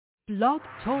Blog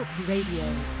Talk Radio.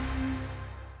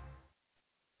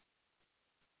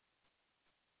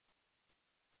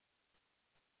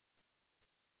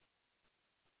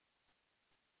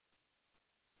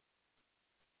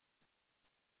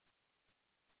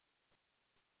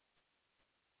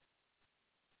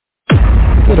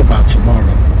 What about tomorrow?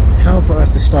 Time for us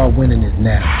to start winning is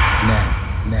now.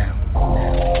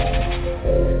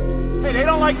 Hey, they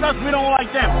don't like us, we don't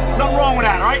like them. Nothing wrong with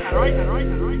that, all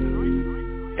right?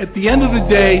 At the end of the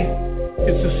day,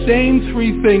 it's the same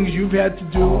three things you've had to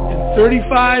do in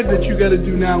 35 that you got to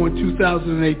do now in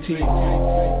 2018.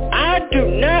 I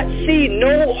do not see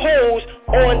no holes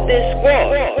on this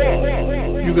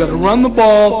squad. You got to run the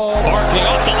ball. Barkley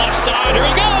off the left side. Here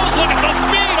he goes. Look at the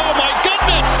speed. Oh, my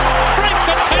goodness. Break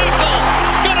the tackle.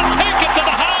 Gonna take it to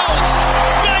the house.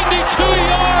 92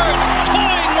 yards.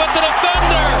 Toying with the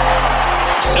defender.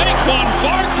 Saquon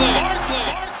Barkley.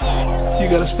 You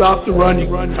got to stop the run.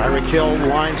 Tyreek Hill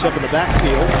lines up in the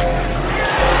backfield.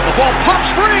 The ball pops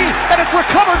free, and it's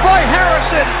recovered by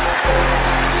Harrison.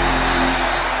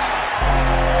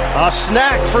 A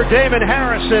snack for Damon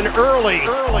Harrison early.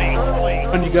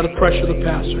 And you got to pressure the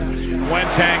passer.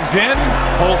 Wentang's in,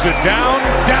 pulls it down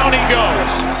he goes.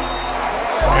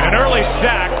 And an early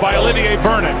sack by Olivier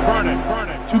Vernon.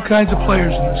 Two kinds of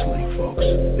players in this league, folks.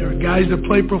 There are guys that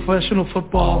play professional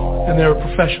football, and there are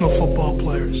professional football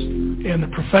players. And the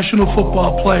professional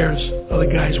football players are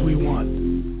the guys we want.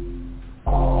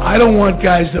 I don't want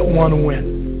guys that want to win.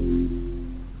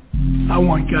 I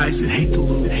want guys that hate to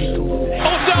lose.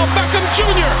 Odell Beckham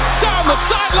Jr. down the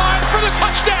sideline for the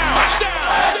touchdown.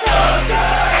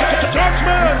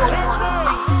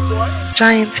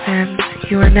 Giants fans,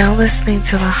 you are now listening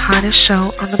to the hottest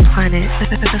show on the planet,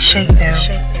 The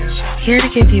Shakedown. Here to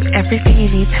give you everything you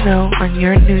need to know on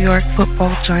your New York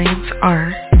Football Giants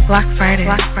are Black Friday.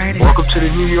 Welcome to the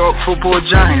New York Football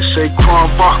Giants,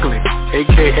 Saquon Barkley,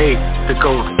 a.k.a. the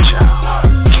Golden Child.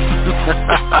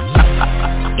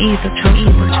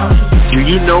 Do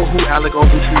you know who Alec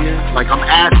Ogletree is? Like, I'm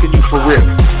asking you for real.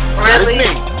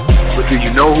 Really? But do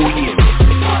you know who he is?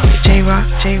 J-Rock.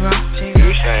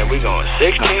 You saying we going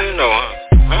 16-0,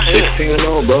 huh?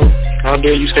 16-0, bro. How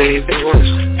dare you say anything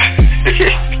worse?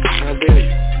 How dare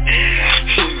you?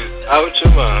 Out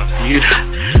your mind.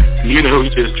 You know who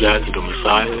just drafted the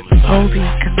Messiah? Goldie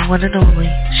and the one and only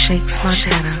Shakes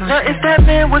Montana. Now, if that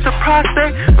man was a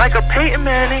prospect like a Peyton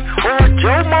Manning or a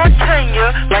Joe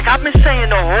Montana, like I've been saying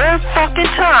the whole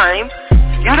fucking time,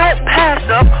 you don't pass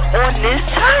up on this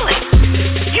talent.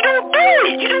 You don't do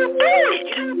it.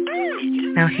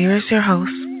 Now here is your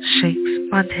host, Shakes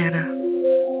Montana.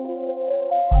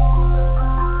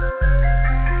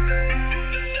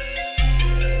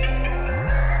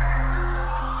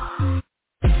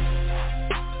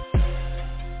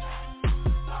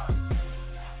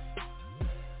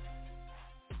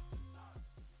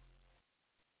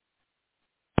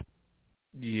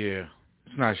 Yeah,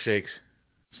 it's not Shakes.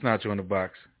 It's not you in the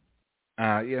box.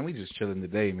 Yeah, we just chilling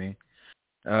today, man.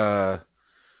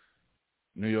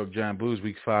 New York Giant Blues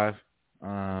Week 5.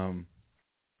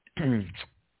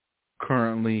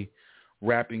 Currently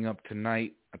wrapping up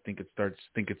tonight. I think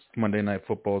it's Monday Night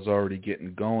Football is already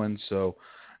getting going. So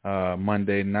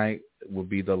Monday night will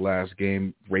be the last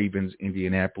game. Ravens,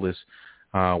 Indianapolis,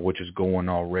 which is going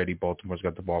already. Baltimore's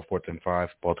got the ball 4th and 5.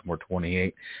 Baltimore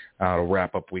 28. To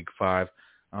wrap up Week 5.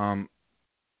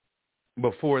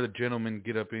 Before the gentlemen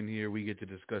get up in here, we get to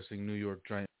discussing New York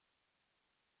Giants.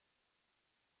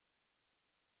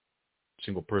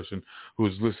 Single person who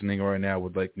is listening right now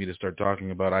would like me to start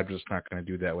talking about. I'm just not going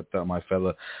to do that without my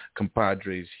fella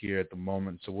compadres here at the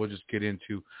moment. So we'll just get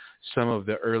into some of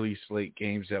the early slate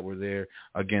games that were there.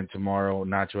 Again, tomorrow,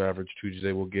 Nacho Average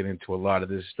Tuesday, we'll get into a lot of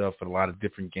this stuff and a lot of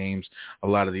different games, a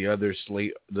lot of the other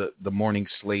slate, the morning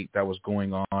slate that was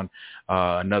going on,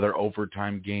 another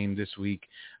overtime game this week.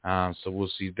 So we'll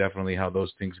see definitely how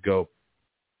those things go.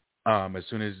 As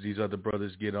soon as these other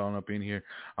brothers get on up in here,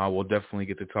 we'll definitely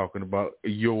get to talking about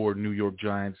your New York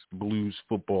Giants Blues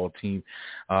football team.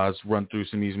 Let's run through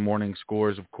some of these morning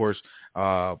scores. Of course,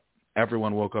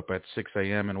 everyone woke up at 6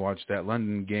 a.m. and watched that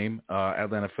London game.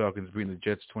 Atlanta Falcons beating the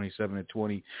Jets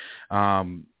 27-20.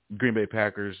 Green Bay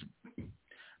Packers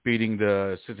beating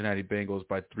the Cincinnati Bengals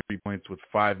by 3 points with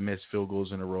 5 missed field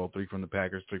goals in a row, 3 from the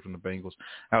Packers, 3 from the Bengals.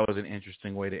 That was an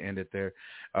interesting way to end it there.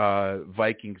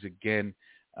 Vikings again.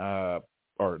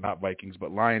 Or not Vikings,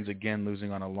 but Lions again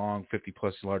losing on a long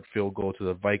 50-plus yard field goal to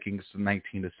the Vikings,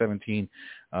 19-17.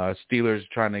 Steelers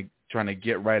trying to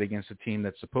get right against a team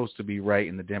that's supposed to be right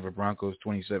in the Denver Broncos,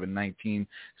 27-19.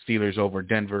 Steelers over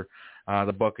Denver.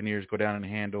 The Buccaneers go down and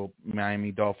handle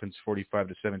Miami Dolphins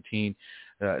 45-17.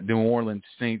 New Orleans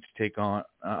Saints take on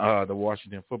the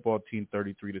Washington football team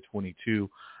 33-22.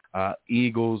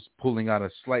 Eagles pulling out a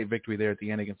slight victory there at the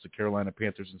end against the Carolina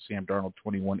Panthers and Sam Darnold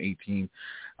 21-18.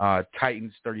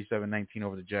 Titans 37-19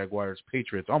 over the Jaguars.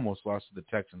 Patriots almost lost to the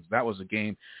Texans. That was a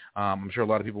game I'm sure a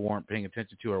lot of people weren't paying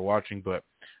attention to or watching, but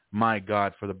my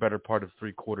God, for the better part of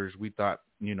 3 quarters, we thought,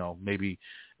 maybe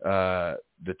the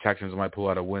Texans might pull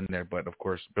out a win there. But, of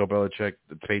course, Bill Belichick,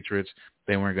 the Patriots,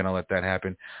 they weren't going to let that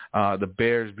happen. The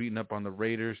Bears beating up on the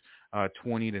Raiders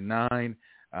 20-9.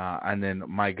 And then,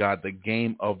 my God, the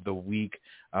game of the week,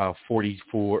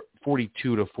 42-47,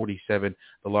 the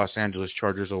Los Angeles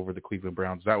Chargers over the Cleveland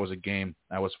Browns. That was a game.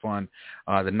 That was fun.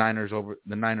 The Niners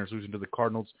losing to the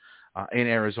Cardinals in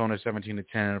Arizona 17-10.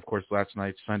 And, of course, last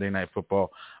night, Sunday Night Football,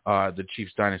 the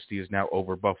Chiefs dynasty is now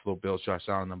over. Buffalo Bills, Josh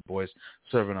Allen and them boys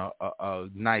serving a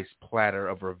nice platter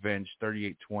of revenge,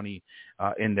 38-20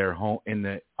 in their home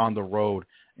on the road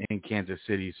in Kansas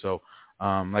City. So,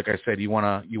 like I said, you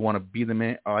want to be the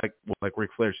man, like Ric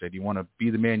Flair said, you want to be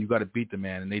the man, you got to beat the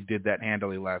man, and they did that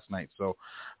handily last night. So,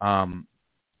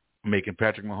 making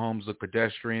Patrick Mahomes look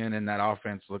pedestrian and that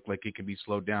offense look like it can be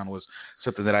slowed down was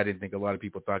something that I didn't think a lot of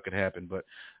people thought could happen. But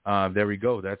there we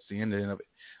go. That's the end of it.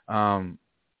 A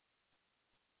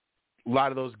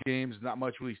lot of those games, not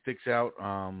much really sticks out.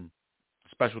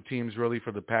 Special teams really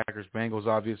for the Packers. Bengals,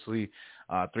 obviously,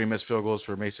 3 missed field goals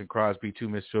for Mason Crosby, 2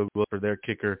 missed field goals for their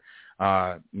kicker.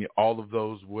 All of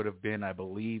those would have been, I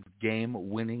believe,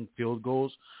 game-winning field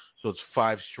goals. So it's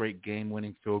 5 straight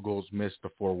game-winning field goals missed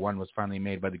before one was finally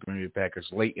made by the Green Bay Packers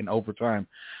late in overtime.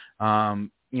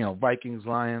 Vikings,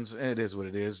 Lions, it is what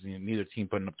it is. Neither team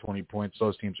putting up 20 points.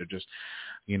 Those teams are just,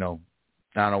 I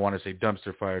don't want to say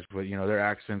dumpster fires, but, they're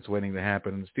accidents waiting to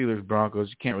happen. And the Steelers, Broncos,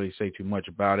 you can't really say too much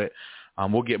about it.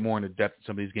 We'll get more into depth in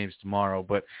some of these games tomorrow.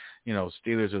 But,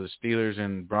 Steelers are the Steelers,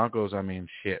 and Broncos, I mean,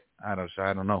 shit. I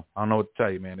don't know. I don't know what to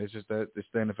tell you, man. It's just that it's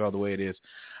the NFL the way it is.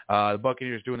 The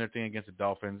Buccaneers doing their thing against the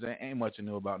Dolphins. Ain't much to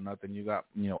know about nothing. You got,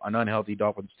 an unhealthy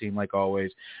Dolphins team like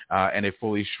always, and a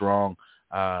fully strong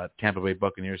Tampa Bay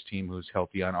Buccaneers team who's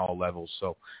healthy on all levels.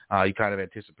 So you kind of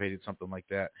anticipated something like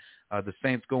that. The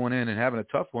Saints going in and having a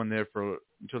tough one there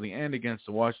until the end against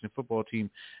the Washington football team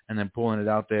and then pulling it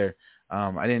out there.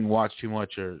 I didn't watch too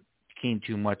much or keen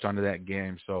too much onto that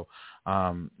game. So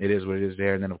it is what it is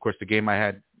there. And then, of course, the game I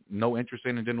had no interest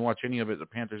in and didn't watch any of it, the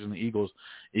Panthers and the Eagles.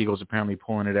 Eagles apparently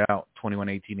pulling it out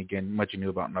 21-18 again. Much ado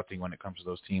about nothing when it comes to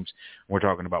those teams. We're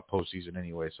talking about postseason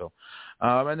anyway. So,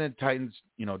 and then Titans,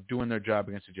 doing their job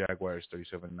against the Jaguars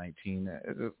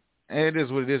 37-19. It is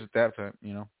what it is at that time,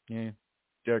 Yeah,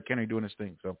 Derrick Henry doing his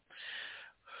thing. So,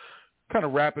 kind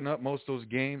of wrapping up most of those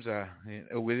games. It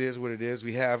is what it is.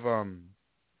 We have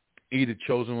the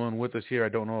chosen one with us here. I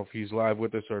don't know if he's live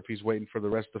with us or if he's waiting for the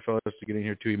rest of the fellas to get in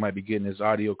here too. He might be getting his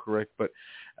audio correct, but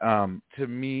to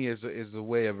me is a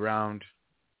way around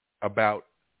about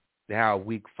how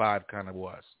week 5 kind of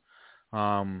was.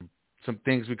 Some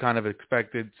things we kind of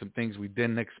expected, some things we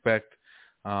didn't expect.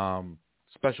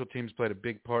 Special teams played a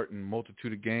big part in a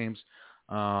multitude of games,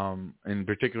 and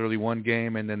particularly one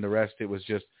game, and then the rest it was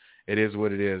just, it is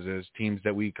what it is. There's teams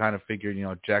that we kind of figured,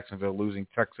 Jacksonville losing,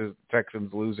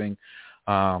 Texans losing,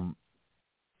 and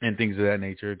things of that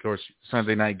nature. Of course,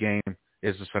 Sunday night game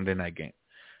is the Sunday night game.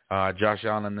 Josh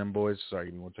Allen and them boys, sorry,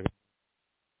 give me 1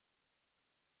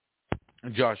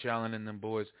 second. Josh Allen and them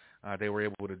boys, they were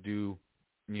able to do,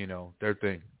 their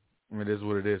thing. I mean, it is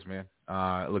what it is, man.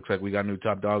 It looks like we got a new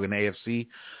top dog in the AFC.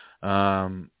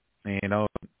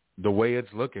 The way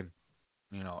it's looking,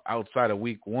 outside of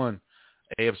week 1,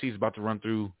 AFC is about to run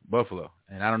through Buffalo.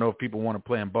 And I don't know if people want to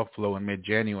play in Buffalo in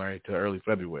mid-January to early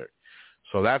February.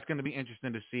 So that's going to be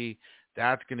interesting to see.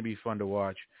 That's going to be fun to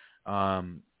watch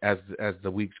as the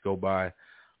weeks go by.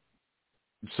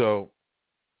 So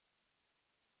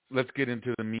let's get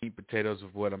into the meat and potatoes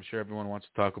of what I'm sure everyone wants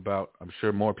to talk about. I'm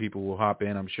sure more people will hop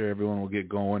in. I'm sure everyone will get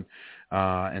going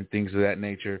and things of that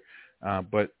nature.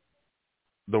 But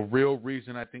the real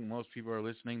reason I think most people are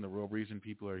listening, the real reason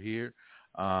people are here,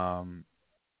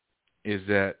 is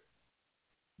that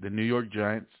the New York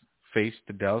Giants faced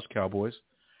the Dallas Cowboys,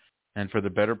 and for the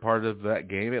better part of that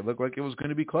game, it looked like it was going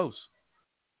to be close.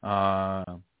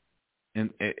 And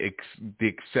the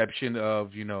exception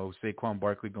of, Saquon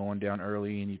Barkley going down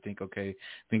early, and you think, okay,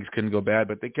 things couldn't go bad,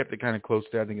 but they kept it kind of close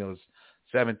there. I think it was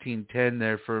 17-10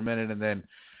 there for a minute, and then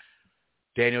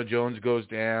Daniel Jones goes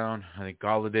down. I think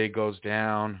Golladay goes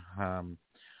down.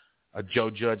 A Joe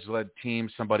Judge-led team,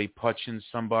 somebody punching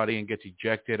somebody and gets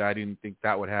ejected. I didn't think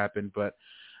that would happen, but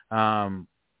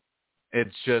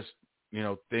it's just,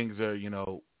 things are,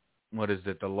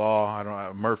 the law? I don't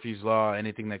know, Murphy's Law.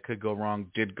 Anything that could go wrong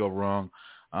did go wrong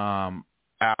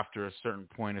after a certain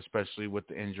point, especially with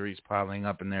the injuries piling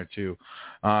up in there too.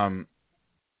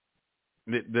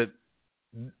 The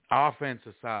offense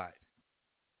aside,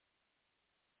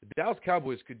 the Dallas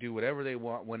Cowboys could do whatever they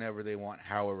want, whenever they want,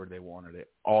 however they wanted it,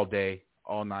 all day,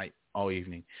 all night, all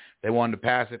evening. If they wanted to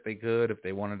pass it, they could. If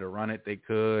they wanted to run it, they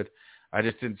could. I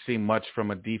just didn't see much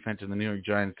from a defense in the New York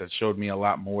Giants that showed me a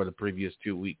lot more the previous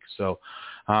 2 weeks. So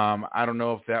I don't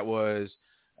know if that was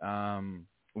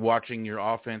watching your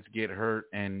offense get hurt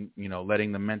and,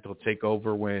 letting the mental take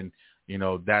over when,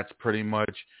 that's pretty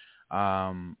much,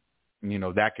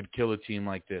 that could kill a team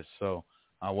like this. So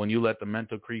when you let the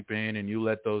mental creep in and you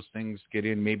let those things get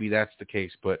in, maybe that's the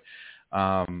case. But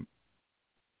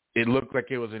it looked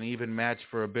like it was an even match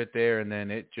for a bit there, and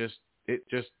then it just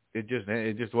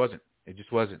wasn't. It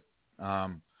just wasn't.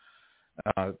 Of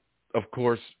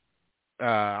course,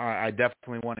 I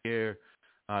definitely want to hear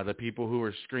the people who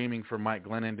are screaming for Mike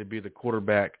Glennon to be the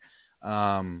quarterback.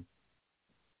 How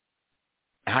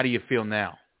do you feel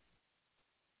now?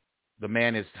 The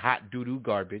man is hot doo-doo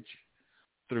garbage,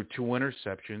 threw 2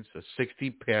 interceptions, a 60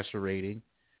 passer rating,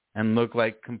 and looked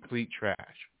like complete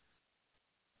trash.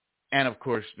 And, of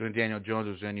course, when Daniel Jones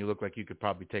was in, you look like you could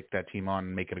probably take that team on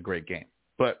and make it a great game.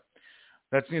 But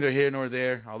that's neither here nor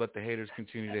there. I'll let the haters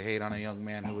continue to hate on a young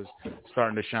man who was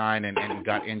starting to shine and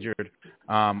got injured.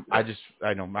 I just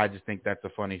think that's a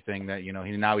funny thing that,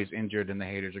 now he's injured and the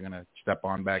haters are going to step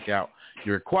on back out.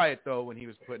 You were quiet, though, when he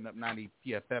was putting up 90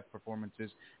 PFF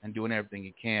performances and doing everything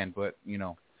he can. But,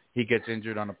 he gets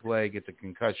injured on a play, gets a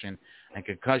concussion, and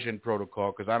concussion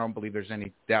protocol, because I don't believe there's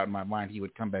any doubt in my mind he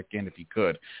would come back in if he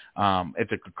could.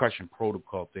 It's a concussion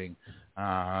protocol thing.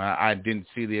 I didn't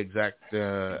see the exact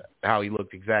how he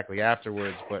looked exactly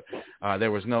afterwards, but there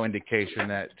was no indication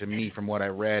that, to me, from what I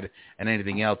read and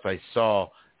anything else I saw,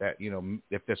 that,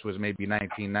 if this was maybe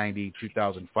 1990,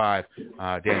 2005,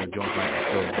 Daniel Jones might be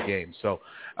still in the game. So,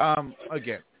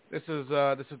 again, This is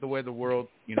the way of the world.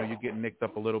 You get nicked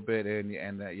up a little bit,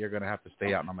 and that you're going to have to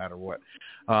stay out no matter what.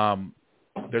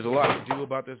 There's a lot to do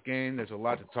about this game. There's a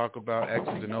lot to talk about,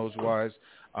 X's and O's wise.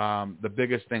 The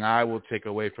biggest thing I will take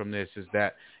away from this is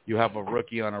that you have a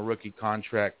rookie on a rookie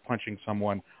contract punching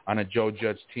someone on a Joe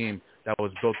Judge team that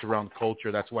was built around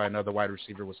culture. That's why another wide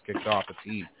receiver was kicked off the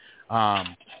team.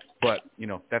 But,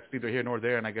 that's neither here nor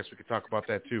there, and I guess we could talk about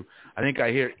that too. I think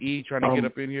I hear E trying to get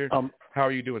up in here. How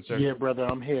are you doing, sir? Yeah, brother,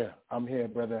 I'm here,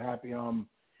 brother.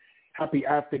 Happy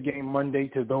after game Monday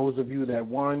to those of you that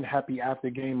won. Happy after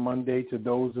game Monday to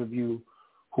those of you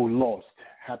who lost.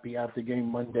 Happy after game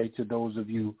Monday to those of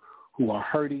you who are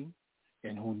hurting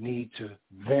and who need to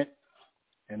vent.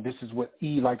 And this is what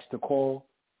E likes to call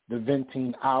the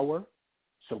venting hour.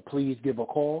 So please give a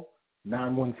call.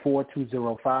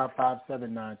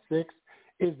 914-205-5796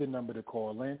 is the number to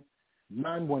call in.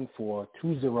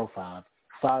 914-205-5796.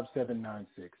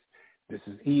 This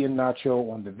is Ian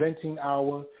Nacho on the Venting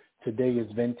Hour. Today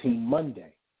is Venting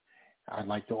Monday. I'd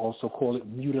like to also call it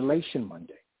Mutilation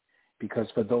Monday, because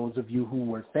for those of you who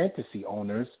were fantasy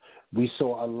owners, we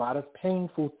saw a lot of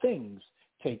painful things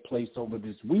take place over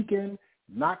this weekend,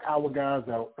 knock our guys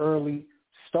out early,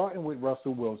 starting with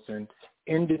Russell Wilson,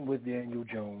 ending with Daniel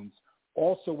Jones,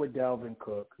 also with Dalvin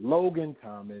Cook, Logan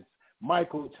Thomas,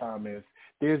 Michael Thomas.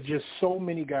 There's just so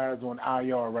many guys on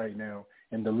IR right now,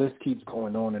 and the list keeps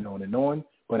going on and on and on.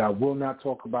 But I will not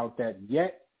talk about that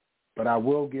yet, but I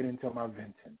will get into my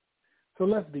venting. So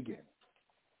let's begin.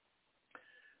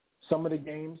 Some of the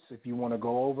games, if you want to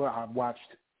go over, I've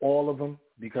watched all of them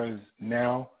because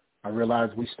now I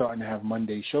realize we're starting to have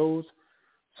Monday shows.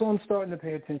 So I'm starting to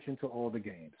pay attention to all the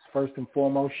games. First and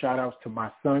foremost, shout-outs to my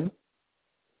son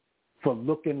for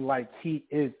looking like he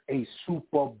is a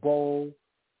Super Bowl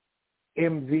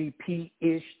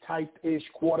MVP-ish, type-ish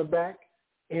quarterback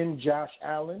in Josh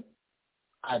Allen.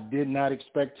 I did not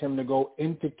expect him to go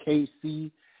into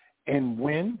KC and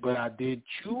win, but I did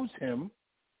choose him.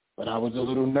 But I was a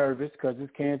little nervous because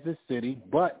it's Kansas City.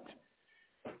 But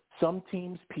some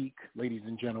teams peak, ladies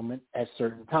and gentlemen, at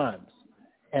certain times,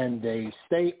 and they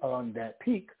stay on that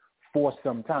peak for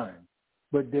some time.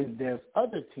 But then there's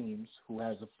other teams who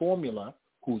has a formula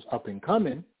who's up and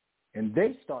coming, and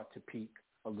they start to peak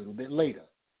a little bit later.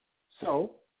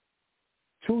 So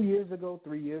 3 years ago,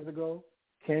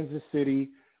 Kansas City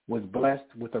was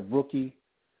blessed with a rookie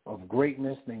of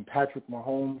greatness named Patrick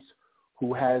Mahomes,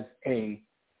 who has a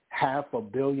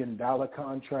 $500 million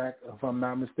contract, if I'm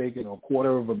not mistaken, or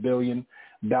 $250 million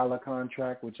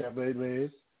contract, whichever it is,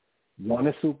 won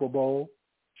a Super Bowl,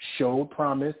 showed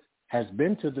promise, has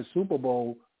been to the Super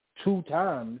Bowl 2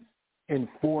 times in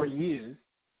 4 years.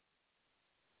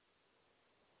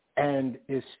 and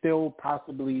is still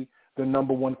possibly the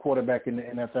number one quarterback in the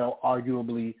NFL,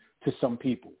 arguably to some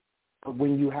people. But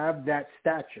when you have that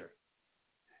stature,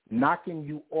 knocking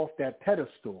you off that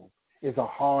pedestal is a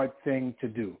hard thing to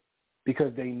do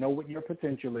because they know what your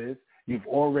potential is. You've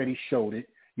already showed it.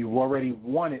 You've already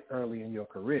won it early in your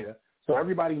career. So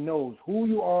everybody knows who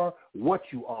you are, what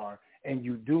you are, and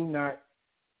you do not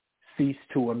cease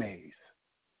to amaze.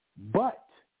 But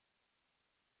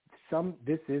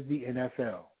this is the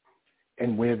NFL.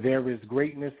 And where there is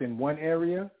greatness in one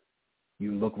area,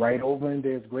 you look right over and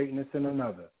there's greatness in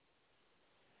another.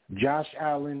 Josh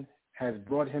Allen has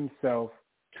brought himself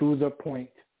to the point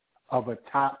of a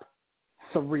top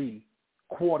 3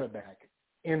 quarterback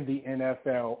in the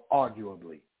NFL,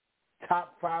 arguably.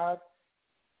 Top 5,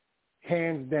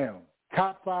 hands down.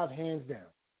 Top 5, hands down.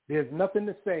 There's nothing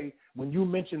to say when you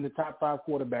mention the top 5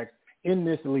 quarterbacks in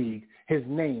this league, his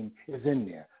name is in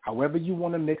there. However you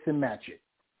want to mix and match it.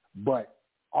 But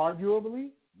arguably,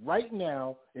 right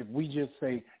now, if we just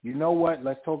say, you know what,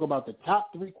 let's talk about the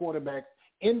top 3 quarterbacks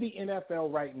in the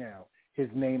NFL right now, his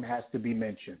name has to be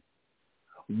mentioned.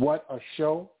 What a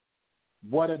show.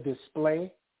 What a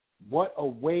display. What a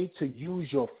way to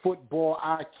use your football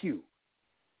IQ.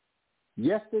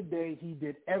 Yesterday, he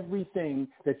did everything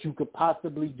that you could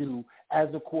possibly do as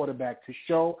a quarterback to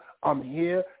show, I'm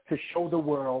here to show the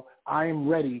world I am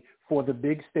ready for the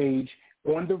big stage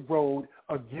on the road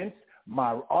against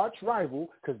my arch rival,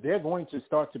 because they're going to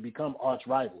start to become arch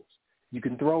rivals. You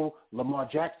can throw Lamar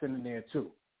Jackson in there too.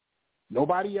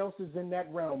 Nobody else is in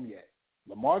that realm yet.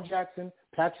 Lamar Jackson,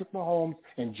 Patrick Mahomes,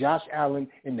 and Josh Allen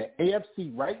in the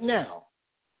AFC right now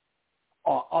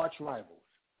are arch rivals.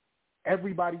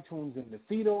 Everybody tunes in to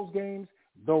see those games.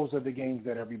 Those are the games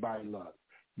that everybody loves.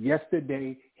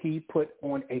 Yesterday, he put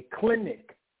on a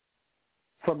clinic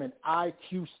from an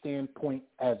IQ standpoint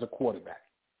as a quarterback.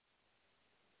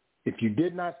 If you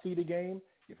did not see the game,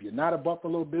 if you're not a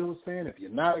Buffalo Bills fan, if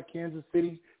you're not a Kansas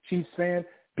City Chiefs fan,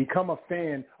 become a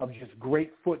fan of just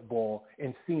great football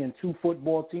and seeing 2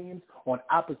 football teams on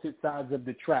opposite sides of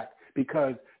the track,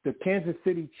 because the Kansas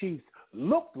City Chiefs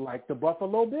looked like the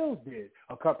Buffalo Bills did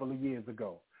a couple of years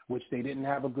ago, which they didn't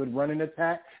have a good running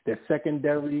attack. Their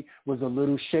secondary was a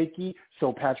little shaky,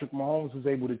 so Patrick Mahomes was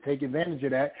able to take advantage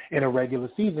of that in a regular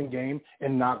season game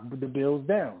and knock the Bills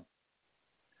down.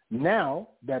 Now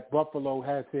that Buffalo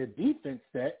has their defense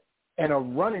set and a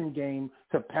running game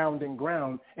to pound and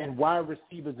ground, and wide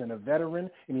receivers and a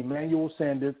veteran in Emmanuel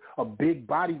Sanders, a big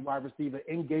body wide receiver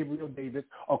in Gabriel Davis,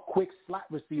 a quick slot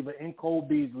receiver in Cole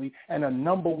Beasley, and a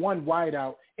number 1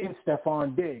 wideout in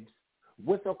Stephon Diggs,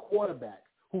 with a quarterback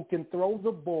who can throw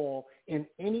the ball in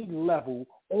any level,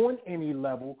 on any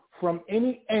level, from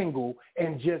any angle,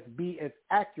 and just be as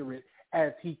accurate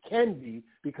as he can be,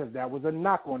 because that was a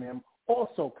knock on him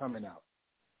also coming out.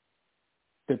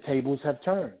 The tables have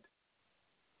turned.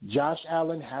 Josh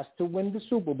Allen has to win the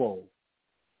Super Bowl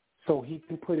so he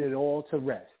can put it all to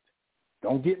rest.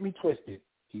 Don't get me twisted.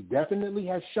 He definitely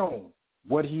has shown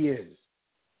what he is,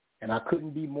 and I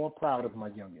couldn't be more proud of my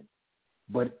youngin.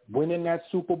 But winning that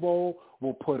Super Bowl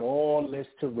will put all this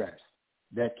to rest.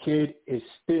 That kid is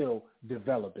still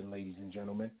developing, ladies and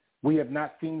gentlemen. We have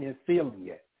not seen his ceiling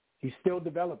yet. He's still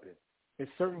developing. There's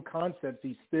certain concepts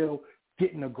he's still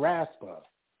getting a grasp of.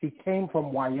 He came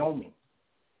from Wyoming.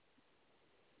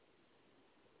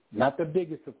 Not the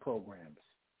biggest of programs,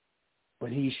 but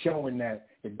he's showing that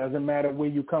it doesn't matter where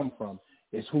you come from.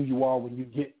 It's who you are when you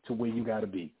get to where you got to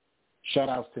be. Shout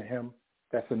outs to him.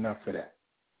 That's enough for that.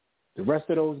 The rest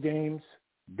of those games,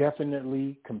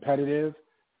 definitely competitive.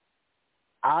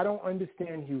 I don't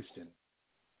understand Houston.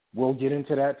 We'll get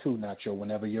into that too, Nacho,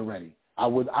 whenever you're ready. I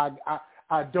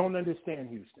don't understand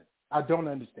Houston. I don't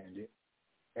understand it.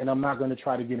 And I'm not going to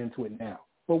try to get into it now.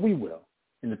 But we will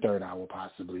in the third hour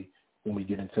possibly, when we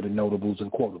get into the notables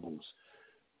and quotables.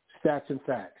 Stats and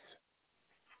facts.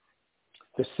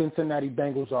 The Cincinnati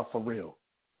Bengals are for real.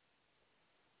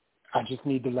 I just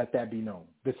need to let that be known.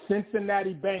 The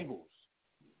Cincinnati Bengals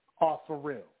are for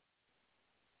real.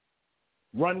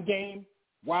 Run game,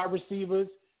 wide receivers,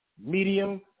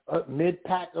 medium,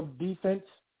 mid-pack of defense,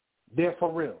 they're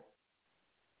for real.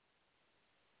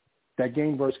 That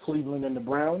game versus Cleveland and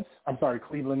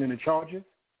the Chargers,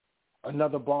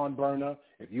 another barn burner.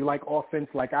 If you like offense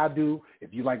like I do,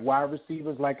 if you like wide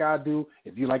receivers like I do,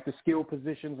 if you like the skill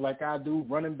positions like I do,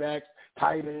 running backs,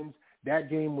 tight ends, that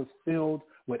game was filled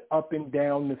with up and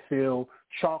down the field.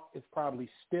 Chalk is probably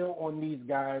still on these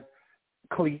guys'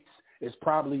 cleats. It's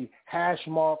probably hash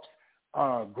marks,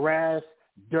 grass,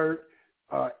 dirt,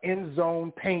 end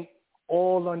zone, paint,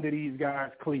 all under these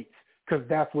guys' cleats, because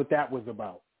that's what that was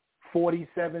about.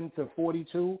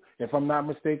 47-42, if I'm not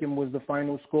mistaken, was the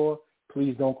final score.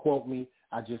 Please don't quote me.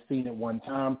 I just seen it one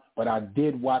time, but I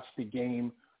did watch the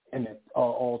game and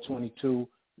all 22.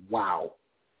 Wow.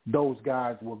 Those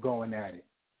guys were going at it.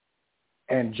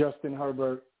 And Justin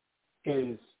Herbert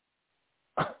is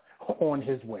on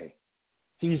his way.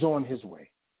 He's on his way.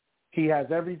 He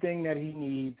has everything that he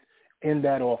needs in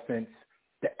that offense.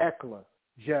 The Eckler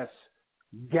just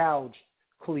gouged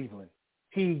Cleveland.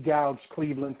 He gouged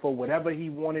Cleveland for whatever he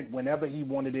wanted, whenever he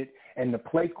wanted it. And the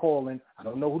play calling, I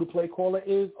don't know who the play caller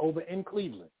is over in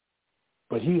Cleveland,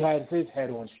 but he has his head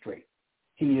on straight.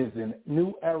 He is a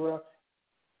new era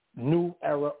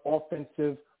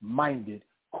offensive-minded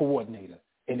coordinator.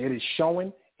 And it is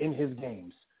showing in his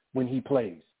games when he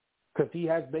plays, because he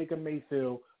has Baker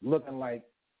Mayfield looking like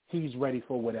he's ready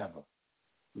for whatever.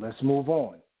 Let's move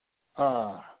on.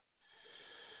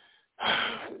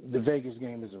 The Vegas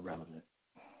game is irrelevant.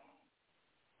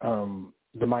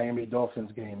 The Miami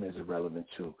Dolphins game is irrelevant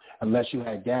too. Unless you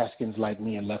had Gaskins like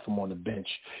me and left him on the bench,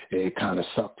 it kind of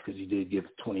sucked because he did give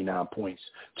 29 points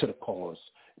to the cause.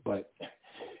 But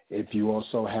if you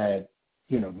also had,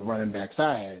 the running backs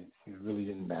I had, it really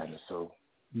didn't matter. So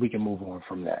we can move on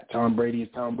from that. Tom Brady is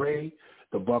Tom Brady.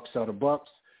 The Bucs are the Bucs.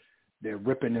 They're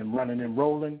ripping and running and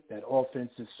rolling. That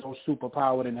offense is so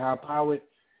super-powered and high-powered.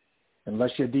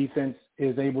 Unless your defense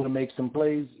is able to make some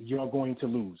plays, you're going to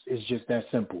lose. It's just that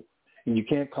simple. And you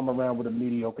can't come around with a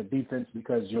mediocre defense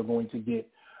because you're going to get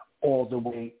all the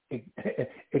way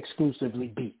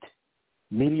exclusively beat.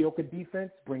 Mediocre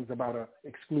defense brings about an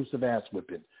exclusive ass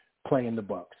whipping playing the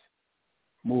Bucs.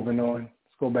 Moving on,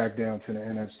 let's go back down to the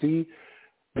NFC.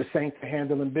 The Saints are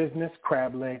handling business.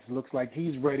 Crab Legs looks like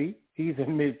he's ready. He's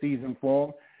in mid-season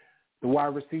form. The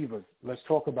wide receivers, let's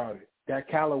talk about it. That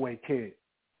Callaway kid,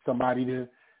 somebody to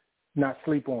not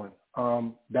sleep on.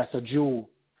 That's a jewel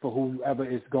for whoever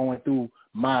is going through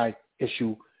my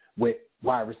issue with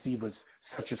wide receivers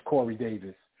such as Corey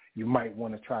Davis. You might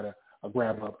want to try to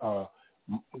grab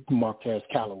Marquez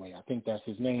Callaway. I think that's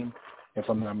his name, if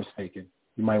I'm not mistaken.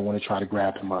 You might want to try to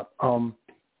grab him up.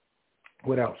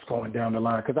 What else going down the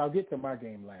line? Because I'll get to my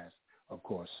game last, of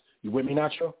course. You with me,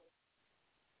 Nacho?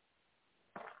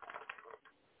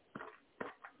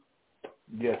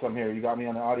 Yes, I'm here. You got me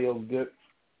on the audio good?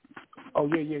 Oh,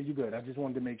 yeah, you good. I just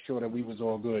wanted to make sure that we was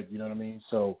all good, you know what I mean?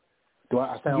 So do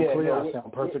I sound clear? No, I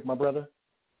sound perfect, my brother?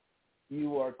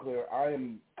 You are clear. I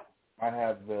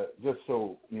have just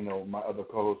so, my other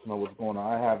co-hosts know what's going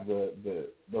on, I have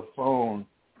the phone.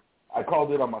 I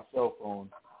called it on my cell phone,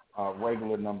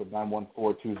 regular number,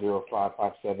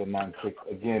 914-205-5796.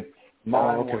 Again,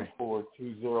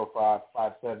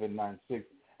 914-205-5796.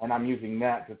 And I'm using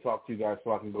that to talk to you guys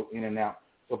so I can go in and out.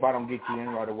 So if I don't get you in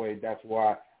right away, that's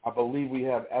why. I believe we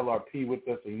have LRP with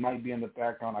us. He might be in the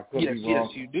background. I could be wrong. Yes,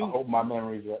 you do. I hope my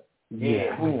memory's right.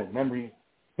 Yeah. Memory's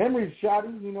shoddy,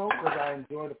 because I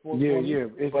enjoy the 420. Yeah.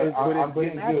 It's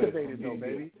activated, though,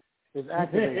 baby. It's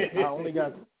activated.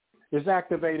 It's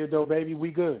activated, though, baby.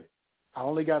 We good. I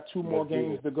only got 2 more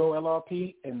games to go,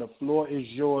 LRP, and the floor is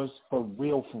yours for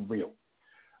real, for real.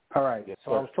 All right. Yes,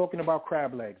 so I was talking about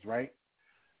Crab Legs, right?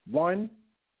 One,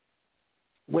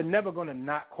 we're never going to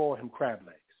not call him Crab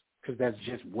Legs because that's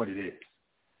just what it is.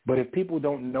 But if people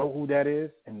don't know who that is,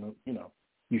 and,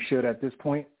 you should at this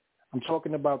point, I'm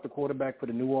talking about the quarterback for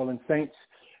the New Orleans Saints,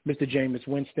 Mr. Jameis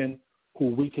Winston, who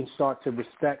we can start to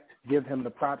respect, give him the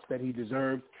props that he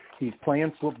deserves. He's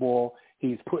playing football.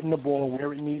 He's putting the ball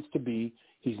where it needs to be.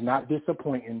 He's not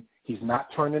disappointing. He's not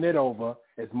turning it over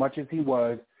as much as he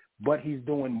was, but he's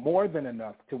doing more than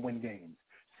enough to win games.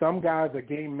 Some guys are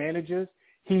game managers.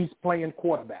 He's playing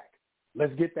quarterback.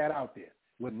 Let's get that out there.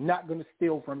 We're not going to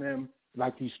steal from him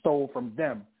like he stole from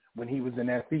them when he was in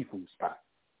that seafood spot.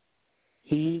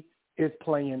 He is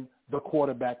playing the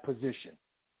quarterback position.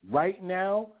 Right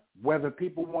now, whether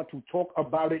people want to talk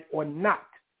about it or not,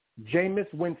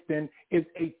 Jameis Winston is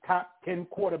a top 10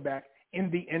 quarterback in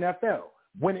the NFL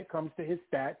when it comes to his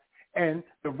stats and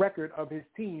the record of his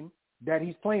team that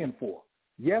he's playing for.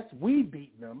 Yes, we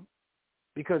beat them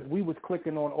because we was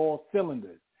clicking on all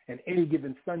cylinders, and any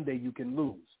given Sunday you can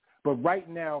lose. But right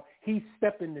now, he's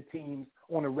stepping the teams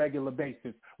on a regular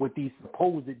basis with these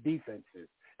supposed defenses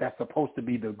that's supposed to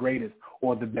be the greatest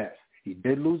or the best. He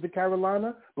did lose to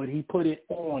Carolina, but he put it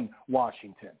on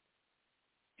Washington.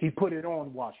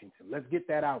 Let's get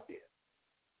that out there.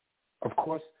 Of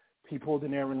course, he pulled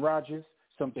an Aaron Rodgers,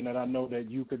 something that I know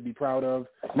that you could be proud of,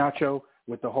 Nacho,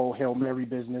 with the whole Hail Mary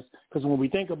business. Because when we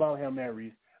think about Hail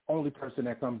Marys, only person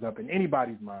that comes up in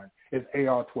anybody's mind is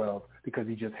AR-12 because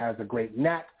he just has a great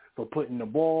knack for putting the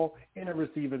ball in a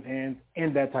receiver's hands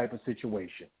in that type of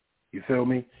situation. You feel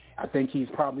me? I think he's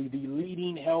probably the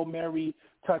leading Hail Mary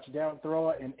touchdown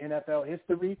thrower in NFL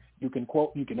history. You can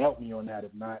help me on that.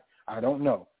 If not, I don't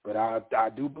know. But I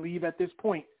do believe at this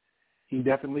point he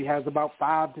definitely has about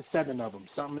 5 to 7 of them,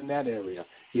 something in that area.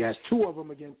 He has 2 of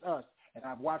them against us, and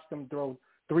I've watched him throw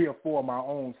 3 or 4 my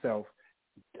own self,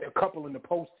 a couple in the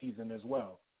postseason as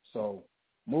well. So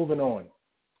moving on.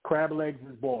 Crab Legs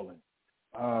is balling.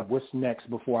 What's next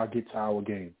before I get to our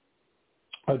game?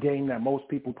 A game that most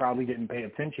people probably didn't pay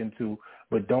attention to,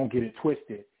 but don't get it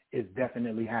twisted, is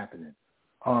definitely happening.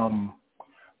 Oh,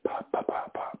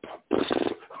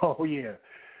 yeah.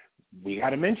 We got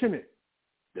to mention it.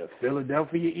 The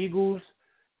Philadelphia Eagles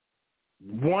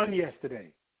won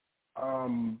yesterday.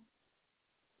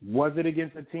 Was it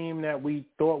against a team that we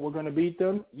thought were going to beat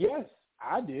them? Yes,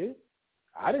 I did.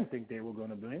 I didn't think they were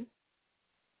going to win.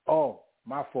 Oh,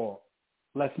 my fault.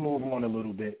 Let's move on a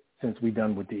little bit since we're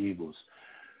done with the Eagles.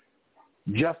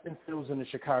 Justin Fields and the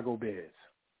Chicago Bears.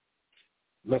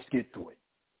 Let's get to it.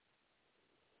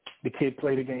 The kid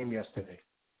played a game yesterday.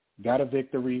 Got a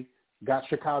victory. Got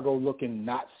Chicago looking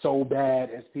not so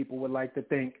bad as people would like to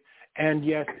think. And,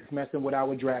 yes, it's messing with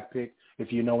our draft pick.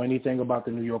 If you know anything about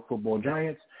the New York Football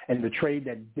Giants and the trade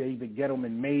that David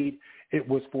Gettleman made, it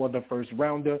was for the first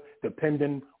rounder.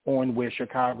 Depending on where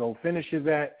Chicago finishes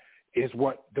at is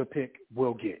what the pick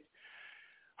will get.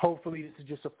 Hopefully this is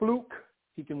just a fluke.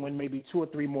 He can win maybe 2 or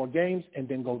 3 more games and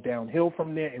then go downhill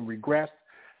from there and regress.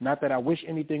 Not that I wish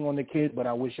anything on the kid, but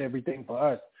I wish everything for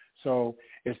us. So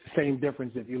it's the same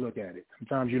difference if you look at it.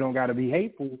 Sometimes you don't got to be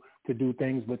hateful to do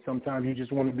things, but sometimes you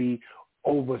just want to be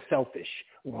over selfish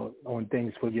on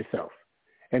things for yourself.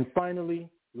 And finally,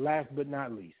 last but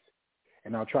not least,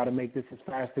 and I'll try to make this as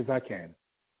fast as I can.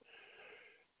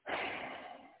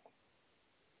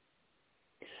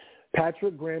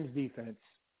 Patrick Graham's defense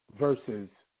versus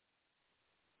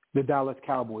the Dallas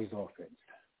Cowboys offense.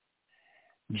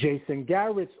 Jason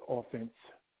Garrett's offense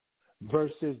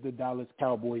versus the Dallas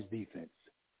Cowboys defense.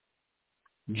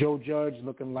 Joe Judge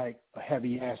looking like a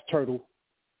heavy-ass turtle,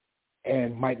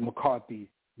 and Mike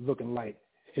McCarthy looking like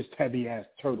his heavy-ass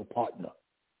turtle partner.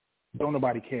 Don't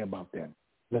nobody care about them.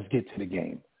 Let's get to the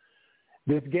game.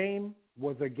 This game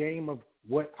was a game of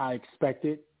what I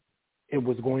expected. It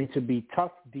was going to be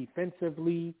tough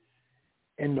defensively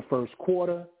in the first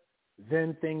quarter.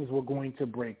 Then things were going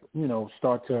to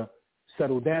start to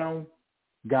settle down.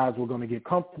 Guys were going to get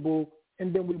comfortable,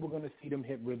 and then we were going to see them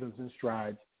hit rhythms and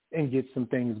strides and get some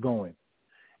things going.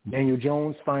 Daniel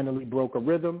Jones finally broke a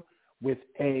rhythm with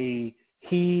a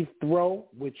heave throw,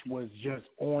 which was just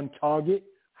on target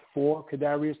for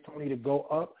Kadarius Toney to go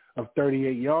up of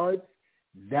 38 yards.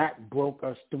 That broke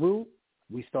us through.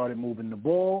 We started moving the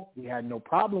ball. We had no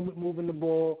problem with moving the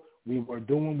ball. We were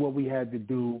doing what we had to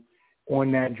do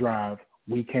on that drive.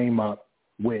 We came up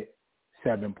with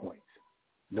 7 points.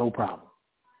 No problem.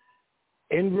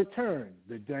 In return,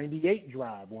 the 98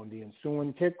 drive on the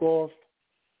ensuing kickoff,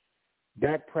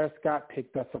 Dak Prescott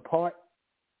picked us apart.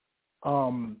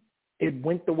 It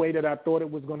went the way that I thought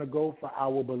it was going to go for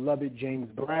our beloved James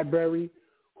Bradbury,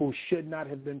 who should not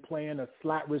have been playing a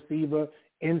slot receiver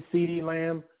in CeeDee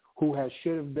Lamb, who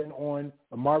should have been on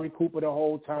Amari Cooper the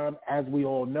whole time. As we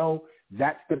all know,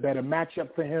 that's the better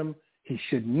matchup for him. He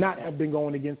should not have been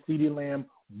going against CeeDee Lamb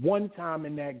one time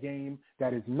in that game.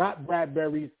 That is not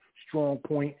Bradbury's strong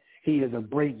point. He is a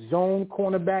great zone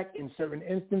cornerback in certain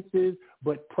instances,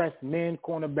 but press man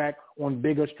cornerback on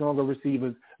bigger, stronger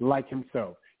receivers like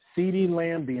himself. CeeDee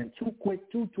Lamb, being too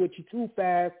quick, too twitchy, too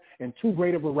fast, and too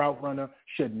great of a route runner,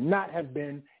 should not have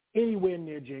been anywhere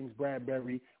near James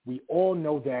Bradbury. We all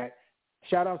know that.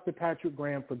 Shout-outs to Patrick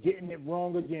Graham for getting it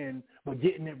wrong again, but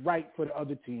getting it right for the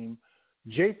other team.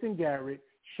 Jason Garrett,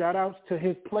 shout-outs to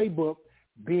his playbook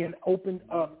being opened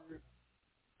up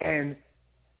and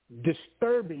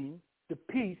disturbing the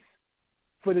peace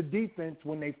for the defense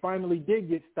when they finally did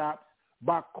get stopped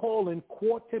by calling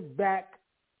quarterback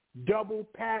double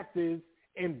passes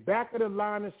in back of the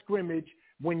line of scrimmage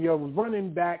when your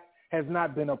running back has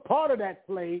not been a part of that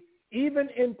play, even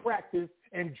in practice,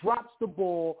 and drops the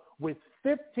ball with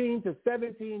 15 to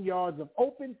 17 yards of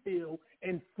open field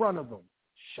in front of him.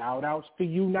 Shout-outs to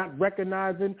you not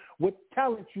recognizing what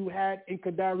talent you had in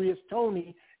Kadarius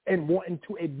Toney and wanting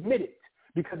to admit it,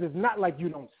 because it's not like you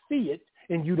don't see it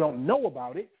and you don't know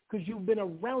about it, because you've been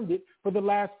around it for the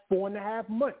last 4.5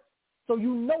 months. So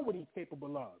you know what he's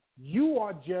capable of. You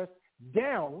are just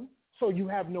down, so you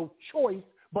have no choice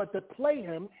but to play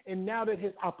him. And now that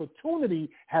his opportunity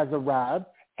has arrived,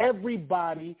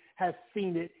 everybody has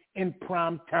seen it in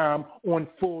prime time on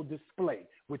full display,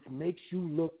 which makes you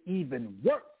look even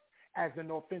worse as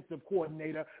an offensive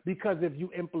coordinator, because if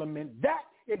you implement that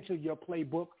into your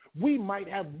playbook, we might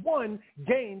have won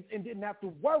games and didn't have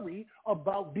to worry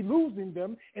about losing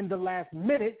them in the last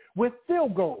minute with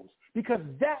field goals, because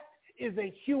that is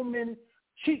a human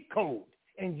cheat code,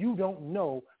 and you don't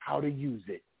know how to use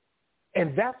it.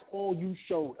 And that's all you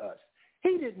showed us.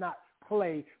 He did not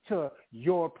play to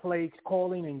your play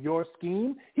calling and your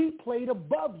scheme. He played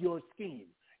above your scheme.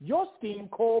 Your scheme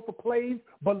called for plays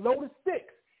below the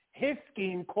sticks. His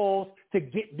scheme calls to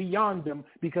get beyond them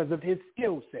because of his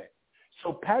skill set.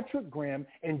 So Patrick Graham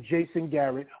and Jason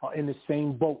Garrett are in the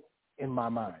same boat in my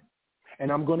mind.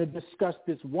 And I'm going to discuss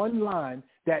this one line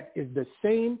that is the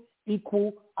same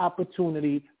equal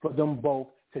opportunity for them both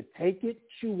to take it,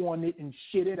 chew on it, and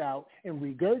shit it out, and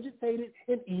regurgitate it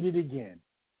and eat it again.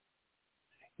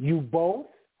 You both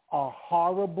are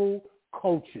horrible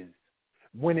coaches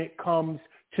when it comes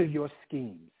to your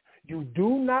schemes. You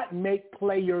do not make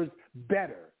players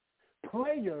better.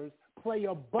 Players play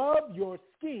above your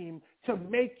scheme to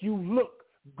make you look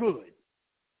good.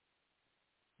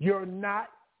 You're not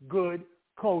good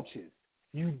coaches.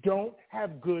 You don't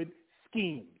have good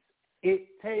schemes. It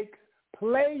takes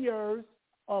players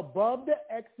above the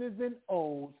X's and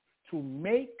O's to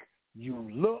make you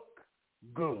look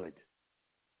good.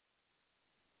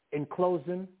 In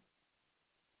closing,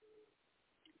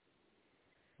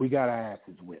 we got our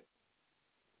asses whipped.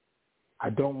 I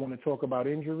don't want to talk about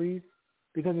injuries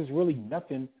because there's really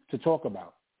nothing to talk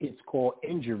about. It's called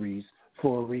injuries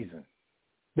for a reason.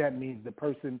 That means the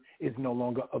person is no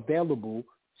longer available,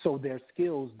 so their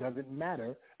skills doesn't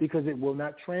matter because it will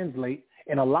not translate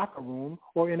in a locker room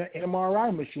or in an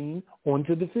MRI machine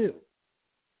onto the field.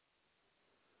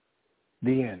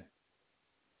 The end.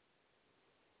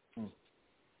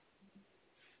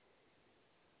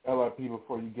 LRP,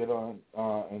 before you get on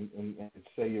and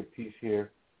say your piece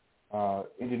here,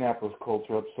 Indianapolis Colts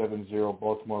are up 7-0.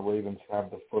 Baltimore Ravens have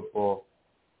the football.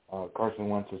 Carson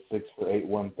Wentz is 6 for 8,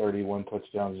 130, 1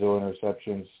 touchdown, 0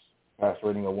 interceptions, pass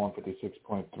rating of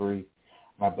 156.3.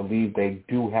 I believe they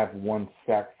do have one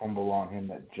sack fumble on him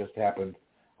that just happened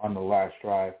on the last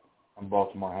drive, and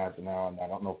Baltimore has it now. And I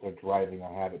don't know if they're driving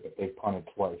or have it, but they punted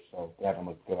twice, so they haven't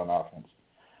looked good on offense.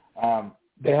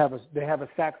 They have a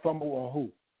sack fumble on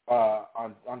who?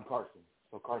 On Carson.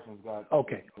 So Carson's got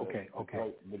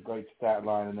the great stat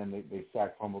line, and then they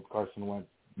sack fumbled Carson Wentz.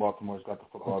 Baltimore's got the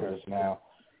football just now,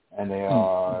 and they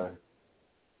are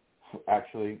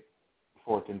actually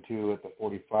 4th and 2 at the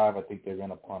 45. I think they're going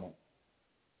to punt it.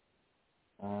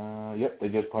 Yep, they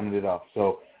just punted it off.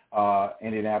 So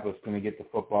Indianapolis is going to get the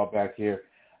football back here.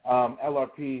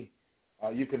 LRP,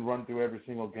 you can run through every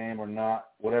single game or not,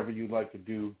 whatever you'd like to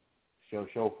do.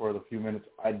 Show for a few minutes.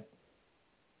 I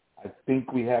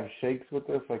think we have Shakes with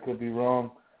us. I could be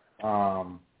wrong. I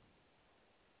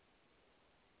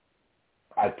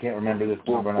can't remember this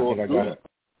number, and I think I got it.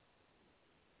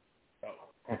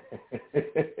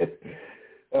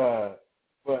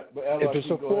 But LRP, if it's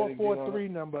a 443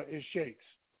 number, it's Shakes.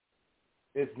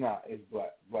 It's not. It's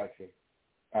Black Shakes.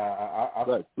 I'm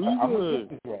a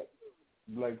threat.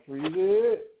 Black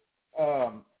Freezer.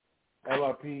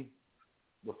 LRP,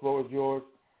 the floor is yours.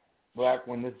 Black,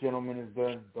 when this gentleman is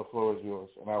done, the floor is yours,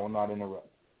 and I will not interrupt.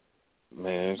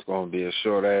 Man, it's going to be a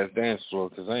short-ass dance floor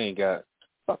because I ain't got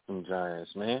fucking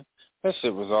Giants, man. That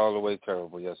shit was all the way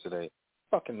terrible yesterday.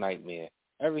 Fucking nightmare.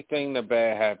 Everything that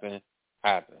bad happened.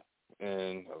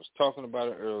 And I was talking about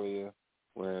it earlier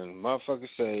when motherfuckers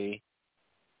say,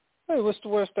 hey, what's the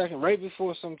worst that can, right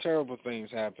before some terrible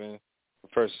things happen, the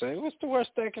person say, what's the worst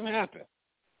that can happen?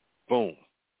 Boom.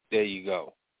 There you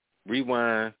go.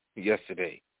 Rewind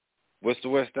yesterday. What's the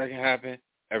worst that can happen?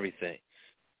 Everything.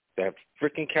 That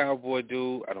freaking Cowboy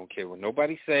dude, I don't care what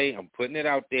nobody say, I'm putting it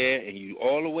out there, and you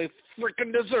all the way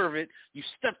freaking deserve it. You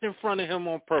stepped in front of him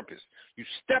on purpose. You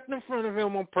stepped in front of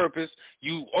him on purpose.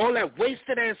 All that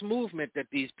wasted-ass movement that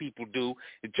these people do,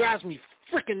 it drives me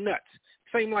freaking nuts.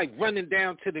 Same like running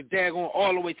down to the daggone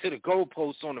all the way to the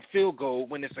goalpost on the field goal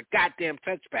when it's a goddamn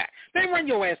touchback. They run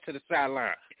your ass to the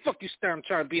sideline. Fuck you stand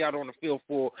trying to be out on the field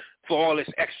for all this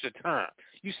extra time.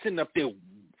 You sitting up there.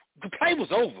 The play was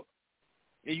over.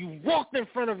 And you walked in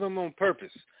front of him on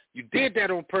purpose. You did that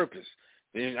on purpose.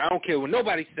 And I don't care what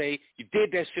nobody say. You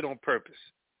did that shit on purpose.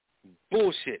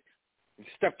 Bullshit. You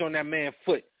stepped on that man's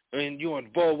foot, and you on the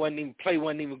ball wasn't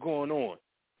even going on.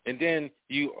 And then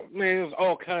there was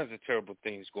all kinds of terrible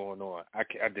things going on. I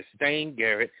disdain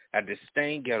Garrett. I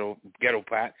disdain Ghetto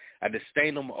Pot. I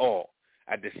disdain them all.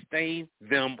 I disdain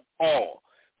them all.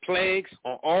 Plagues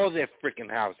on all their freaking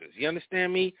houses. You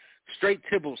understand me? Straight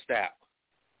Tibble style.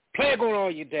 Plague on all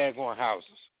your daggone houses.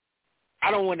 I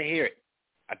don't want to hear it.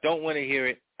 I don't want to hear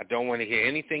it. I don't want to hear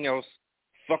anything else.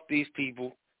 Fuck these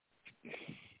people.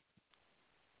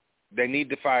 they need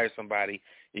to fire somebody.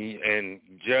 And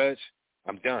Judge,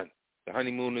 I'm done. The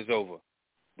honeymoon is over.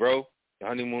 Bro, the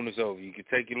honeymoon is over. You can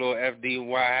take your little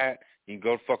FDY hat. You can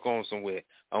go fuck on somewhere.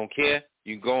 I don't care.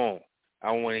 You go on. I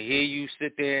don't want to hear you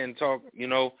sit there and talk. You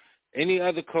know, any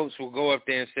other coach will go up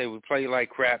there and say, we play like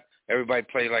crap. Everybody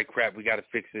play like crap. We got to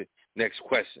fix it. Next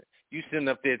question. You sitting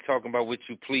up there talking about what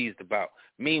you pleased about.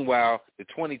 Meanwhile, the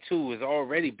 22 is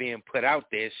already being put out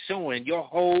there showing your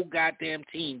whole goddamn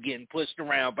team getting pushed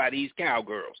around by these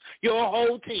cowgirls. Your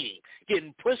whole team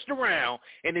getting pushed around,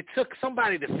 and it took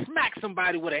somebody to smack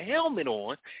somebody with a helmet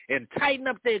on and tighten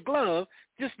up their glove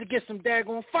just to get some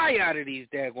daggone fire out of these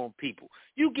daggone people.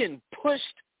 You getting pushed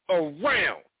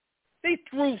around. They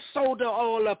threw soda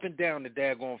all up and down the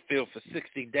daggone field for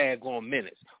 60 daggone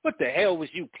minutes. What the hell was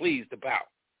you pleased about?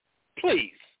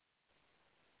 Please.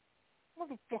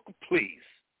 Motherfucker, please.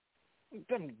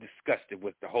 I'm disgusted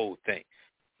with the whole thing.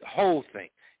 The whole thing.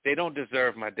 They don't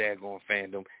deserve my daggone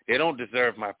fandom. They don't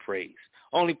deserve my praise.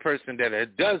 Only person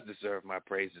that does deserve my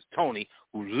praise is Tony,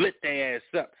 who lit their ass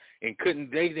up and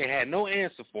they had no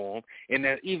answer for him, and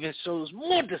that even shows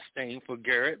more disdain for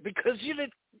Garrett because you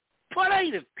didn't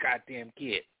play the goddamn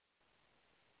kid.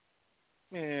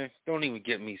 Man, don't even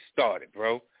get me started,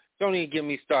 bro. Don't even get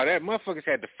me started. That motherfuckers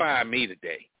had to fire me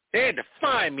today. They had to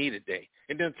fire me today.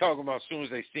 And then talking about as soon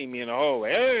as they see me in the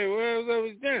hallway, hey, where's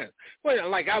those done? Well,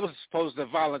 like I was supposed to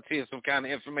volunteer some kind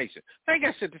of information. I ain't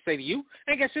got shit to say to you.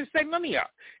 I ain't got shit to say to none of y'all.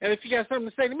 And if you got something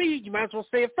to say to me, you might as well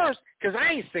say it first, because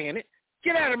I ain't saying it.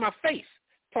 Get out of my face.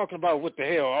 Talking about what the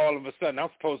hell all of a sudden I'm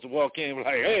supposed to walk in and be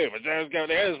like, hey, my Giants got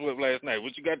their ass whipped last night.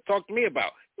 What you got to talk to me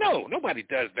about? No, nobody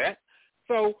does that.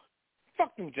 So,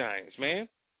 fuck them Giants, man.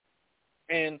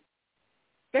 And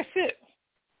that's it.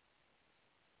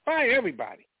 Fire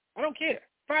everybody. I don't care.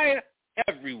 Fire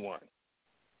everyone.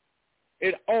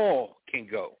 It all can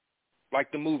go,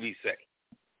 like the movies say.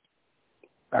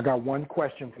 I got one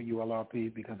question for you,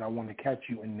 LRP, because I want to catch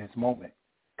you in this moment,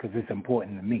 because it's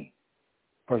important to me.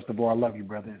 First of all, I love you,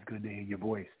 brother. It's good to hear your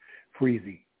voice.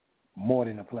 Freezy, more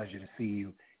than a pleasure to see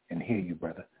you and hear you,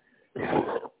 brother.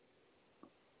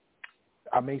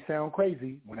 I may sound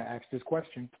crazy when I ask this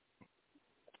question,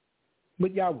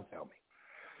 but y'all will tell me.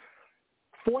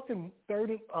 First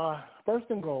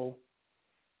and goal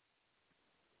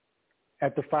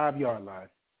at the 5-yard line.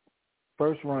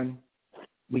 First run,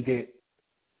 we get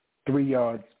 3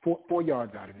 yards, 4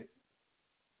 yards out of it.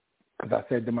 Because I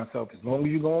said to myself, as long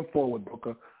as you're going forward,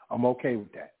 Booker, I'm okay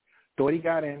with that. Thought he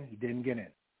got in, he didn't get in.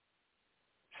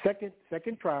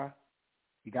 Second try,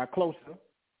 he got closer,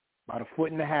 about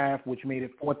 1.5 feet, which made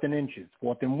it 4th and inches,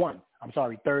 4th and 1. I'm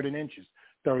sorry, 3rd and inches,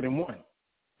 3rd and 1.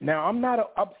 Now, I'm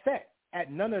not upset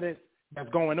at none of this that's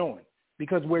going on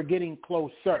because we're getting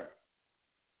closer.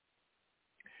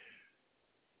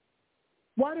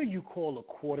 Why do you call a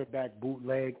quarterback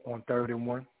bootleg on 3rd and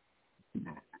 1?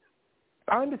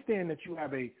 I understand that you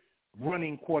have a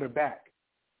running quarterback,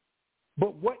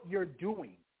 but what you're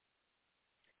doing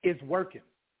is working.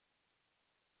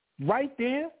 Right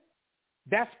there,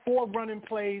 that's 4 running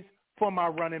plays for my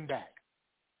running back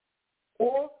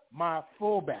or my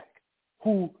fullback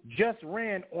who just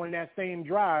ran on that same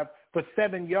drive for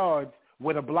 7 yards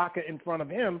with a blocker in front of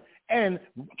him and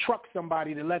truck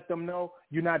somebody to let them know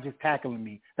you're not just tackling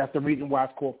me. That's the reason why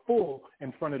it's called full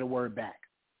in front of the word back.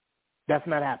 That's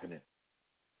not happening.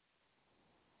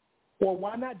 Or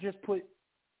why not just put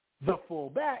the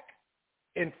fullback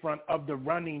in front of the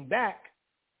running back,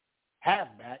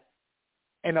 halfback,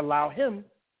 and allow him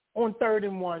on 3rd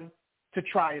and 1 to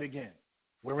try it again?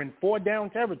 We're in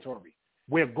 4-down territory.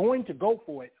 We're going to go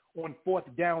for it on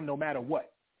 4th down no matter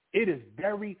what. It is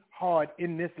very hard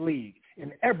in this league,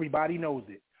 and everybody knows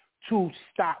it, to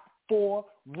stop 4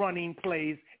 running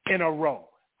plays in a row.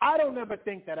 I don't ever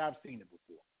think that I've seen it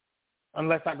before,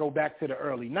 unless I go back to the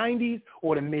early 90s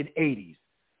or the mid-80s.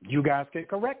 You guys can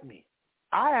correct me.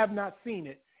 I have not seen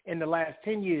it in the last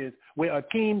 10 years where a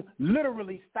team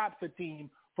literally stops a team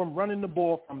from running the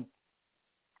ball from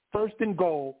 1st and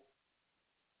goal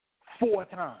 4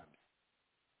 times.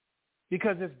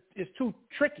 Because it's too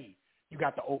tricky. You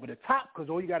got the over the top because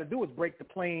all you got to do is break the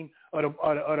plane of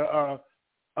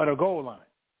the goal line.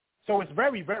 So it's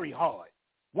very, very hard.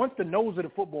 Once the nose of the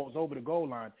football is over the goal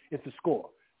line, it's a score.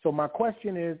 So my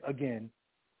question is, again,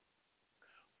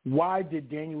 why did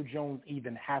Daniel Jones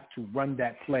even have to run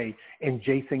that play in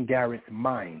Jason Garrett's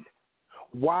mind?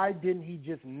 Why didn't he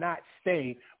just not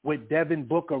stay with Devin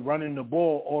Booker running the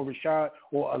ball or Rashad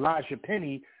or Elijah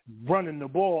Penny running the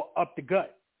ball up the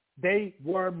gut? They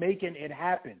were making it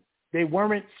happen. They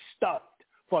weren't stuffed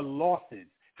for losses.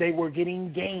 They were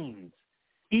getting gains.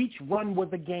 Each run was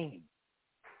a game.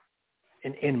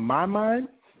 in my mind,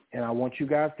 and I want you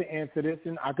guys to answer this,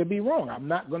 and I could be wrong. I'm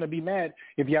not going to be mad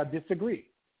if y'all disagree.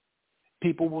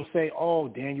 People will say, oh,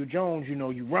 Daniel Jones, you know,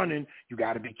 you running, you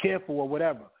got to be careful or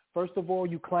whatever. First of all,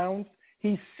 you clowns,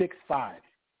 he's 6'5".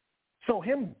 So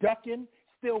him ducking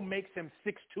still makes him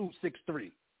 6'2",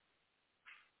 6'3".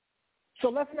 So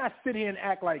let's not sit here and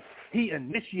act like he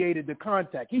initiated the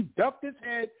contact. He ducked his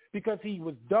head because he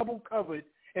was double covered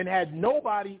and had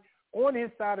nobody on his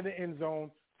side of the end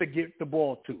zone to get the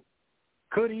ball to.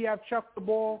 Could he have chucked the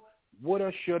ball?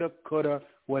 Woulda, shoulda, coulda,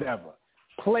 whatever.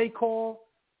 Play call,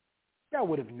 that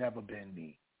would have never been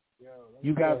me.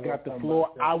 You guys got the floor.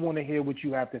 I want to hear what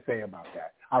you have to say about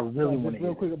that. I really want to hear.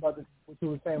 Real quick about this, what you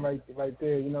were saying right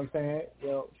there. You know what I'm saying? You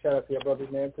know, shout out to your brothers,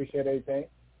 man. Appreciate everything.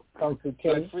 Kung Fu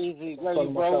Kenny.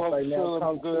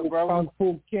 Kung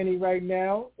Fu Kenny right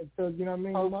now. Until, you know what I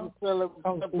mean?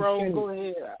 Kung Fu Kenny. Go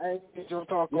ahead. I ain't get your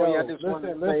talk on you. I just want to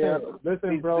say,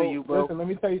 listen, bro. Listen, let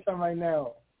me tell you something right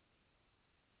now.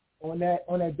 On that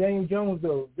Daniel Jones,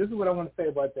 though, this is what I want to say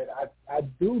about that. I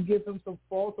do give him some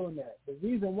fault on that. The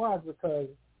reason why is because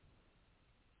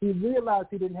he realized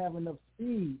he didn't have enough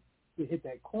speed to hit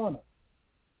that corner.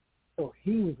 So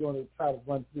he was going to try to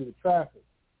run through the traffic.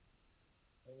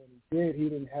 And when he did, he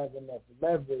didn't have enough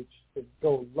leverage to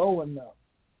go low enough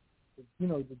to do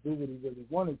what he really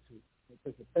wanted to,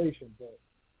 anticipation. But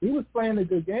he was playing a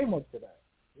good game up to that.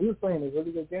 He was playing a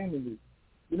really good game to me.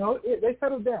 You know, they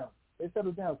settled down. They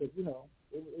settled down because, you know,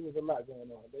 it was a lot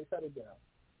going on. They settled down.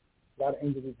 A lot of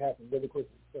injuries happened really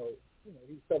quickly. So, you know,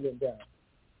 he's settling down.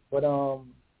 But, man,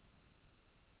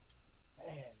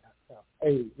 that's tough.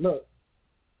 Hey, look,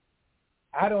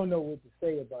 I don't know what to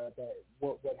say about that.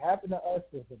 What happened to us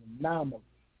was an anomaly.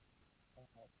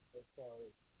 As far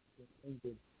as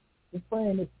just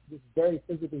playing this very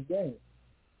physical game.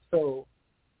 So,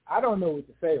 I don't know what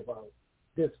to say about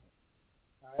this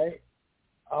one. All right?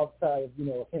 Outside of, you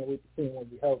know, I can't wait to see him when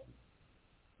we healthy.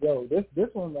 Yo, this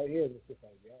one right here is just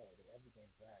like, yo,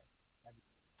 everything's back.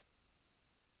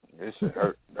 This shit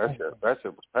hurt. That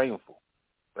shit was painful.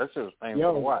 That shit was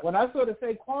painful to watch. When I saw the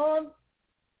Saquon,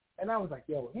 and I was like,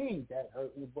 yo, he ain't that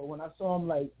hurt. But when I saw him,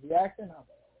 like, reacting, I was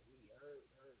like, oh, he hurt.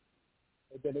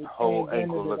 And then the whole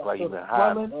ankle looked like he been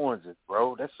hiding oranges,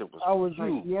 bro. That shit was I was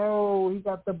huge. like, yo, he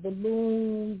got the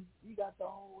balloons. He got the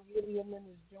whole helium in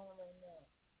his joint right now.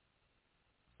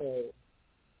 So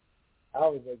I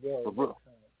was like, yo,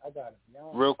 I got it.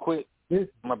 Real quick,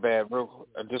 my bad.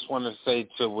 I just wanted to say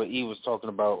to what he was talking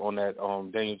about on that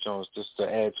Daniel Jones, just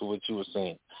to add to what you were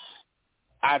saying.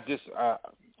 That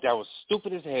was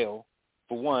stupid as hell,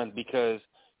 for one, because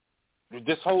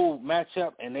this whole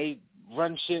matchup and they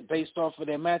run shit based off of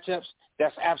their matchups,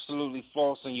 that's absolutely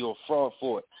false, and you're a fraud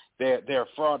for it. They're a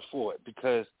fraud for it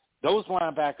because those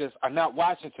linebackers are not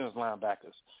Washington's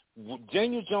linebackers.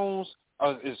 Daniel Jones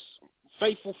is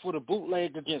faithful for the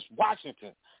bootleg against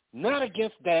Washington, not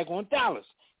against daggone Dallas.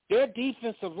 Their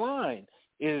defensive line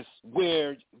is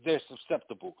where they're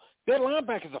susceptible. Their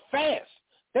linebackers are fast.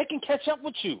 They can catch up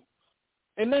with you,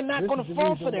 and they're not going to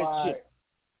fall for that shit.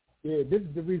 Yeah, this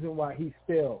is the reason why he's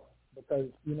still, because,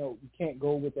 you know, you can't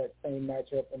go with that same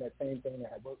matchup and that same thing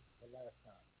that had worked the last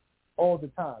time all the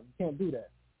time. You can't do that.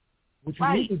 What you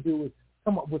need to do is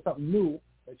come up with something new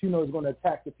that you know is going to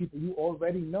attack the people you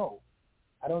already know.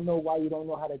 I don't know why you don't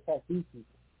know how to attack these people.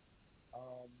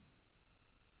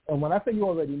 And when I say you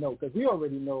already know, because we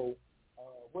already know,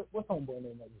 what's homeboy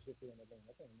name that was just in the game?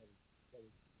 I can't remember.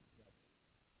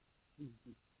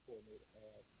 He's coordinator.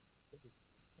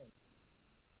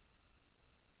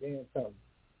 Dan something.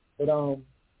 But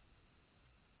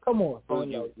come on.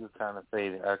 You kind of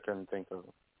faded. I couldn't think of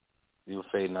it. You were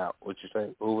fading out. What you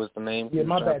say? Who was the name? Yeah,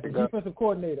 my bad. The defensive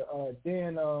coordinator,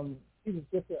 Dan. He was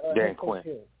just Dan Quinn.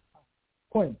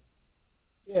 Quinn.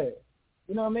 Yeah.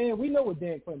 You know what I mean? We know what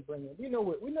Dan Quinn brings in. We know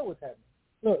what's happening.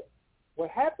 Look, what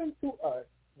happened to us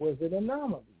was an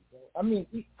anomaly, bro. I mean,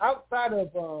 outside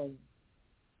of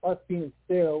us being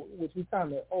still, which we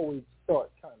kind of always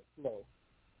start kind of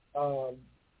slow,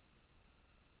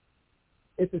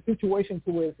 it's a situation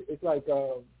to where it's like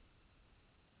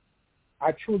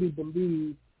I truly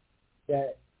believe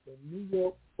that the New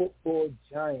York Football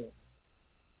Giants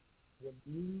will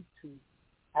need to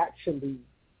actually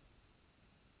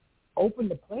open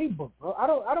the playbook, bro. I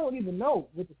don't even know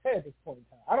what to say at this point in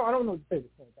time. I don't know what to say at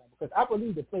this point in time because I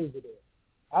believe the plays are there.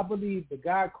 I believe the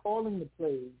guy calling the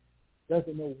plays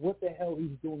doesn't know what the hell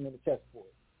he's doing on the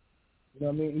chessboard. You know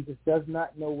what I mean? He just does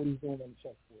not know what he's doing on the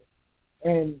chessboard.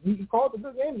 And he called a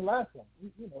good game the last one.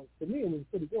 You know, to me, it was a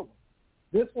pretty good one.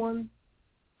 This one,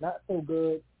 not so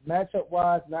good.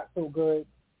 Matchup-wise, not so good.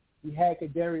 We had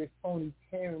Kadarius Toney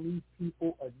tearing these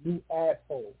people a new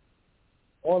asshole.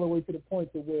 all the way to the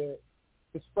point to where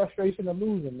it's frustration of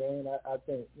losing, man. I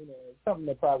think, it's something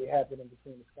that probably happened in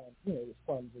between the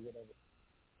scrums or whatever.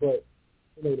 But,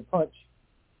 the punch.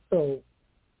 So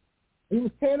he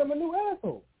was tearing him a new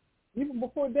asshole, even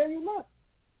before Daniel left.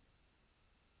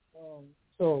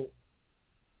 So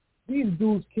these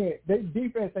dudes can't. Their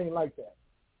defense ain't like that.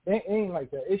 They ain't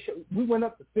like that. We went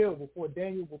up the field before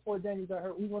Daniel got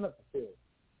hurt. We went up the field.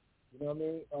 You know what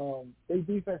I mean? Their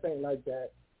defense ain't like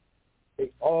that. Their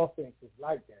offense is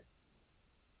like that.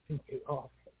 Their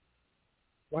offense.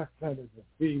 My son is a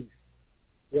beast.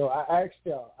 Yo, I asked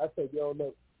y'all. I said, yo,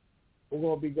 look, we're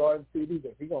gonna be guarding CD,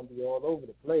 but he's gonna be all over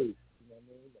the place. You know what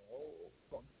I mean?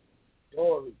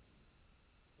 Story.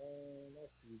 Man,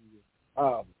 that's CD.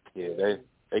 Yeah,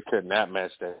 they could not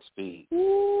match that speed.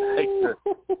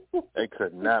 They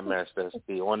could not match that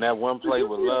speed. On that one play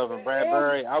with Love and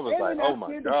Bradbury, I was like, oh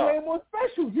my God. Playing more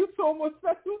specials. You saw more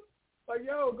specials? Like,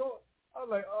 yo, go. I was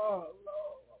like, oh,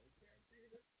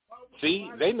 Lord. See,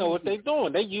 they know what they're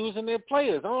doing. They're using their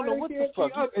players. I don't know what the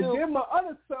fuck. And then my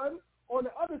other son, on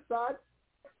the other side,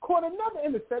 caught another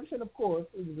interception. Of course,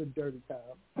 it was a dirty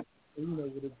time.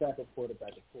 With his back and forth.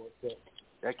 But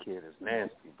that kid is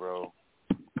nasty, bro.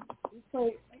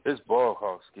 His ball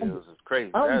hawk skills is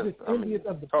crazy. I'm just envious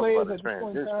of the players at this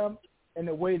point in time and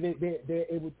the way they're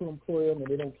able to employ them, and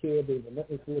they don't care. They're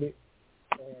relentless with it.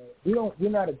 We're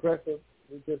not aggressive.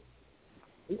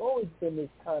 We've always been this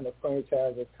kind of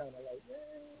franchise that's kind of like,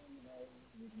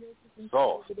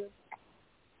 soft.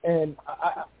 And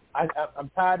I'm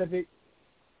tired of it.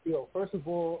 First of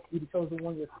all, you chose the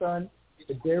one your son.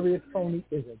 Darius Toney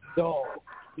is a dog.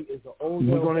 He is an old.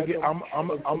 We're gonna get. I'm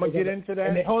gonna get into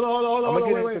that. Hold on. I'm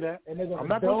gonna get into that. And I'm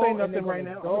not gonna say nothing right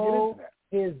now. I'm gonna get into that.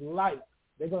 His light.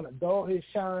 They're gonna dull his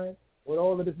shine with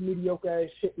all of this mediocre ass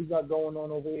shit we got going on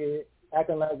over here,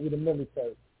 acting like we're the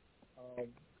military.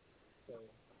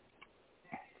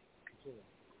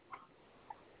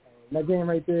 That game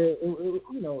right there, it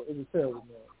was terrible,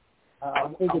 man. I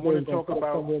figured they were going to talk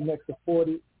somewhere next to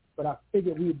 40, but I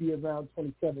figured we'd be around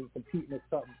 27 competing or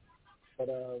something. But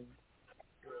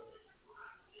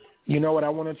you know what I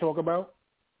want to talk about,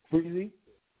 Freezy?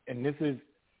 And this is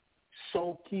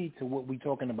so key to what we're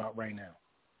talking about right now.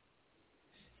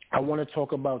 I want to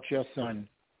talk about your son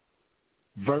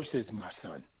versus my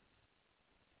son.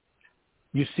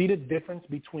 You see the difference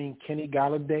between Kenny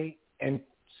Golladay and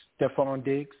Stephon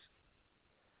Diggs,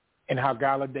 and how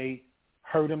Golladay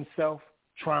hurt himself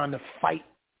trying to fight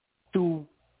through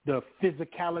the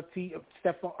physicality of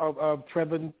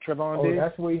Trevon Diggs. Oh,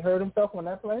 that's where he hurt himself on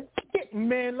that play?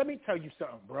 Man, let me tell you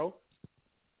something, bro.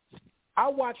 I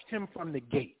watched him from the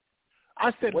gate.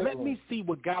 I said, let me see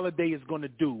what Golladay is going to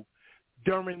do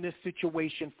during this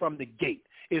situation from the gate.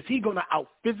 Is he going to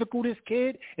out-physical this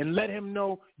kid and let him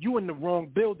know you in the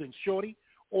wrong building, shorty?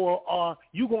 Or are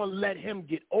you going to let him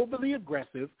get overly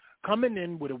aggressive, coming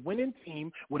in with a winning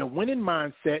team, with a winning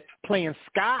mindset, playing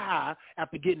sky high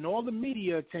after getting all the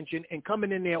media attention and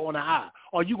coming in there on a high?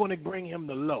 Or are you going to bring him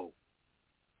to low?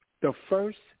 The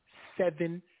first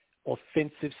 7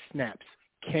 offensive snaps,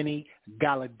 Kenny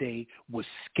Golladay was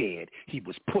scared. He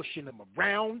was pushing him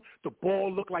around. The ball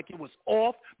looked like it was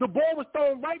off. The ball was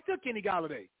thrown right to Kenny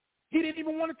Golladay. He didn't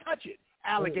even want to touch it.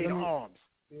 Alligator arms.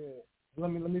 Yeah.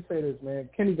 Let me say this, man.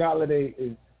 Kenny Golladay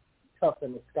is tough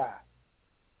in the sky.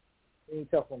 He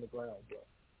ain't tough on the ground, bro.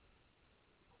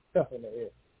 Tough in the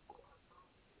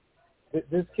air.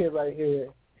 This kid right here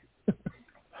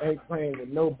ain't playing with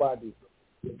nobody.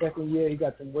 The second year, he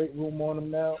got some weight room on him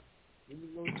now.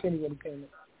 Kenny when he came in.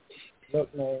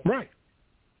 Look, man. Right.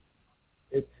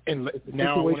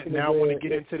 Now I want to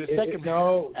get into the second.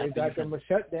 No, they got them a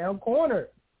shutdown corner.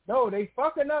 No, they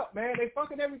fucking up, man. They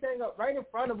fucking everything up right in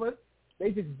front of us. They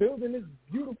just building this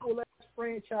beautiful ass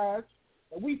franchise,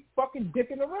 and we fucking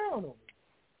dicking around on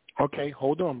it. Okay,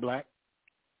 hold on, Black.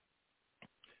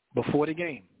 Before the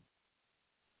game,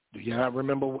 do you not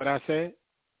remember what I said?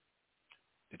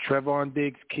 The Trevon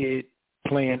Diggs kid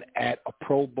playing at a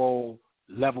Pro Bowl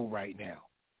level right now.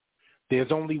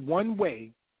 There's only one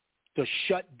way to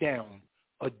shut down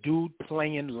a dude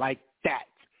playing like that.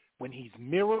 When he's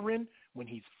mirroring, when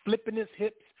he's flipping his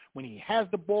hips, when he has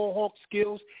the ball hawk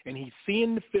skills, and he's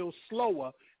seeing the field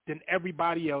slower than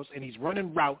everybody else, and he's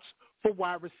running routes for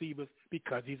wide receivers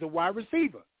because he's a wide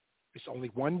receiver. There's only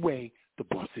one way to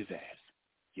bust his ass.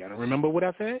 You got to remember what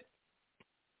I said?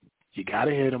 You got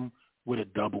to hit him with a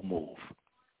double move.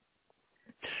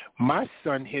 My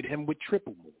son hit him with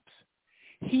triple moves.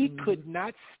 He could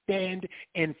not stand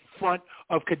in front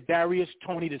of Kadarius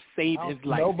Toney to save his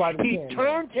life. He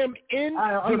turned him in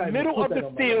the middle of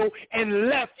the field and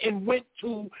left and went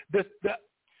to the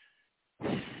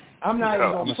I'm not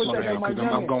even going to to put that on my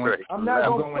youngin. I'm not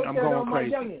going to put that on my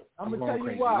youngin. I'm going to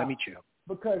tell you why. Let me chill.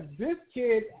 Because this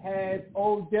kid has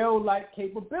Odell-like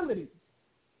capabilities.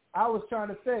 I was trying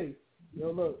to say,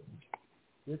 look,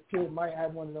 this kid might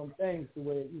have one of them things to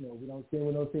where, we don't see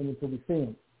him until we see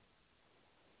him.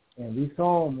 And we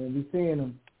saw him and we seeing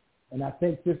him. And I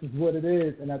think this is what it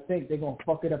is. And I think they're going to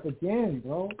fuck it up again,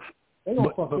 bro. They're going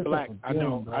to fuck this Black, up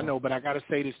again, I know, but I got to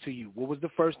say this to you. What was the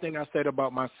first thing I said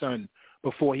about my son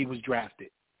before he was drafted?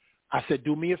 I said,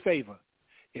 do me a favor.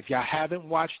 If y'all haven't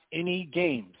watched any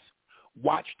games,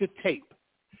 watch the tape.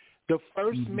 The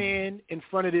first man in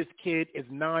front of this kid is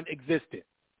non-existent.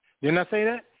 Didn't I say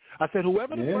that? I said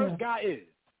whoever the first guy is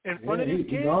in front of this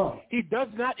kid, he does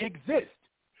not exist.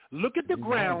 Look at the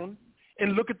ground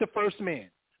and look at the first man.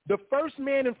 The first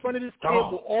man in front of this kid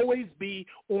will always be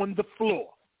on the floor.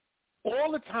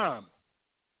 All the time.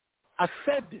 I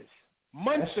said this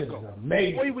months ago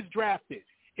before he was drafted.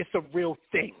 It's a real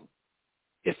thing.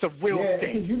 It's a real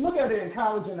thing. You look at it in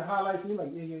college and the highlights, and you're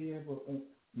like, yeah, but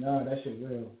no, that shit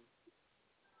real.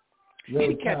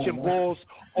 He's catching balls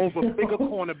over bigger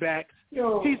cornerbacks.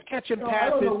 He's catching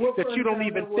passes that you don't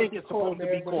even think is supposed to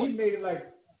be caught. He made it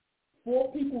like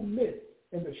 4 people miss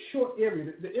in the short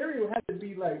area. The area had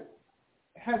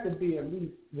to be at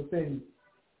least within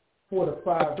 4 to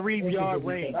 5. A 3-yard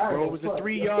range, bro. It was a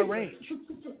 3-yard range.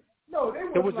 No,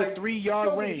 it was a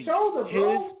 3-yard range.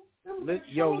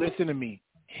 Listen to me.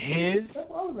 His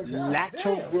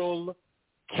lateral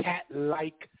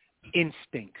cat-like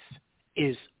instincts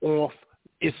is off.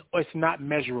 It's not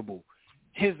measurable.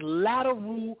 His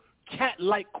lateral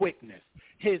cat-like quickness,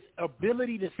 his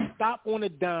ability to stop on a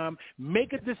dime,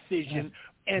 make a decision,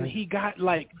 and he got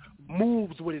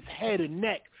moves with his head and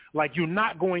neck. Like, you're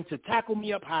not going to tackle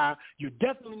me up high. You're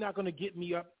definitely not going to get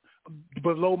me up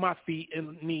below my feet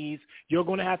and knees. You're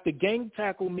going to have to gang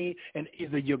tackle me, and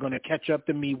either you're going to catch up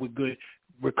to me with good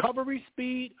recovery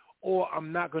speed, or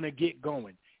I'm not going to get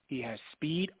going. He has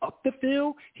speed up the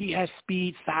field. He has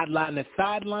speed sideline to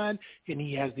sideline, and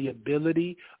he has the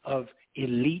ability of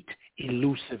elite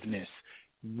elusiveness.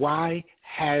 Why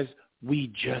has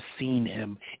we just seen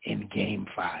him in Game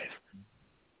 5?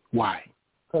 Why?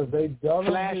 Because they done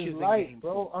his life,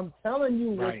 bro. I'm telling you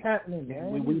what's happening,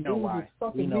 man. We know why.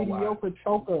 Fucking mediocre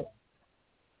choker.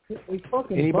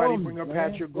 Anybody bring up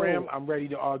Patrick Graham? I'm ready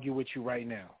to argue with you right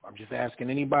now. I'm just asking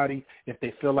anybody if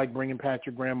they feel like bringing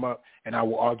Patrick Graham up, and I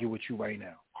will argue with you right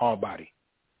now. Hard body.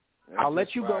 I'll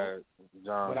let you go,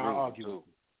 but I'll argue.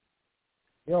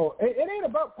 Yo, it ain't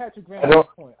about Patrick Graham at this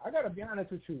point. I got to be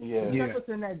honest with you. The difference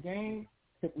in that game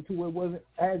to where it wasn't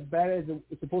as bad as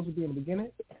it's supposed to be in the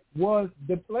beginning was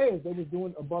the players. They was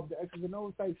doing above the X's and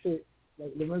O's type shit,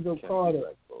 like Lorenzo Carter.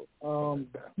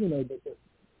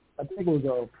 I think it was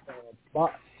a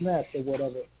box snap or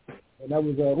whatever, and that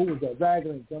was who was that?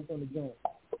 Ragland jumped on the joint.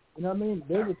 You know what I mean?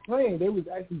 They was playing. They was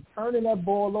actually turning that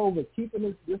ball over, keeping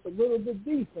it just a little bit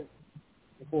decent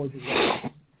before it just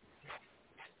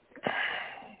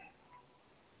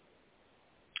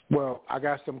Well, I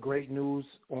got some great news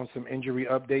on some injury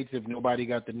updates. If nobody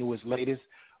got the newest, latest,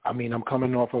 I mean, I'm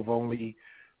coming off of only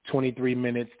 23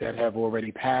 minutes that have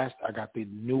already passed. I got the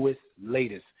newest,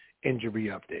 latest injury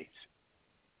updates.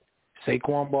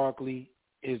 Saquon Barkley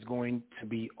is going to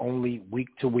be only week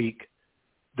to week.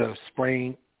 The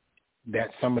sprain that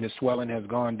some of the swelling has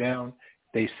gone down,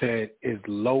 they said is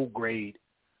low grade,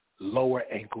 lower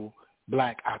ankle.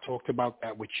 Black, I talked about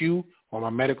that with you on my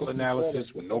medical analysis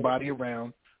with nobody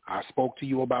around. I spoke to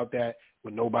you about that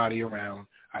with nobody around.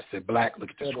 I said, Black, look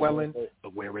at the swelling,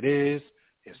 look where it is.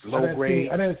 It's low grade.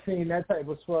 I didn't see that type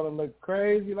of swelling look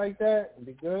crazy like that. It'd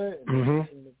be good.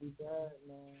 It'd be bad,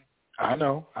 man. I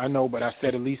know, but I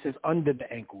said at least it's under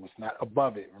the ankle. It's not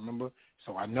above it, remember?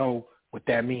 So I know what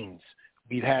that means.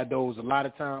 We've had those a lot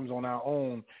of times on our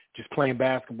own, just playing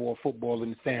basketball or football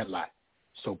in the sandlot.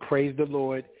 So praise the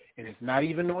Lord. And it's not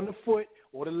even on the foot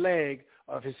or the leg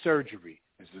of his surgery.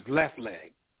 It's his left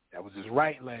leg. That was his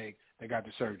right leg that got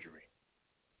the surgery.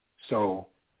 So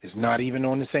it's not even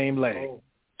on the same leg.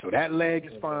 So that leg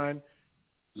is fine,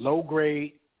 low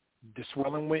grade. The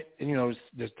swelling went,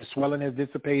 the swelling has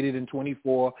dissipated in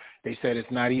 24. They said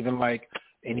it's not even like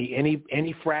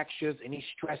any fractures, any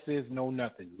stresses, no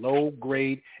nothing. Low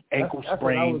grade ankle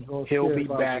sprain. He'll be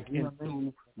back in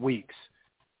 2 weeks.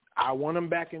 I want him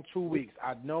back in 2 weeks.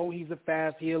 I know he's a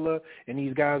fast healer, and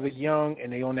these guys are young,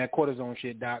 and they on that cortisone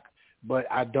shit, Doc. But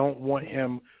I don't want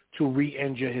him to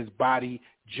re-injure his body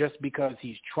just because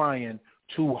he's trying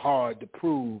too hard to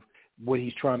prove what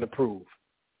he's trying to prove.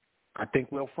 I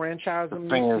think we'll franchise him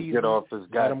next season. Get off his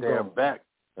goddamn back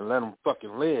and let him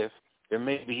fucking live, then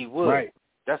maybe he would. Right.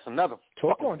 That's another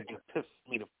talk on it. Piss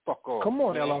me the fuck off. Come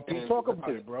on, man. LRP, talk about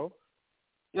it, bro.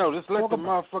 Yo, just let the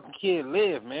motherfucking kid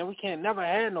live, man. We can't never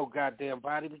have no goddamn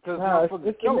body because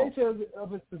it's the nature of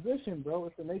his position, bro.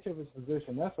 It's the nature of his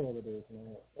position. That's all it is,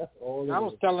 man. That's all it is. I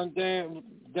was telling Dan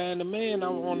the man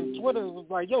on Twitter, was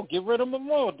like, yo, get rid of them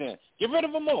all then. Get rid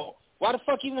of them all. Why the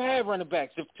fuck even have running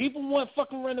backs? If people want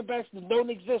fucking running backs that don't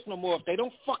exist no more, if they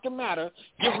don't fucking matter,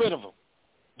 get rid of them.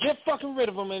 Get fucking rid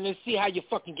of them and then see how your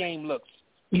fucking game looks.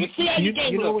 And see how your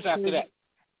game looks after that.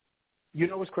 You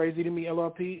know what's crazy to me,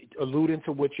 LRP, alluding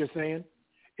to what you're saying?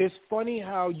 It's funny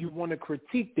how you want to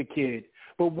critique the kid,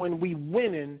 but when we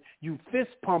winning, you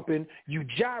fist pumping, you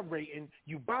gyrating,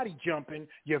 you body jumping,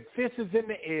 your fist is in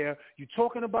the air, you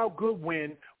talking about good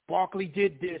win, Barkley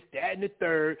did this, that, and the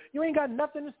third. You ain't got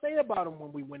nothing to say about him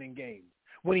when we winning games,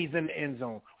 when he's in the end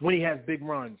zone, when he has big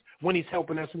runs, when he's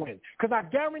helping us win. Because I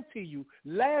guarantee you,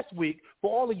 last week,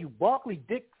 for all of you Barkley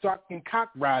dick-sucking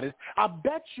cock riders, I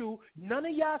bet you none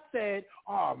of y'all said,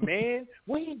 oh, man,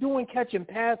 what he doing catching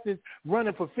passes,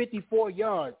 running for 54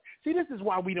 yards? See, this is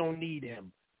why we don't need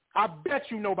him. I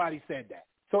bet you nobody said that.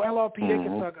 So, LRP, they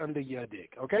can suck under your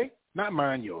dick, okay? Not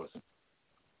mine, yours.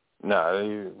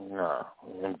 Nah,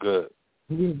 I'm good.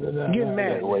 You're getting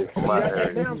mad.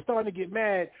 Now I'm starting to get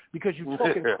mad because you're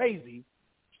talking crazy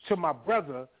to my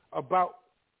brother about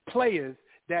players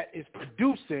that is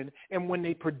producing, and when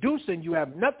they producing, you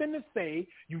have nothing to say.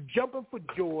 You jumping for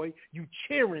joy. You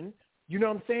cheering. You know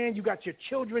what I'm saying? You got your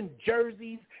children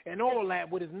jerseys and all that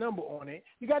with his number on it.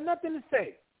 You got nothing to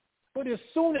say. But as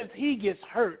soon as he gets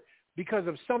hurt because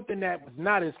of something that was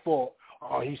not his fault,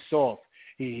 oh, he's soft.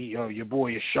 Your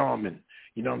boy is Shaman.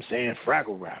 You know what I'm saying?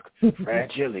 Fraggle Rock.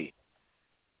 Fragile.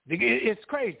 It's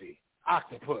crazy.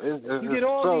 Octopus. You get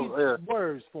all these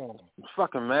words for him. It's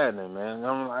fucking maddening, man.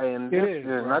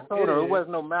 And I told her it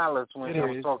wasn't no malice when I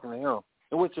was talking to him.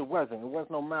 Which it wasn't. It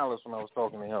wasn't no malice when I was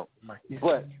talking to him.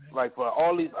 But, like, for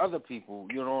all these other people,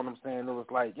 you know what I'm saying? It was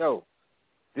like, yo,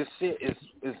 this shit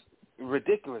is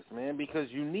ridiculous, man, because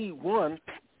you need one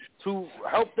to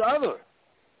help the other.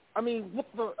 I mean,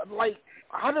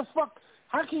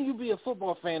 how can you be a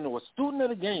football fan or a student of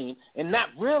the game and not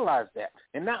realize that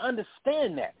and not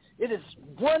understand that? It is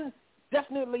one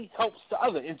definitely helps the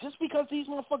other. And just because these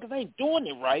motherfuckers ain't doing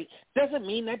it right doesn't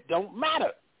mean that don't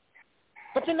matter.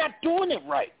 But they're not doing it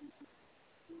right.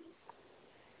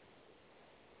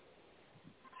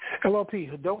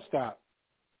 LLP, don't stop.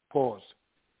 Pause.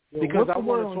 Because I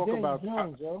want to talk about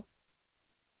Jones,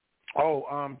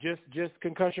 just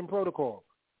concussion protocol.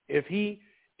 If he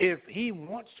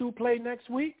wants to play next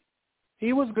week,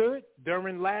 he was good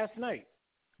during last night.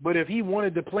 But if he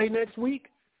wanted to play next week,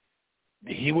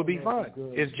 he would be fine.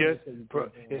 It's just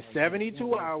it's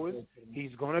 72 hours.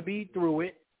 He's going to be through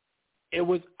it.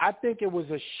 I think it was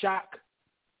a shock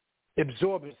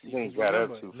absorbency.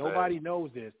 Remember, nobody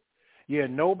knows this. Yeah,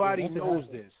 nobody knows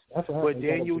this. But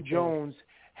Daniel Jones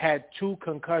had 2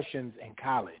 concussions in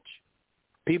college.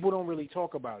 People don't really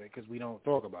talk about it because we don't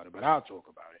talk about it, but I'll talk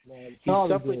about it. He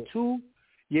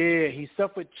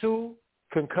suffered 2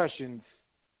 concussions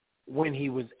when he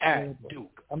was at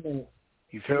Duke.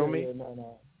 You feel me?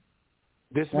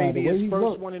 This may be his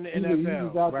first one in the NFL. He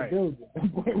was out right. The building.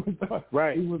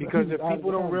 Right. Because if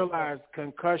people don't realize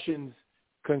concussions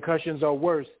are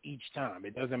worse each time.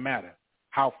 It doesn't matter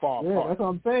how far apart. That's what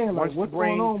I'm saying. Like, what's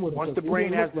going on with him? Once the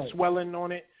brain has the swelling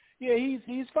on it, yeah,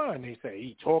 he's fine. They say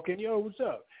he talking. Yo, what's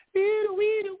up?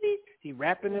 He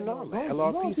rapping and all that.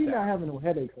 LRP He's not having no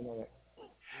headaches and all that.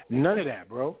 None of that,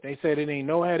 bro. They said it ain't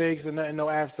no headaches and nothing, no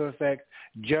after effects.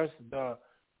 Just the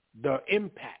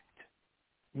impact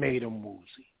made him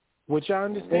woozy, which I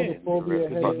understand. He's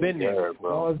been there,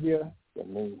 bro.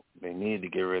 They need to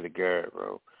get rid of Garrett,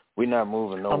 bro. We're not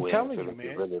moving nowhere. I'm telling you, man.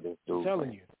 Get rid of this dude, I'm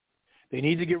telling you. They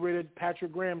need to get rid of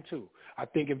Patrick Graham, too. I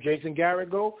think if Jason Garrett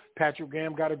go, Patrick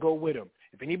Graham got to go with him.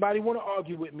 If anybody want to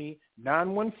argue with me,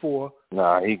 914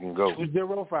 he can go.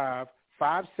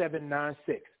 205-5796.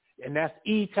 And that's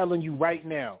E telling you right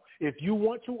now. If you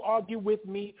want to argue with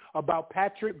me about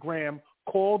Patrick Graham,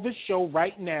 call the show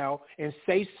right now and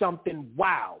say something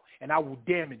wow, and I will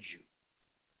damage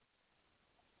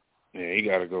you. Yeah, he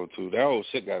got to go, too. That whole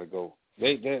shit got to go.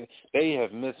 They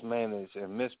have mismanaged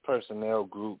and mispersonnel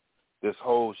group this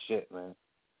whole shit, man.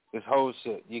 This whole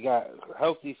shit. You got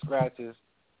healthy scratches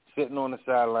sitting on the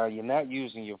sideline. You're not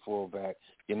using your fullback.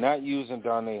 You're not using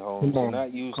Darnay Holmes. You're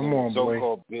not using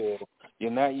so-called Bill. You're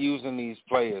not using these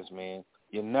players, man.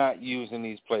 You're not using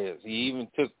these players. He even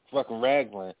took fucking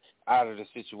Ragland out of the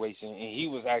situation, and he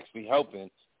was actually helping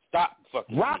stop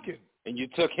fucking rocking. And you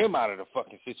took him out of the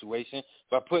fucking situation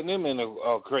by putting him in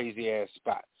a crazy-ass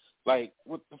spot. Like,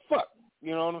 what the fuck?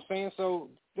 You know what I'm saying? So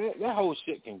that whole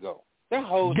shit can go. That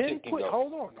whole then shit can put, go.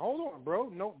 Hold on, bro.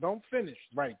 No, don't finish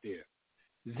right there.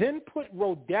 Then put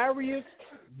Rodarius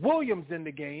Williams in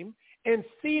the game, and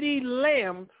CeeDee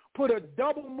Lamb put a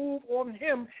double move on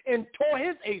him and tore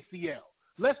his ACL.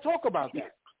 Let's talk about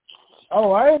that.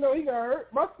 Oh, I didn't know he got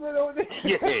hurt. My friend over there.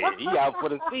 Yeah, he out for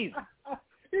the season.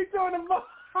 He throwing the ball.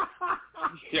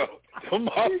 Yo, them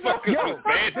motherfuckers was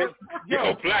bandaged.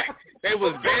 Yo, Black, they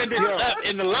was bandaged up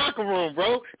in the locker room,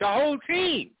 bro. The whole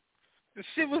team. The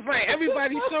shit was like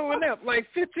everybody showing up like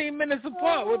 15 minutes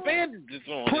apart with bandages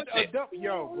on. Put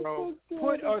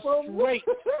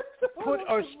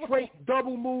a straight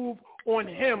double move on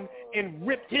him and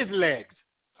ripped his legs.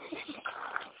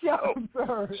 Yo,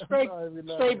 straight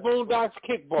Boondocks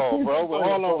kickball, bro. With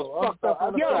all those fucked up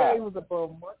on the side. He was a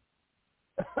bum.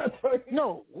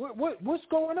 No, what's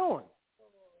going on?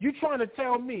 You trying to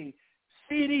tell me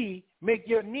CD make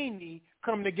your Nene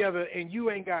come together and you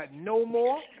ain't got no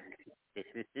more?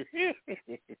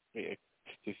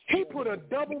 He put a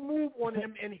double move on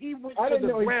him and he went to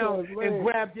the ground and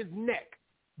grabbed his neck.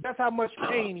 That's how much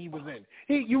pain he was in.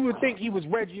 You would think he was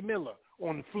Reggie Miller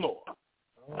on the floor.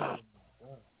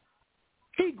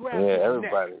 He grabbed his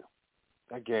everybody. neck.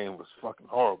 That game was fucking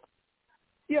horrible.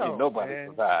 Yo, nobody man.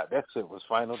 survived. That shit was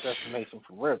Final Destination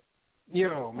for real.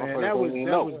 Yo, man, that was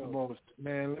the most.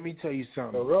 Man, let me tell you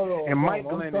something. And Mike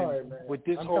Glennon, with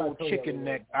this whole chicken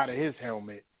neck out of his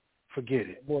helmet, forget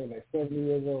it. Boy, like 70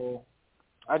 years old.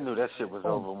 I knew that shit was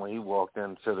over when he walked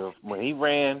when he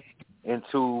ran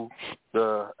into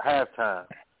the halftime.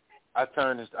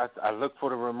 I looked for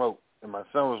the remote, and my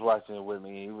son was watching it with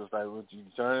me. He was like, "What, you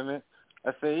turning it?"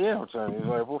 I said, "Yeah, I'm turning it." He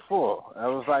was like, "What for?" I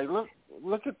was like,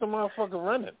 Look at the motherfucker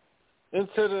running into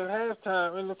the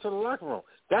halftime, into the locker room.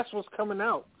 That's what's coming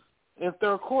out in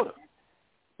third quarter.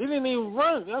 He didn't even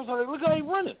run. I was like, look how he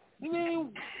running. He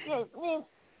didn't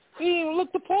even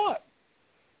look the part.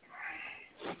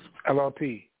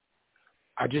 LRP,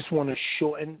 I just want to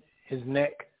shorten his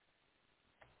neck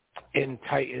and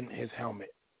tighten his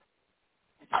helmet.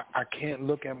 I can't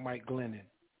look at Mike Glennon.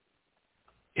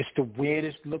 It's the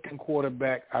weirdest looking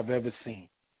quarterback I've ever seen.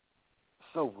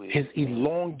 So weird. His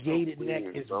elongated neck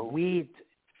is weird.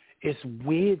 It's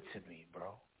weird to me,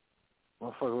 bro.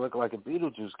 Motherfucker look like a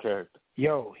Beetlejuice character.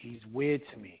 Yo, he's weird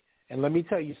to me. And let me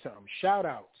tell you something.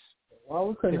 Shout-outs. Why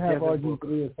we couldn't have RG3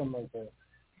 or something like that?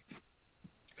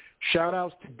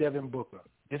 Shout-outs to Devin Booker.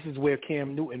 This is where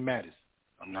Cam Newton matters.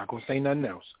 I'm not going to say nothing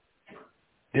else.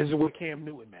 This is where Cam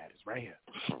Newton matters, right here.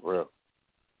 For real.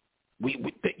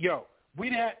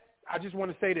 I just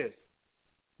want to say this.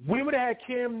 We would have had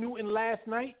Cam Newton last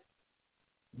night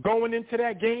going into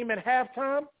that game at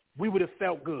halftime, we would have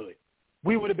felt good.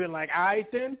 We would have been like, all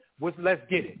right then, let's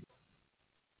get it.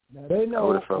 Now they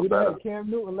know we had Cam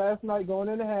Newton last night going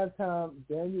into halftime.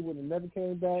 Daniel would have never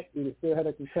came back. He'd have still had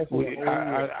a concussion.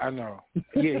 I know.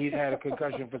 Yeah, he's had a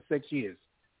concussion for 6 years.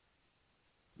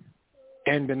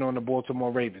 And been on the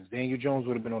Baltimore Ravens. Daniel Jones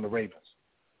would have been on the Ravens.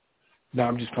 No,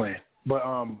 I'm just playing. But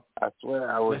I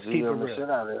swear I would GM the shit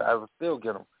out of it. I would still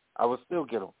get him. I would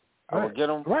get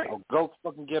him. Right. I'll go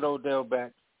fucking get Odell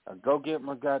back. I'll go get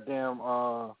my goddamn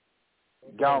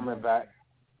Gallman back.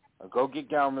 I'll go get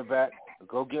Gallman back. I'll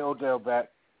go get Odell back.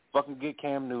 Fucking get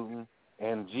Cam Newton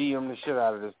and GM the shit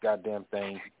out of this goddamn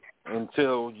thing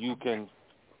until you can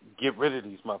get rid of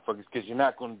these motherfuckers, because you're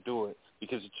not going to do it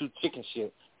because you're too chicken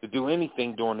shit to do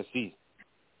anything during the season.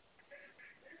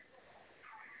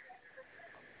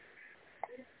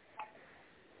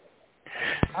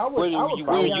 I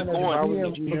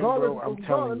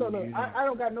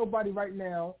don't got nobody right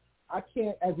now. I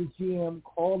can't, as a GM,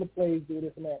 call the plays, do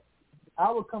this and that.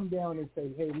 I would come down and say,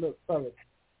 hey, look, fellas,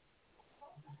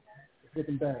 it's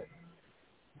looking bad.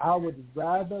 I would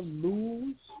rather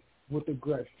lose with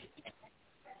aggression.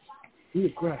 Be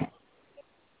aggressive.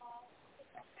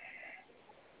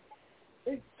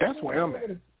 That's where I'm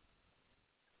at.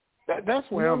 That's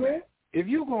where I'm at. If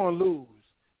you're going to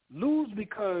lose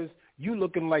because you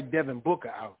looking like Devin Booker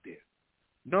out there.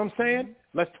 You know what I'm saying?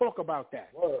 Let's talk about that.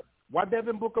 Word. Why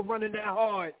Devin Booker running that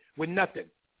hard with nothing?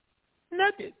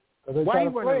 Nothing. Why he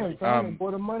running?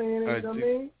 Pour the money in it, you know what I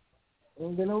mean?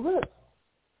 Ain't get no risk.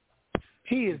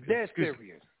 He is dead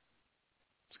serious.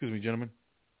 Excuse me, gentlemen.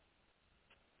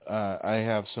 I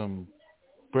have some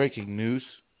breaking news.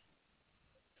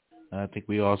 I think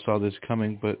we all saw this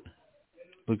coming, but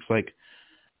looks like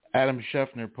Adam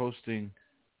Schefter posting,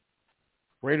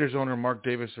 Raiders owner Mark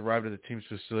Davis arrived at the team's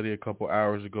facility a couple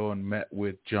hours ago and met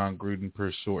with John Gruden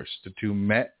per source. The two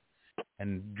met,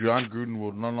 and John Gruden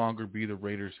will no longer be the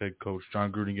Raiders head coach.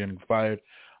 John Gruden getting fired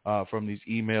from these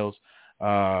emails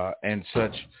and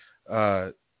such.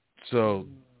 So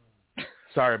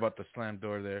sorry about the slam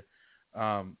door there.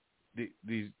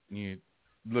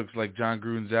 looks like John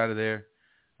Gruden's out of there.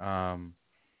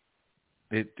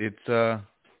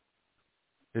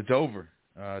 It's over.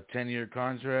 10-year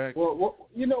contract. Well,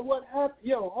 you know what happened?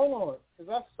 Yo, hold on,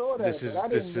 because I saw that.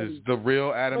 This is the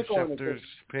real Adam Schefter's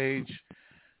page.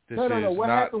 No. What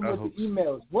happened with the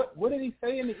emails? What did he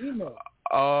say in the email?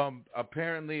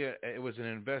 Apparently, it was an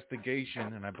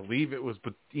investigation, and I believe it was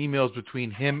emails between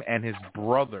him and his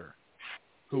brother,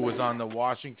 who was on the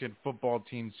Washington football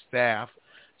team staff.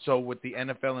 So with the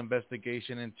NFL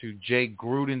investigation into Jay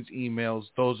Gruden's emails,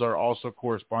 those are also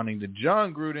corresponding to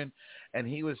John Gruden, and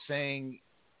he was saying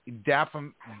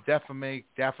defamate,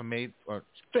 or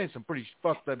saying some pretty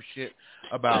fucked up shit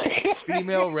about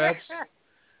female refs,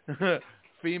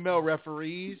 female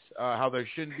referees, how there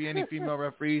shouldn't be any female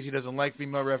referees. He doesn't like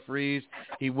female referees.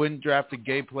 He wouldn't draft a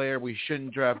gay player. We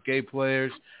shouldn't draft gay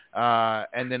players.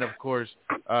 And then, of course,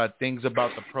 things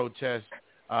about the protest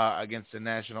against the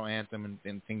national anthem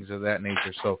and things of that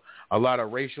nature. So a lot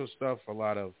of racial stuff, a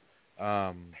lot of.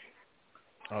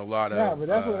 Yeah, but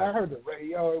that's what I heard. It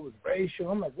was racial.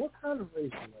 I'm like, what kind of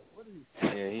racial? Like, what is he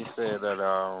saying? Yeah, he said that.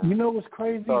 You know what's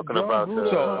crazy? Talking about the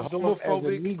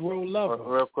homophobic Negro lover.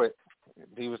 Real quick,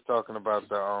 he was talking about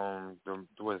the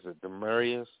what is it?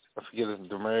 Demarius? I forget his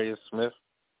Demarius Smith,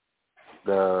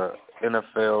 the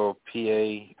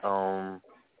NFLPA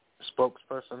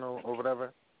spokesperson or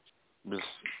whatever. Was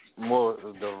more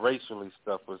the racially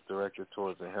stuff was directed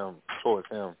towards him,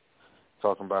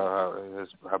 talking about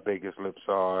how big his lips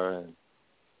are and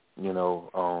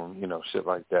shit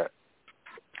like that.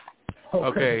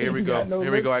 Okay, here we go.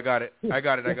 Here we go. I got it.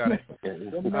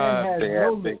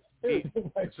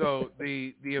 So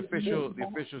the official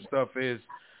stuff is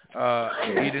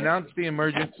he denounced the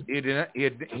emergence.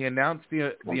 He announced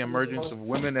the emergence of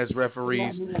women as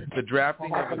referees, the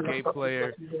drafting of a gay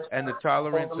player, and the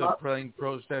tolerance of playing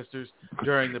protesters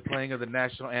during the playing of the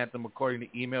national anthem, according to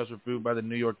emails reviewed by the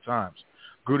New York Times.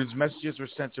 Gruden's messages were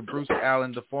sent to Bruce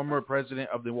Allen, the former president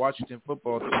of the Washington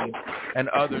football team, and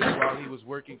others while he was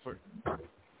working for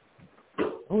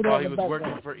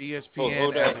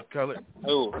ESPN as a color.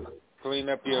 Oh, clean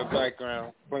up your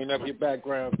background.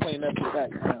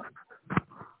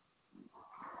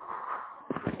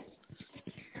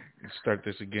 Start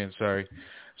this again. Sorry.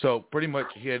 So pretty much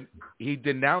he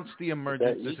denounced the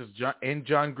emergence. This is in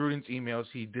John Gruden's emails.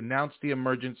 He denounced the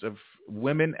emergence of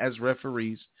women as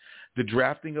referees, the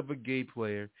drafting of a gay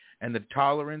player, and the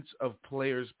tolerance of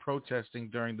players protesting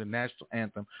during the national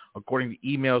anthem, according to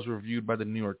emails reviewed by the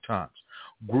New York Times.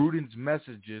 Gruden's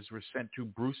messages were sent to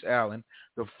Bruce Allen,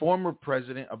 the former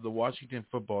president of the Washington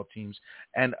football teams,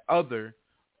 and others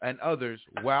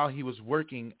while he was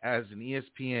working as an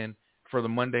ESPN for the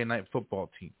Monday Night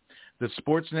Football team. The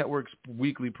Sports Network's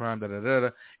weekly prime,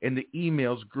 in the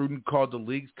emails, Gruden called the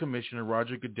league's commissioner,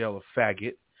 Roger Goodell, a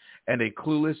faggot and a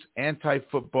clueless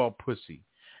anti-football pussy,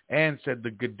 and said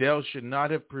the Goodell should not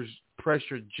have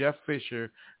pressured Jeff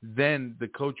Fisher, then the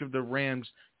coach of the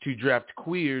Rams, to draft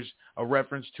queers, a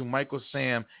reference to Michael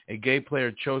Sam, a gay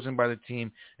player chosen by the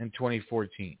team in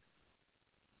 2014.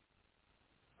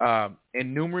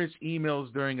 In numerous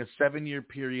emails during a 7-year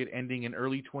period ending in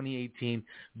early 2018,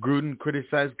 Gruden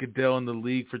criticized Goodell and the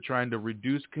league for trying to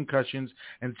reduce concussions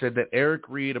and said that Eric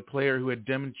Reed, a player who had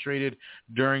demonstrated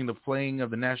during the playing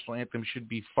of the national anthem, should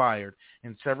be fired.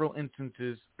 In several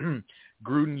instances,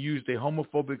 Gruden used a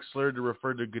homophobic slur to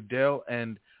refer to Goodell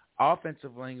and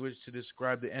offensive language to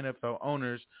describe the NFL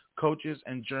owners, coaches,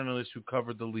 and journalists who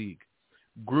covered the league.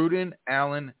 Gruden,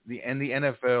 Allen, and the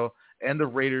NFL and the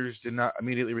Raiders did not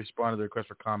immediately respond to the request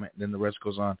for comment. Then the rest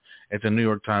goes on. It's a New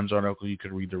York Times article. You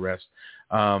could read the rest.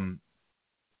 Talks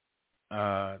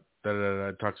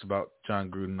about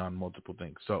John Gruden on multiple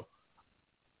things. So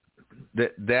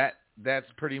that's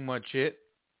pretty much it.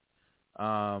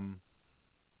 And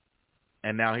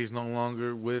now he's no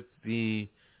longer with the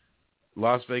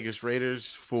Las Vegas Raiders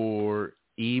for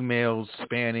emails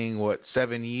spanning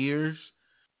 7 years.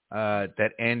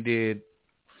 That ended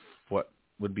what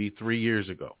would be 3 years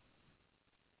ago.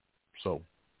 So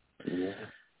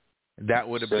that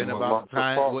would have been about the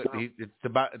time.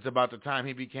 It's about the time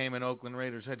he became an Oakland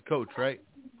Raiders head coach, right?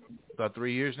 About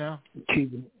 3 years now.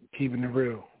 Keeping it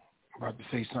real. I'm about to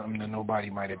say something that nobody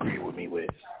might agree with me with.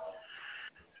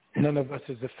 None of us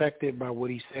is affected by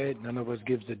what he said. None of us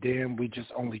gives a damn. We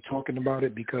just only talking about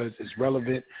it because it's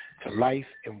relevant to life,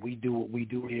 and we do what we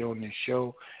do here on this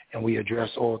show, and we address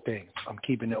all things. I'm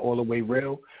keeping it all the way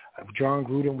real. If John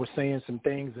Gruden was saying some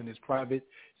things in his private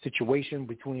situation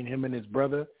between him and his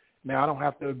brother, man, I don't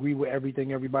have to agree with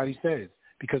everything everybody says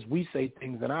because we say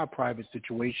things in our private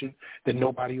situation that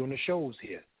nobody on the shows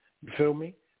hear. You feel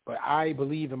me? but I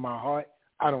believe in my heart,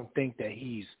 I don't think that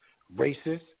he's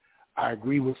racist. I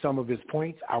agree with some of his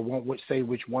points. I won't say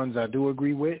which ones I do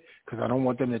agree with because I don't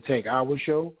want them to take our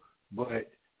show, but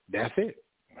that's it.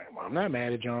 I'm not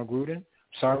mad at John Gruden.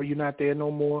 Sorry you're not there no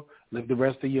more. Live the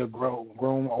rest of your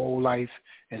grown old life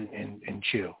and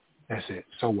chill. That's it.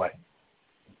 So what?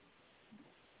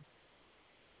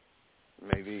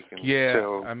 Maybe you can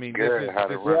tell Garrett how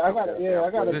to run. I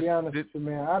gotta be honest with you,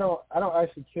 man. I don't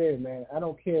actually care, man. I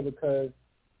don't care because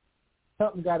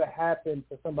something gotta happen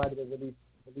for somebody to release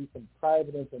some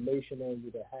private information on you,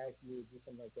 to hack you, do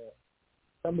something like that.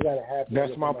 Something gotta happen.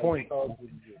 That's my point.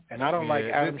 And I don't like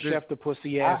Adam Schefter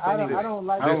pussy ass anyway. I don't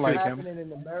like what's happening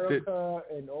in America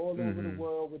and all over the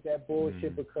world with that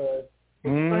bullshit because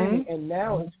it's crazy. And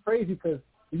now it's crazy because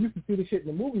you used to see the shit in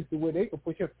the movies the way they could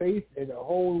put your face in a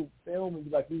whole film and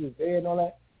be like you was there and all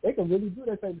that. They can really do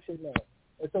that type of shit now.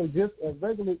 And so just a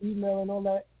regular email and all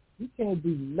that, you can't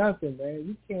do nothing, man.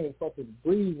 You can't fucking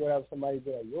breathe without somebody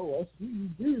be like, yo, I see you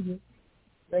breathing.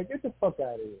 Man, get the fuck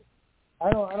out of here. I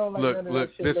don't like none of that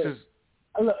shit.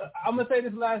 I'm gonna say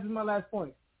this is my last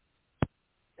point.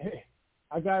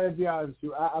 I gotta be honest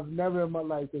with you. I've never in my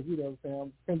life, cause you know what I'm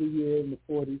saying, I'm 10 years in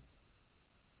the 40s.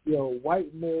 Yo,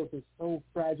 white males is so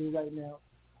fragile right now.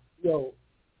 Yo,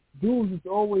 dudes is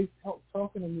always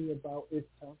talking to me about it's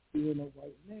tough being a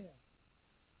white man.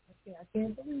 I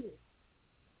can't believe it.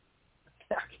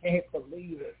 I can't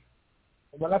believe it.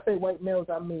 And when I say white males,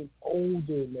 I mean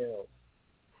older males,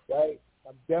 right?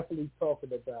 I'm definitely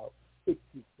talking about 60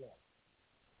 plus.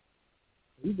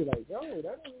 You be like, yo,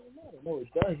 that don't even matter. No, it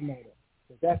does matter.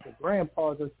 Because that's the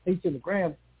grandpas that's teaching the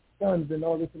grandsons and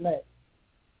all this and that.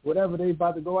 Whatever they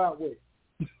about to go out with.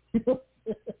 You know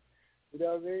what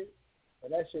I mean?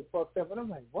 And that shit fucked up. And I'm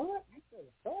like, what? You said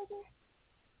a father?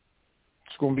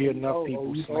 It's gonna be enough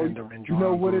people slandering John. You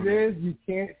know what Gruden. it is? You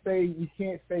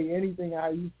can't say anything how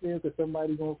you feel because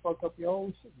somebody's gonna fuck up your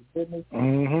whole shit. Your business.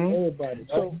 Everybody.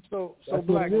 So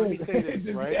Black, let me say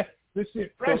this, right? This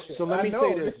shit fresh. So let me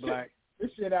say this, Black.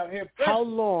 This shit out here fresh.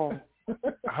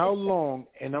 How long,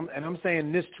 and I'm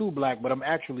saying this too, Black, but I'm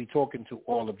actually talking to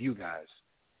all of you guys.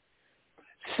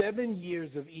 7 years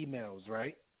of emails,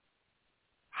 right?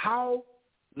 How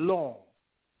long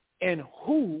and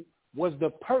who was the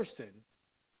person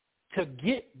to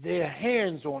get their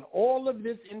hands on all of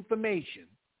this information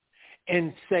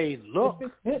and say, look,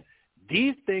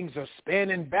 these things are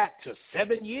spanning back to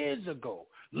 7 years ago.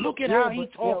 Look at how he's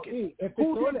talking. If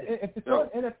it's on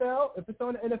NFL,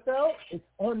 it's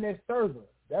on their server.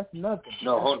 That's nothing.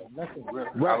 No, hold on. Nothing.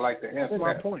 Right. I like to answer That's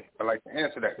my that. point. I like to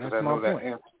answer that because That's I know my that point.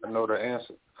 answer. I know the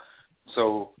answer.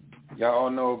 So y'all all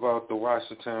know about the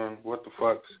Washington what the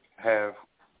fucks have.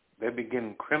 They're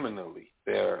beginning criminally.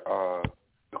 Their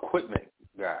equipment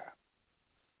guy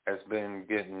has been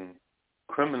getting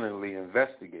criminally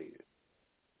investigated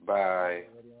by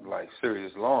like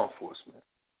serious law enforcement.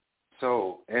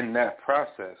 So in that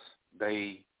process,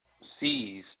 they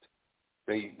seized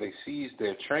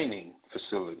their training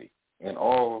facility and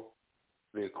all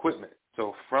the equipment.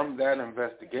 So from that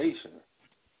investigation,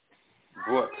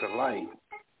 brought to light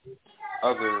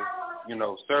other,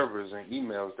 servers and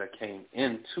emails that came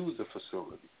into the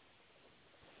facility.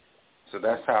 So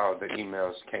that's how the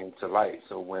emails came to light.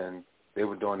 So when they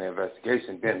were doing the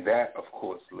investigation, then that, of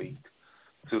course, leaked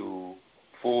to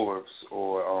Forbes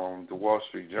or the Wall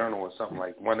Street Journal or something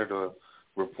like one of the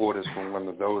reporters from one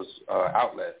of those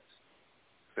outlets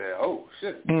said, oh,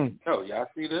 shit, yo, y'all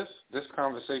see this? This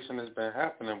conversation has been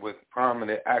happening with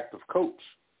prominent active coach.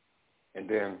 And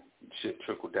then shit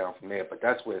trickled down from there. But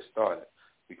that's where it started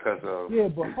because of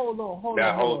but hold on.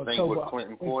 That whole thing with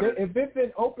Clinton Porter. If it's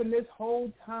been open this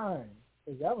whole time,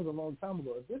 because that was a long time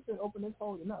ago. If it's been open this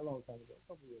whole, not a long time ago, a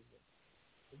couple years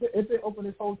ago. If it's been open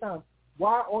this whole time,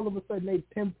 why all of a sudden they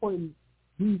pinpointing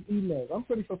these emails? I'm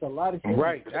pretty sure it's a lot of shit.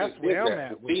 Right, that's where I'm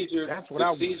at. That's what I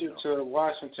want. The seizure to the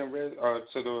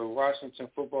Washington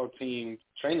football team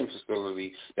training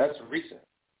facility, that's recent.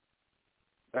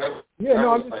 I'm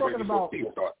just talking about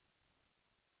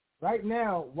right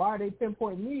now. Why are they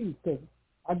pinpointing these? Because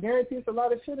I guarantee it's a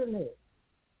lot of shit in there.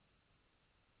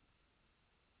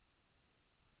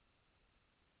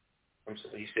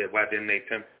 So you said why didn't they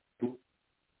pinpoint?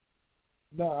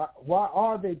 No, why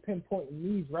are they pinpointing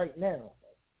these right now?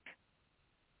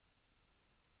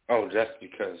 Oh, just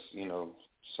because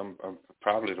some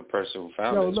probably the person who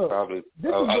found it is probably this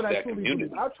is of what that community.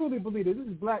 I truly believe it. This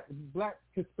is black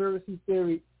conspiracy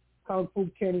theory. Kung Fu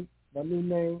Kenny, my new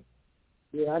name.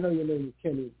 Yeah, I know your name is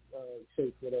Kenny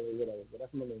Shakes, whatever, but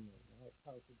that's my name. Right?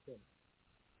 Kung Fu Kenny.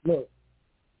 Look,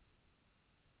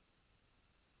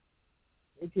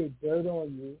 they get dirt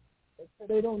on you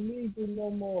They don't need you no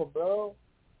more, bro.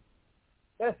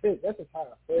 That's it. That's just how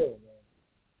I feel, man.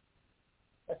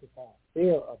 That's just how I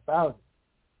feel about it.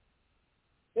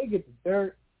 They get the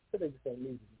dirt, so they just don't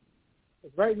need you.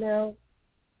 Because right now,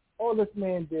 all this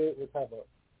man did was have a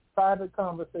private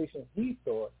conversation, he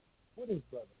thought, with his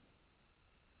brother.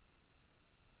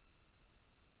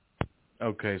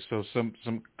 Okay, so some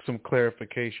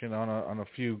clarification on a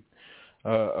few.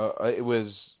 It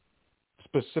was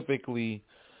specifically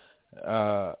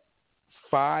 5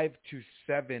 to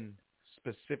 7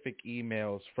 specific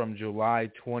emails from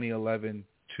July 2011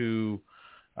 to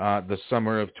the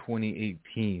summer of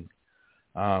 2018.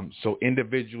 So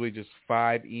individually, just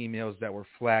 5 emails that were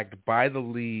flagged by the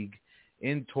league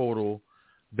in total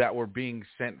that were being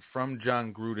sent from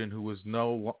John Gruden, who was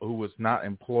not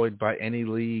employed by any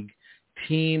league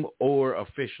team or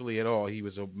officially at all. He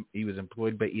was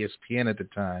employed by ESPN at the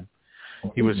time.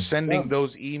 He was sending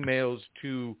those emails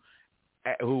to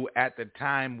who at the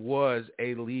time was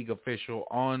a league official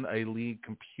on a league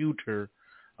computer.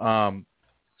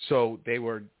 So they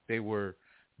were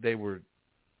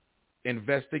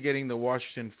investigating the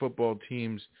Washington football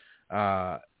team's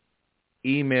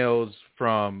emails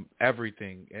from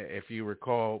everything. If you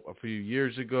recall, a few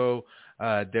years ago,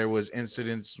 there was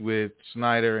incidents with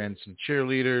Snyder and some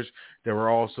cheerleaders. There were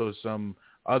also some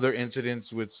other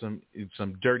incidents with some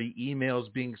dirty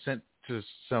emails being sent to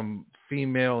some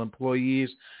female employees.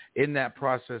 In that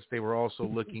process, they were also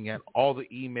looking at all the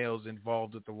emails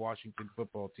involved with the Washington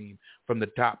football team from the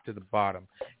top to the bottom.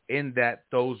 In that,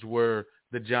 those were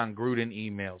the John Gruden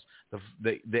emails.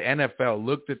 The NFL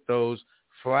looked at those,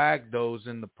 flagged those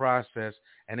in the process,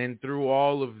 and then through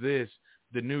all of this,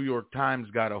 the New York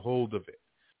Times got a hold of it.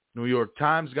 New York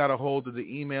Times got a hold of the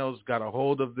emails, got a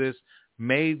hold of this,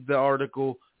 made the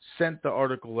article, sent the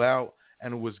article out,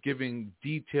 and was giving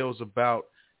details about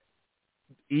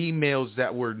emails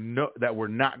that were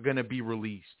not going to be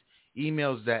released,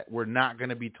 emails that were not going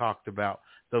to be talked about.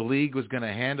 The league was going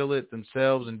to handle it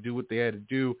themselves and do what they had to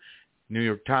do. New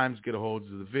York Times get a hold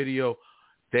of the video.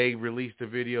 They released the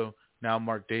video. Now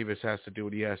Mark Davis has to do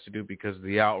what he has to do because of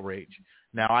the outrage.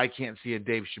 Now I can't see a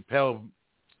Dave Chappelle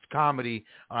comedy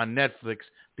on Netflix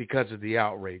because of the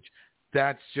outrage.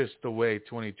 That's just the way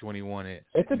 2021 is.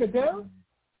 They took it down?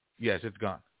 Yes, it's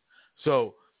gone.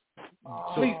 So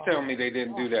please tell me they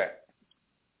didn't do that.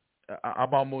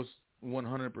 I'm almost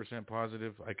 100%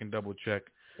 positive. I can double check.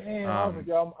 Damn, I'm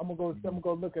gonna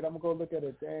go look at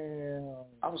it. Damn.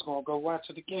 I was gonna go watch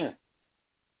it again.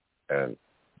 And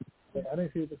I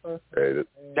didn't see it the first time.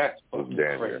 That's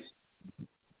crazy.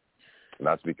 And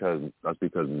that's because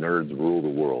nerds rule the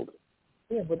world.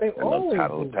 Yeah, but they and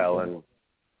always telling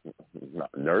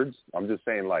nerds. I'm just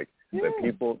saying, the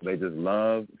people, they just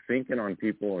love thinking on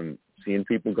people and seeing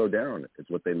people go down. It's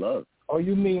what they love. Oh,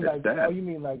 you mean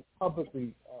it's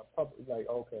publicly?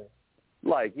 Okay.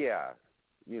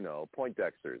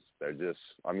 Poindexters. They're just.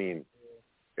 I mean,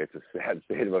 it's a sad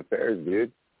state of affairs,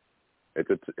 dude. It's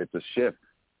a shift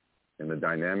in the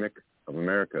dynamic of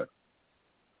America.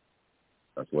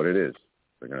 That's what it is.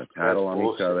 They're gonna tattle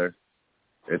on each other.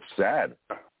 It's sad.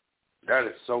 That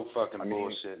is so fucking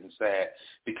bullshit and sad,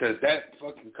 because that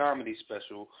fucking comedy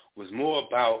special was more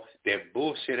about their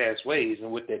bullshit ass ways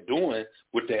and what they're doing,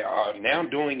 what they are now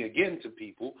doing again to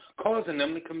people, causing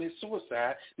them to commit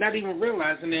suicide, not even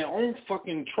realizing their own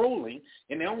fucking trolling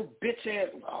and their own bitch ass.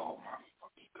 Oh my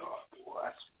fucking God, boy.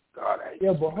 God,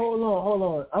 yeah, but hold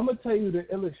on. I'm gonna tell you the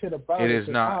illest shit about it. It is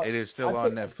not. It is still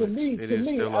on Netflix. To me,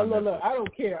 Netflix. I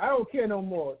don't care. I don't care no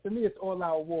more. To me, it's all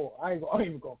out war. I ain't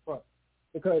even gonna front,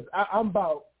 because I'm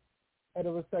about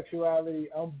heterosexuality.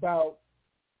 I'm about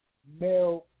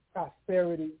male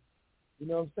prosperity. You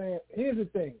know what I'm saying? Here's the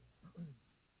thing.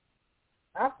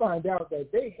 I find out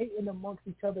that they hating amongst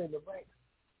each other in the ranks.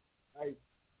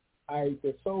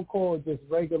 The so-called just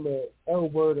regular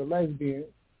L-word or lesbians.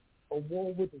 A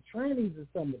war with the trannies or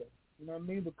some of them, you know what I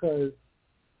mean? Because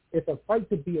it's a fight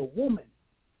to be a woman,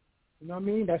 you know what I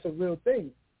mean? That's a real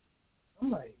thing.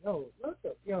 I'm like, look, man.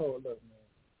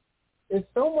 There's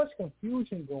so much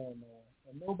confusion going on,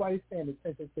 and nobody's paying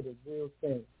attention to the real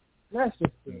thing. And that's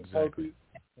just being healthy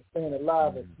and staying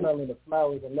alive and smelling the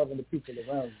flowers and loving the people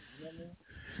around you. You know what I mean?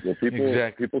 Well,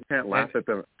 people can't laugh at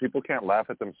them. People can't laugh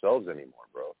at themselves anymore,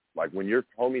 bro. Like when your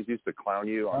homies used to clown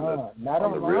you on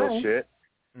the real shit.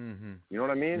 Mm-hmm. You know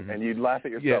what I mean? Mm-hmm. And you'd laugh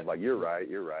at yourself like, you're right.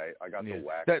 I got the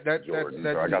whack Jordan.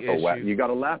 Or I got the whack. You got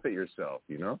to laugh at yourself,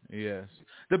 you know? Yes.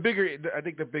 I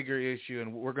think the bigger issue,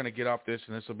 and we're going to get off this,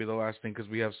 and this will be the last thing because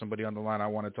we have somebody on the line I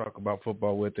want to talk about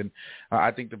football with, and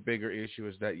I think the bigger issue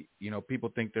is that,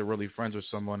 people think they're really friends with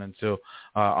someone until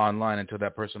until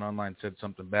that person online said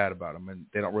something bad about them, and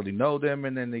they don't really know them,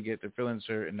 and then they get their feelings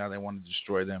hurt, and now they want to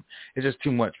destroy them. It's just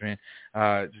too much, man.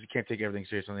 You can't take everything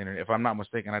serious on the internet. If I'm not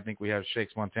mistaken, I think we have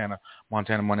Shakes Montana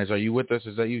Monez. Are you with us?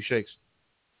 Is that you, Shakes?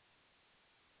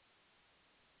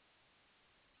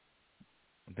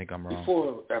 I think I'm wrong.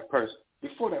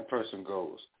 Before that person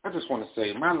goes, I just want to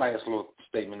say my last little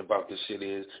statement about this shit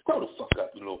is, grow the fuck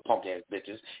up, you little punk ass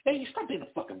bitches. Hey, stop being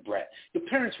a fucking brat. Your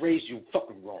parents raised you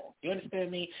fucking wrong. You understand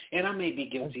me? And I may be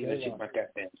guilty of that shit my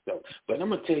goddamn self, but I'm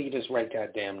gonna tell you this right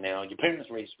goddamn now. Your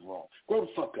parents raised you wrong. Grow the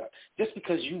fuck up. Just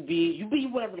because you be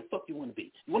whatever the fuck you want to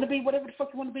be. You want to be whatever the fuck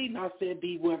you want to be? No, I said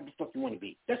be whatever the fuck you want to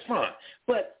be. That's fine,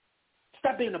 but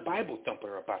stop being a Bible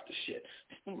thumper about the shit.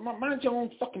 Mind your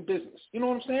own fucking business. You know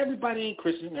what I'm saying? Everybody ain't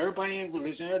Christian. Everybody ain't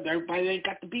religion. Everybody ain't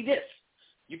got to be this.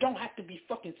 You don't have to be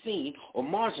fucking seen or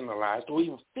marginalized or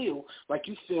even feel like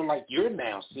you feel like you're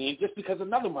now seen just because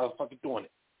another motherfucker doing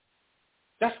it.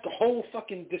 That's the whole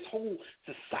this whole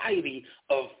society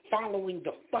of following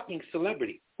the fucking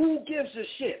celebrity. Who gives a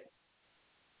shit?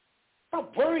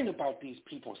 Stop worrying about these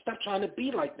people. Stop trying to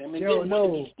be like them and want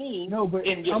to be seen. No, but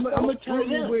I'm gonna tell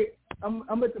you where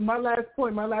I'm at my last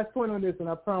point on this, and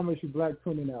I promise you, Black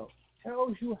tuning out,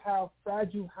 tells you how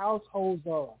fragile households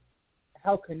are,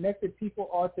 how connected people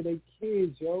are to their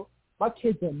kids, yo. My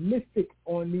kids are mystic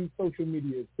on these social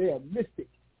medias. They are mystic.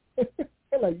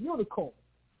 They're like unicorns.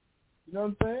 You know what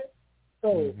I'm saying?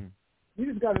 So you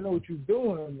just got to know what you're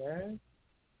doing, man.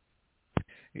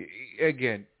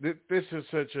 Again, this is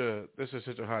such a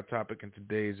hot topic in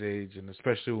today's age, and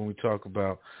especially when we talk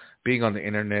about being on the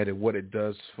internet and what it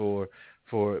does for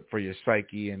your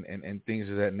psyche and things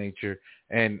of that nature.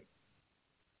 And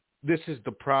this is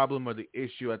the problem or the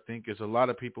issue, I think, is a lot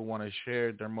of people want to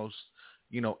share their most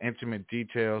intimate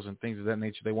details and things of that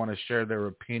nature. They want to share their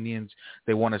opinions.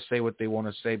 They want to say what they want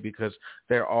to say because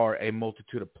there are a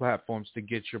multitude of platforms to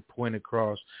get your point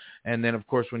across. And then, of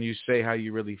course, when you say how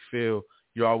you really feel,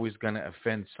 you're always going to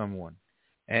offend someone.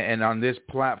 And on this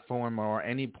platform or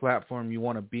any platform you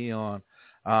want to be on,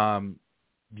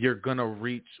 you're going to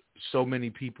reach so many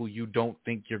people you don't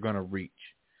think you're going to reach.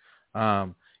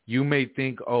 You may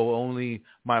think, only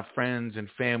my friends and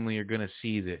family are going to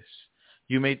see this.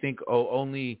 You may think,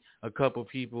 only a couple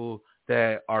people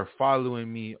that are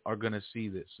following me are going to see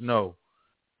this. No,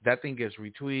 that thing gets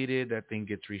retweeted, that thing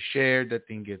gets reshared, that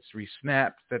thing gets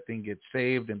resnapped, that thing gets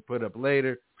saved and put up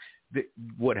later.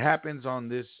 What happens on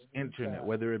this internet,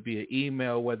 whether it be an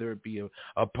email, whether it be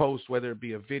a post, whether it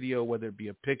be a video, whether it be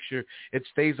a picture, it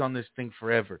stays on this thing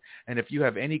forever. And if you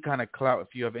have any kind of clout,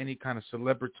 if you have any kind of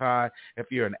celebrity,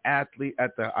 if you're an athlete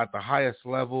at the highest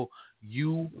level,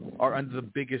 you are under the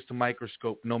biggest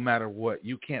microscope no matter what.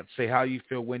 You can't say how you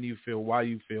feel, when you feel, why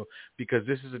you feel, because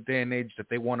this is a day and age that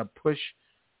they want to push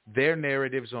their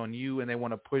narratives on you, and they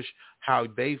want to push how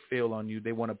they feel on you.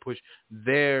 They want to push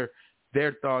their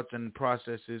thoughts and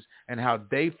processes, and how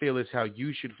they feel is how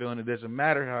you should feel, and it doesn't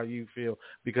matter how you feel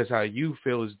because how you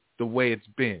feel is the way it's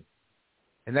been.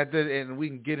 And we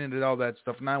can get into all that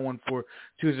stuff.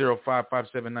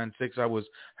 914-205-5796. I was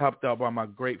helped out by my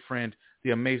great friend, the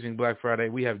amazing Black Friday.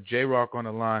 We have J-Rock on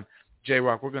the line.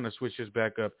 J-Rock, we're going to switch this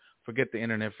back up. Forget the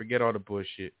internet. Forget all the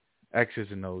bullshit.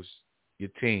 X's and O's. Your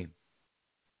team.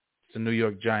 It's the New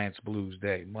York Giants Blues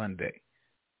Day, Monday.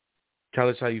 Tell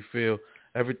us how you feel.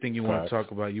 Everything you want to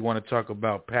talk about. You want to talk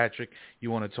about Patrick.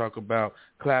 You want to talk about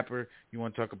Clapper. You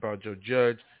want to talk about Joe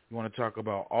Judge. You want to talk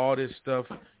about all this stuff.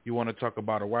 You want to talk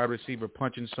about a wide receiver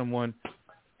punching someone.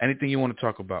 Anything you want to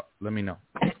talk about, let me know.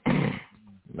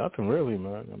 Nothing really,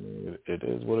 man. I mean, it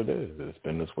is what it is. It's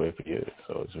been this way for years,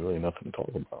 so it's really nothing to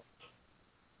talk about.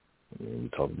 I mean, we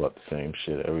talk about the same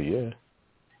shit every year.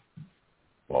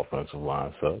 Offensive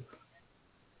line sucks.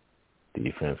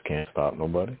 Defense can't stop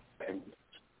nobody.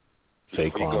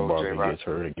 Saquon Barkley gets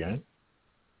hurt again.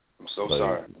 I'm so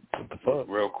sorry. What the fuck?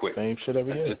 Real quick. Same shit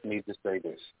every year. I just need to say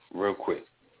this real quick.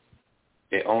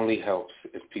 It only helps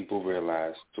if people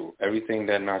realize through everything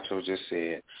that Nacho just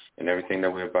said and everything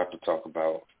that we're about to talk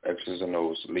about, X's and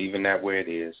O's, leaving that where it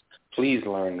is, please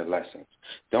learn the lessons.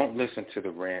 Don't listen to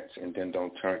the rants and then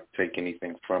don't take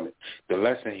anything from it. The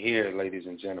lesson here, ladies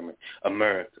and gentlemen,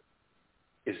 America,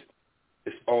 is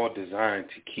all designed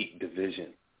to keep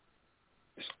division.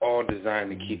 It's all designed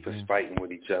to keep us fighting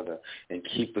with each other and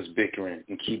keep us bickering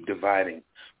and keep dividing.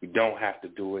 We don't have to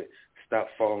do it. Stop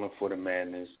falling for the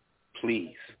madness.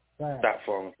 please stop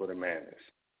falling for the madness.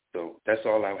 So that's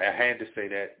all I had to say.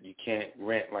 That you can't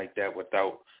rant like that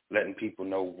without letting people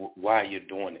know why you're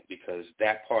doing it, because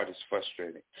that part is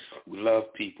frustrating. We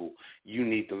love people. You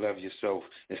need to love yourself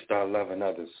and start loving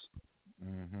others.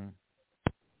 Mm-hmm.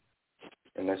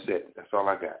 And that's it. That's all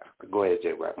I got. Go ahead,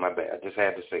 J-Rock. My bad. I just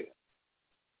had to say it.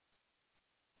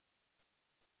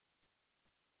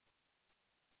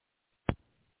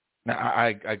 Now,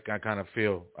 I kind of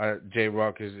feel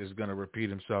J-Rock is going to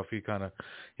repeat himself.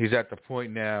 He's at the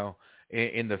point now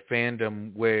in the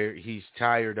fandom where he's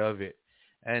tired of it,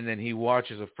 and then he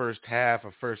watches a first half,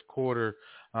 a first quarter,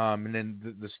 and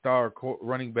then the star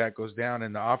running back goes down,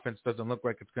 and the offense doesn't look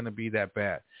like it's going to be that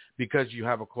bad because you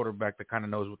have a quarterback that kind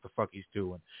of knows what the fuck he's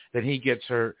doing. Then he gets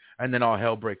hurt, and then all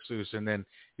hell breaks loose, and then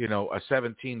a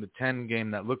 17-10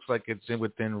 game that looks like it's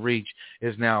within reach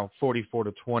is now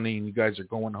 44-20, and you guys are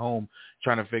going home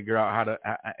trying to figure out how to.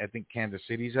 I think Kansas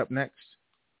City's up next.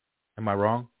 Am I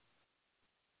wrong?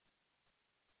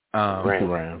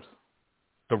 Rams.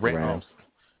 The Rams.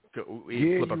 Yeah, flip a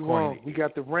you coin. won't. We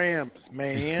got the Rams,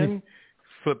 man.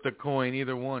 Flip the coin.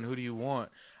 Either one. Who do you want?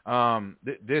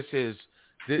 This is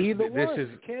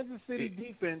Kansas City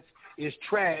defense is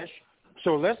trash.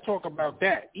 So let's talk about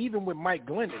that. Even with Mike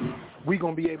Glennon, we're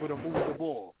going to be able to move the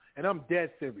ball. And I'm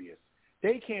dead serious.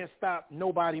 They can't stop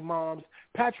nobody moms.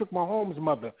 Patrick Mahomes'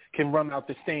 mother can run out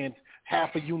the stands,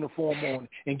 half a uniform on,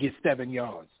 and get 7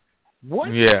 yards.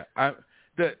 What? Yeah. I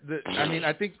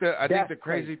think the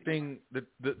crazy thing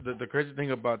the crazy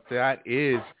thing about that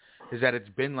is that it's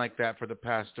been like that for the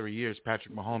past 3 years.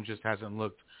 Patrick Mahomes just hasn't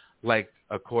looked like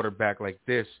a quarterback like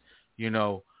this,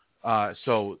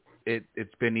 so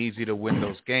it's been easy to win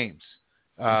those games.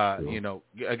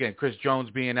 Again, Chris Jones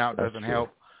being out doesn't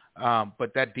help.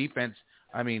 But that defense,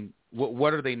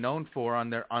 what are they known for on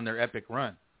their epic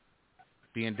run?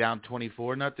 Being down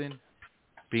 24-0?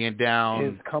 Being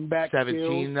down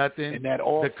 17-0, and that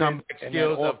the comeback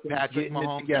skills of Patrick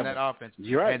Mahomes and that offense,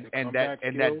 right. and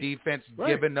that defense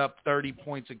giving up 30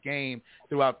 points a game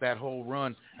throughout that whole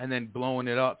run and then blowing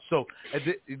it up. So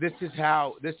this is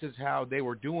how they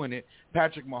were doing it.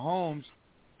 Patrick Mahomes,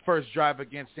 first drive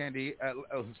against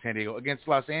against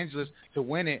Los Angeles to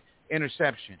win it,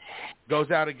 interception.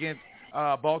 Goes out against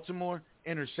Baltimore,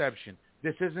 interception.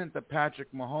 This isn't the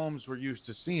Patrick Mahomes we're used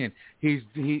to seeing.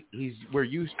 We're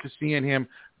used to seeing him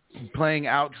playing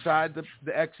outside the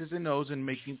X's and O's and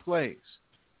making plays.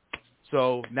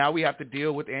 So now we have to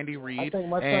deal with Andy Reid,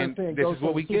 and this is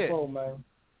what we get. Bowl, man.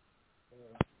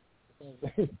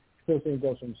 Still seeing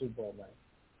goes from the Super Bowl, man.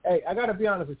 Hey, I got to be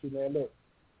honest with you, man. Look,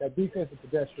 that defense is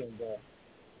pedestrian, bro.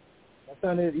 My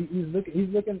son,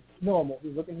 he's looking normal.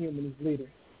 He's looking human. He's leading.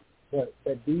 But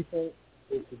that defense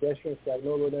is pedestrian. So I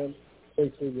know them.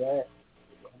 Take where you're at.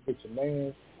 Get your man.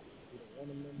 You don't want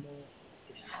him no more.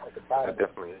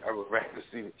 I would rather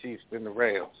see the Chiefs than the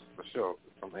Rams, for sure.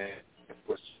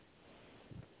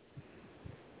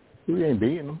 We ain't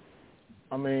beating them.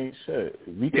 Shit.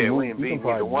 We can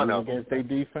probably win against their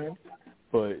defense,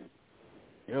 but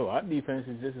our defense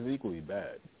is just as equally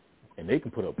bad, and they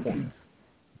can put up points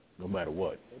no matter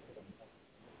what.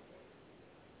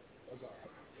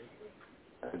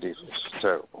 The defense is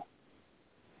terrible.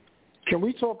 Can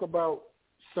we talk about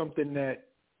something that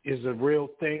is a real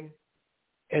thing?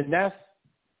 And that's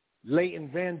Leighton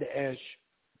Vander Esch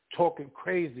talking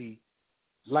crazy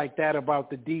like that about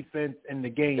the defense and the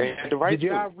game. Did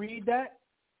y'all read that?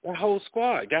 The whole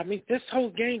squad got me. This whole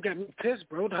game got me pissed,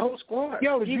 bro. The whole squad.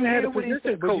 Yo, did you hear what he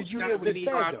said? But did you hear what he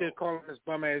said, out there calling this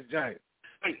bum-ass Giants.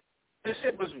 Like, this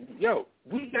shit was,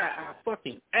 we got our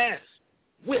fucking ass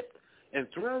whipped and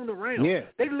thrown around. Yeah.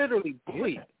 They literally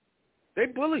bullied. Yeah. They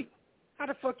bullied. How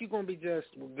the fuck you going to be just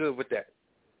good with that?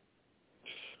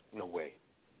 No way.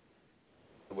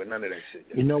 With none of that shit.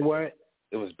 You know what?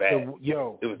 It was bad.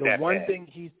 The one thing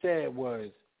he said was,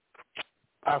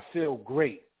 I feel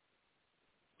great.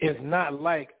 It's not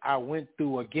like I went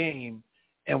through a game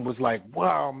and was like,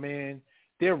 wow, man,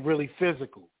 they're really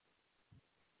physical.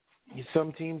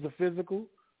 Some teams are physical.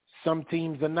 Some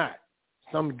teams are not.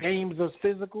 Some games are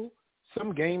physical.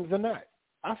 Some games are not.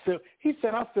 He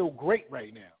said, I feel great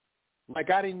right now. Like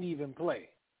I didn't even play.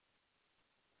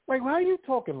 Like, why are you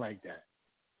talking like that?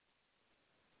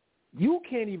 You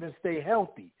can't even stay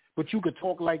healthy, but you could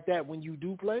talk like that when you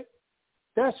do play?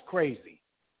 That's crazy.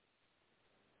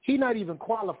 He not even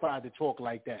qualified to talk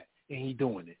like that, and he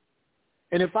doing it.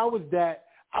 And if I was that,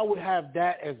 I would have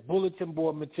that as bulletin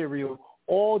board material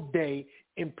all day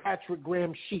in Patrick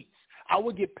Graham sheets. I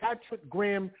would get Patrick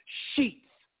Graham sheets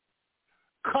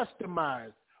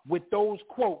customized with those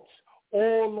quotes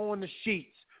all on the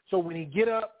sheets. So when he get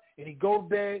up and he go to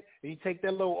bed and he take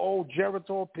that little old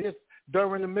Geritol piss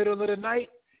during the middle of the night,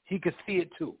 he could see it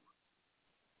too.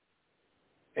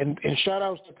 And shout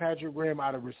outs to Patrick Graham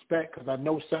out of respect because I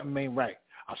know something ain't right.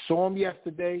 I saw him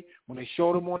yesterday when they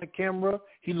showed him on the camera.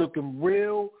 He looking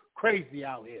real crazy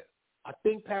out here. I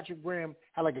think Patrick Graham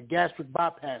had like a gastric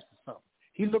bypass or something.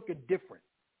 He looking different.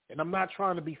 And I'm not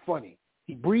trying to be funny.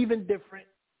 He breathing different,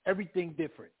 everything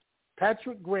different.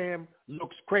 Patrick Graham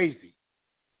looks crazy.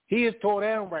 He is tore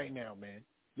down right now, man.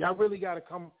 Y'all really got to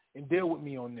come and deal with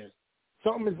me on this.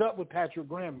 Something is up with Patrick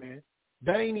Graham, man.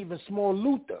 That ain't even small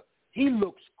Luther. He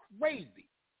looks crazy.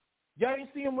 Y'all ain't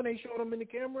see him when they showed him in the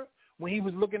camera? When he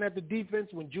was looking at the defense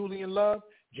when Julian Love,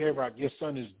 J-Rock, your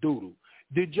son is doodle.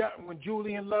 When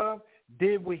Julian Love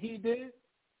did what he did?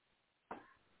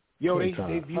 Yo, how many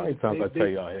times I tell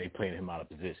y'all they playing him out of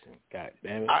position? God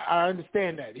damn it. I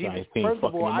understand that. First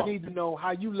of all, I need to know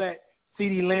how you let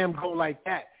CeeDee Lamb go like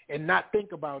that and not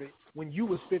think about it when you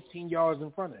was 15 yards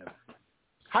in front of him.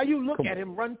 How you look at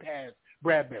him run past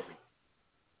Bradbury?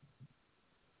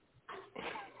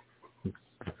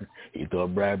 He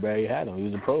thought Bradbury had him. He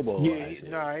was a Pro Bowl. Yeah,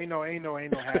 ain't no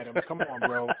had him. Come on,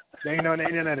 bro. Ain't none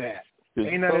of that.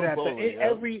 Ain't none of that.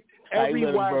 Every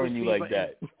wide receiver, like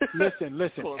that.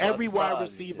 listen. Every wide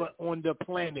receiver on the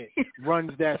planet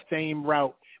runs that same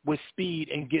route with speed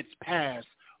and gets past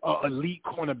elite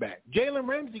cornerback. Jalen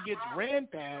Ramsey gets ran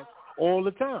past all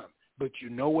the time. But you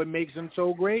know what makes him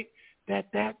so great?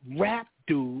 That rap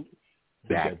dude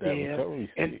back there,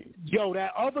 and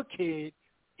that other kid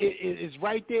is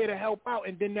right there to help out,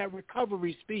 and then that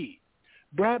recovery speed.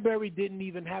 Bradbury didn't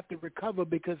even have to recover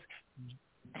because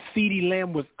CeeDee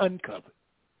Lamb was uncovered.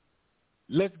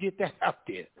 Let's get that out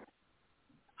there.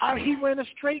 He ran a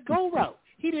straight go route.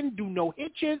 He didn't do no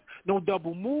hitches, no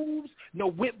double moves, no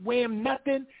whip wham,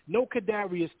 nothing, no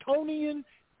Kadarius Toney.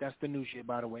 That's the new shit,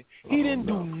 by the way. He didn't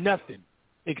do nothing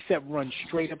except run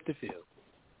straight up the field.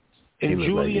 And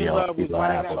Julian Love was,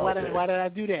 why did I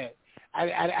do that?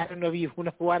 I don't know if you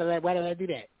know why did I do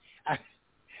that?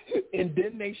 And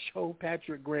then they show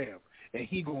Patrick Graham, and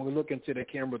he going to look into the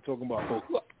camera talking about,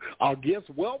 I guess,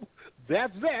 well,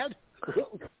 that's that.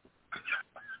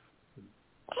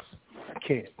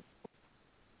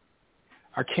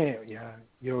 I can't,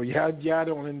 y'all. Y'all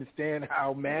don't understand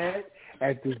how mad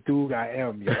at this dude I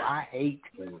am, yo. I hate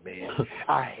him, man.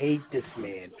 I hate this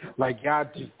man. Like, y'all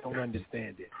just don't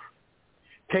understand it.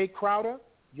 Tay Crowder,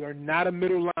 you're not a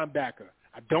middle linebacker.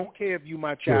 I don't care if you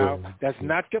my child. That's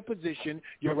not your position.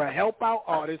 You're a help-out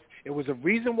artist. It was a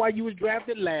reason why you was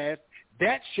drafted last.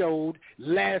 That showed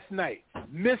last night.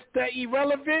 Mr.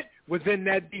 Irrelevant was in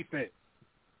that defense.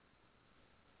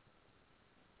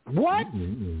 What?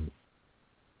 Mm-hmm.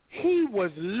 He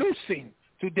was losing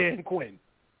to Dan Quinn.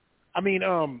 I mean,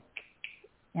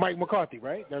 Mike McCarthy,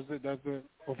 right? That's the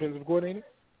offensive coordinator?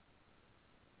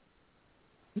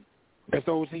 That's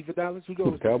the OC for Dallas? Who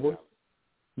goes? Cowboys?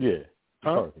 Yeah.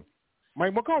 Huh? McCarthy.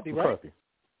 Mike McCarthy, right? McCarthy.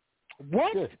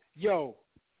 What? Yeah. Yo,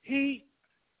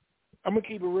 I'm going to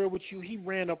keep it real with you. He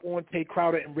ran up on Tay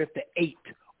Crowder and ripped the 8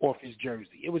 off his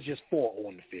jersey. It was just 4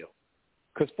 on the field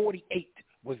because 48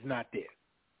 was not there.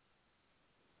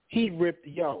 He ripped,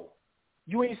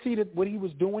 you ain't see what he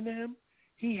was doing to him?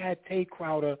 He had Tay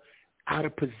Crowder out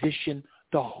of position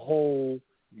the whole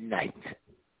night.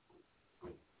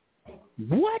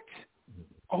 What?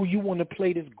 Oh, you want to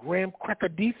play this graham cracker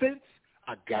defense?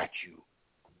 I got you.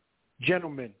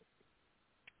 Gentlemen,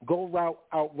 go route,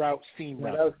 out route, seam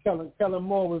route. That was Kellen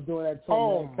Moore was doing that too.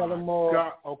 Oh, man. Kellen Moore.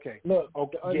 God. Okay. Look,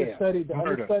 okay. the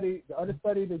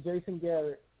understudy to Jason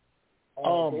Garrett.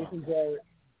 Jason Garrett,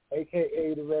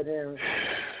 a.k.a. the Red Aaron.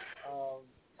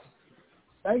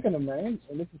 Thanking him, man.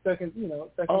 And this is second.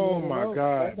 Oh, my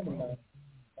God. Thanking him.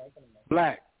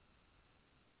 Black.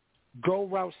 Go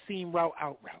route, seam route,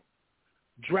 out route.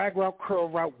 Drag route, curl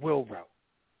route, wheel route.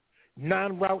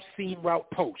 Non-route, seam route,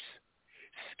 post.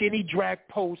 Skinny drag,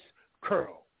 post,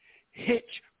 curl. Hitch,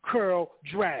 curl,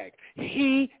 drag.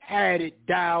 He had it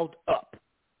dialed up.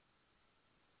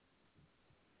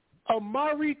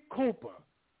 Amari Cooper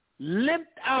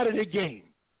limped out of the game.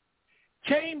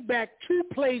 Came back 2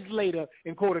 plays later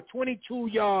and caught a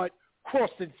 22-yard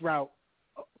crossing route.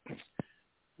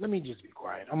 Let me just be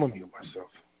quiet. I'm going to mute myself.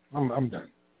 I'm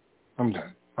done.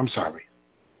 I'm sorry.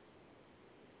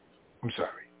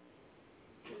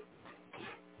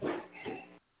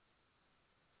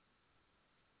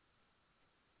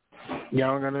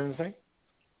 Y'all got anything to say?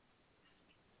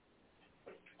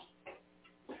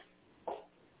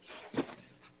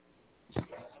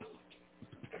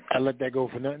 I let that go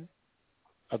for nothing.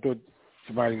 I thought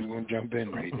somebody was going to jump in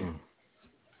right there.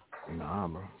 Nah,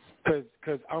 bro.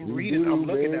 Because I'm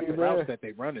looking at the routes that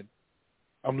they're running.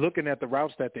 I'm looking at the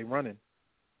routes that they're running.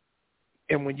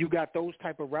 And when you got those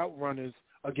type of route runners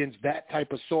against that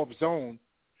type of soft zone,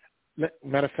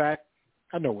 matter of fact,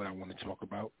 I know what I want to talk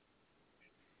about.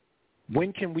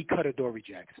 When can we cut Adoree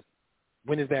Jackson?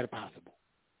 When is that possible?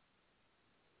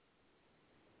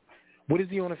 What is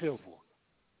he on the field for?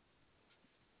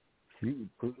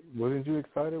 Wasn't you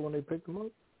excited when they picked him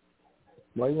up?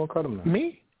 Why you gonna cut him now?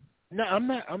 Me? No, I'm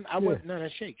not. No,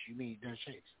 that Shakes. You mean that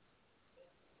Shakes?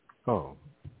 Oh,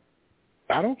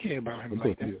 I don't care about him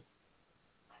like that.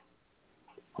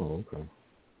 Oh, okay.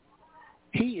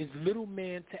 He is little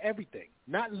man to everything,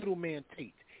 not little man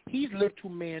Tate. He's little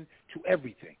man to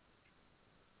everything.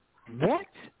 What?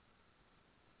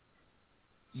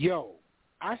 Yo,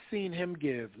 I seen him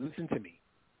give. Listen to me.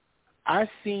 I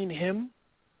seen him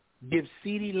give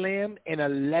CeeDee Lamb an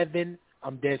 11.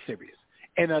 I'm dead serious.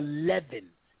 An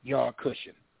 11-yard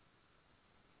cushion.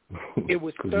 It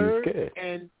was third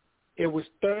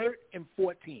and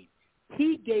 14.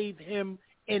 He gave him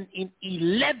an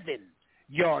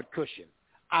 11-yard cushion.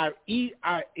 I'm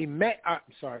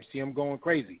sorry. See, I'm going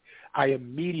crazy. I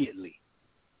immediately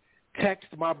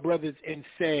texted my brothers and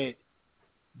said,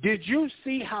 "Did you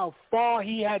see how far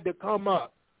he had to come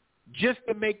up just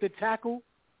to make the tackle?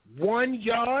 1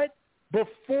 yard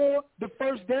before the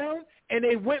first down, and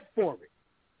they went for it.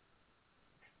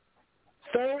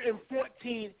 3rd and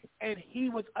 14, and he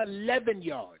was 11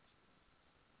 yards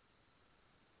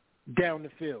down the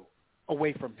field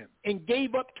away from him and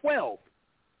gave up 12.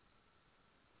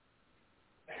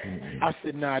 I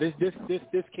said, nah, this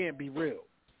can't be real.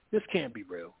 This can't be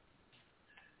real.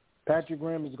 Patrick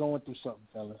Graham is going through something,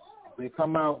 fellas. They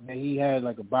come out and he had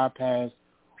like a bypass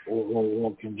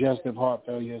or congestive heart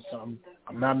failure or something.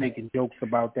 I'm not making jokes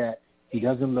about that. He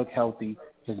doesn't look healthy.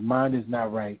 His mind is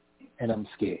not right, and I'm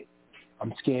scared.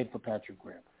 I'm scared for Patrick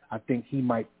Graham. I think he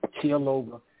might keel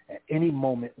over at any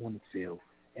moment on the field,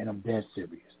 and I'm dead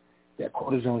serious. That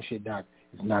cortisone shit, Doc,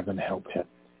 is not going to help him.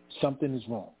 Something is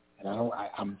wrong, and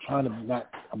I'm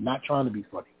not trying to be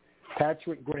funny.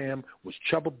 Patrick Graham was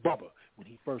Chubba Bubba when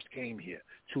he first came here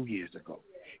 2 years ago.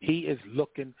 He is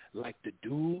looking like the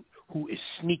dude who is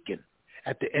sneaking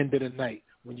at the end of the night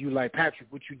when you like, Patrick,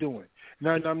 what you doing?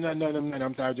 No, I'm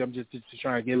sorry, I'm just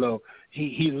trying to get low.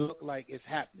 He looked like it's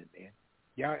happening, man.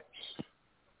 Y'all,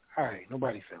 all right,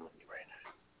 nobody feeling me right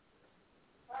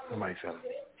now. Nobody feeling me.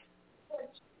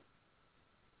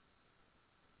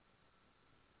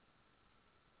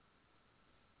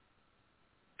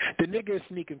 The nigga is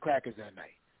sneaking crackers at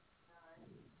night.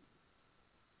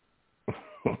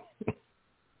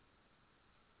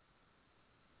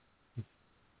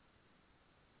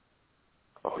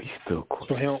 Oh, he's still cool.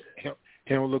 So he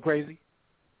don't look crazy?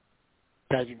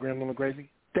 Patrick Graham don't look crazy?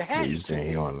 The hat is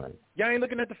cool. Y'all ain't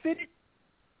looking at the fitted?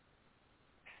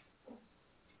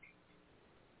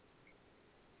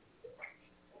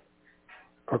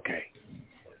 Okay.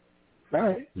 All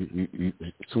right.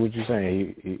 So what you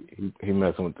saying? He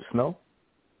messing with the snow?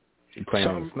 He playing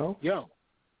on the snow? Yo,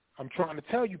 I'm trying to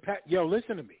tell you, Pat. Yo,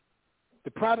 listen to me.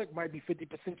 The product might be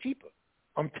 50% cheaper.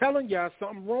 I'm telling y'all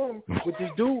something wrong with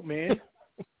this dude, man.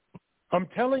 I'm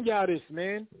telling y'all this,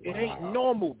 man. It ain't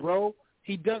normal, bro.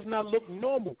 He does not look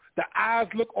normal. The eyes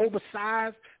look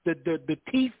oversized. The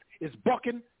teeth is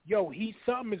bucking. Yo,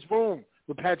 something is wrong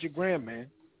with Patrick Graham, man.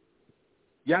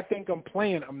 Y'all think I'm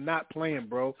playing. I'm not playing,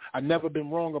 bro. I've never been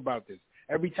wrong about this.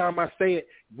 Every time I say it,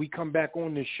 we come back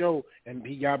on this show, and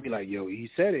y'all be like, yo, he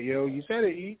said it, yo. You said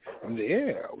it, I'm like,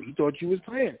 yeah, he thought you was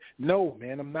playing. No,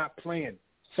 man, I'm not playing.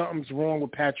 Something's wrong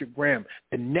with Patrick Graham.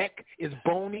 The neck is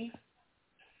bony.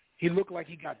 He looked like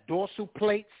he got dorsal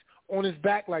plates on his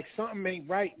back, like something ain't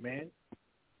right, man.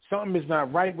 Something is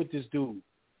not right with this dude.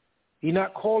 He's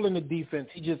not calling the defense.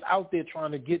 He's just out there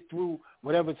trying to get through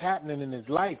whatever's happening in his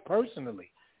life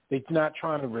personally. They're not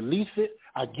trying to release it.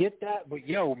 I get that, but,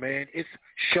 yo, man, it's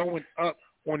showing up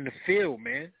on the field,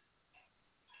 man.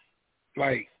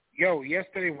 Like, yo,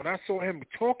 yesterday when I saw him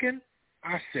talking,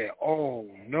 I said, oh,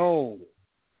 no.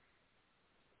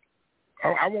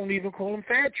 I won't even call him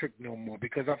Patrick no more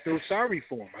because I feel sorry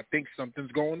for him. I think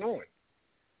something's going on.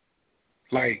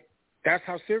 Like, that's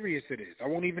how serious it is. I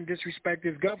won't even disrespect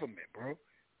his government, bro.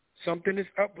 Something is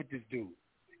up with this dude,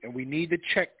 and we need to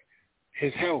check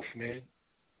his health, man.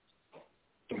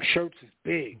 Them shirts is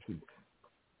big.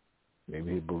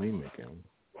 Maybe he's bulimic,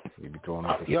 he be throwing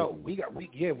up. Yo, we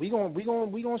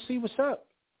gonna see what's up.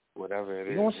 Whatever it is,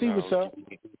 we gonna see what's up.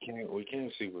 We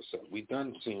can't see what's up. We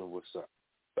done seeing what's up.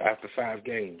 After 5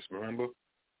 games, remember?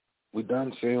 We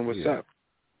done seeing what's up.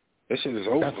 That shit is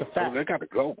over. That's a fact. They got to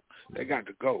go. They got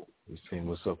to go. He's seeing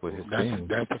what's up with his team.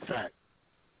 That's a fact.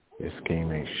 This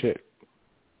game ain't shit.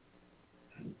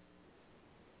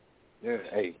 Yeah,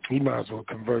 hey, he might as well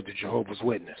convert to Jehovah's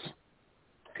Witness.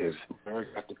 Because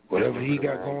whatever he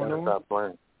got going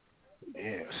on,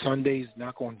 yeah, Sundays,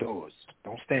 knock on doors.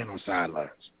 Don't stand on sidelines.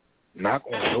 Knock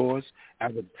on doors,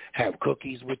 have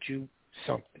cookies with you,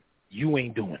 something. You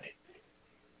ain't doing it.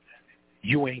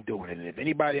 You ain't doing it. And if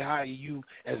anybody hire you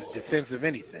as a defensive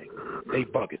anything, they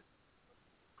bugging.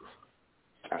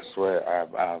 I swear,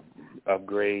 I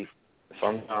upgrade. If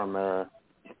I'm down there,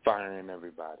 I'm firing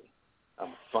everybody.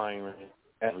 I'm firing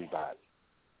everybody.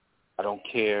 I don't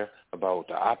care about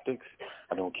the optics.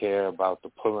 I don't care about the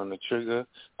pulling the trigger.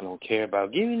 I don't care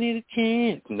about giving it a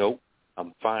chance. Nope.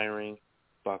 I'm firing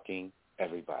fucking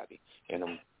everybody. And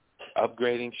I'm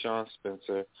upgrading Sean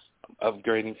Spencer. I'm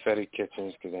upgrading Freddie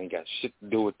Kitchens because they ain't got shit to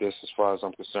do with this as far as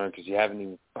I'm concerned because you haven't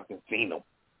even fucking seen him.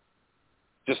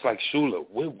 Just like Shula.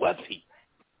 Where was he?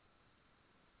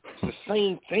 It's the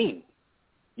same thing.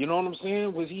 You know what I'm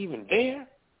saying? Was he even there?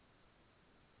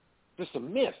 Just a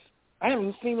myth. I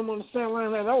haven't seen him on the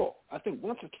sideline at all. I think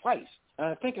once or twice. And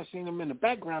I think I've seen him in the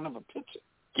background of a picture.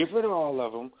 Get rid of all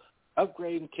of them.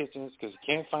 Upgrading Kitchens because you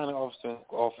can't find an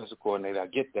offensive coordinator. I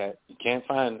get that. You can't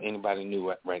find anybody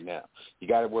new right now. You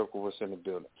got to work with what's in the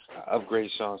building. I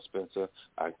upgrade Sean Spencer.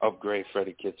 I upgrade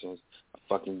Freddie Kitchens. I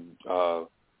fucking,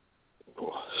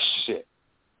 shit.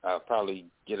 I'll probably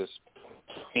get us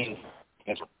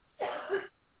as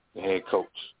the head coach.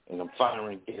 And I'm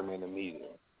firing him in the media.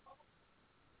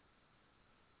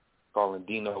 Calling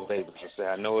Dino Davis and say,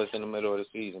 I know it's in the middle of the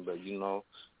season, but, you know,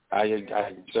 I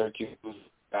Syracuse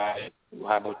guy,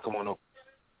 how about come on up?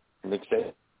 Nick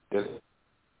said,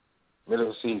 middle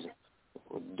of the season.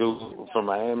 Dude from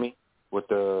Miami with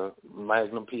the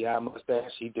Magnum PI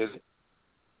mustache, he did it.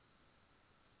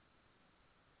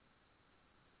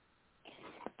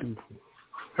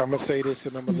 I'm going to say this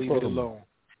and I'm going to leave it alone.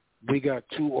 We got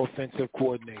 2 offensive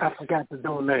coordinators. I forgot the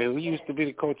dude's name. He used to be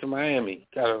the coach of Miami.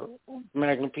 Got a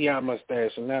Magnum PI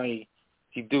mustache, and now he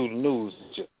do the news.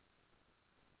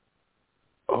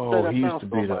 Oh, he used to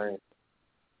be the...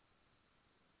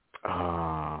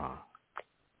 I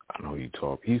know who you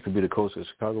talk. He used to be the coach of the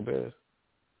Chicago Bears.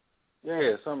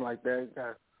 Yeah, something like that. He got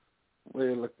a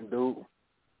weird-looking dude.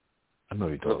 I know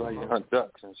you talking Look like you hunt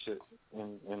ducks and shit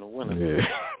in the winter.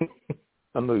 Yeah.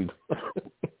 I know you.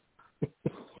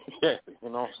 Yeah, you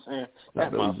know what I'm saying?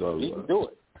 That motherfucker, he can do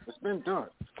it. It's been done.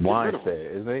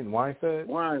 Weinstead. His name Weinstead?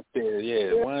 Weinstead,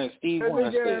 yeah. Steve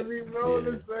Weinstead. That nigga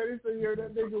rolling, son. He said, yo,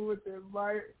 that nigga with that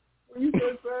mic. What you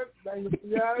said, son? Like,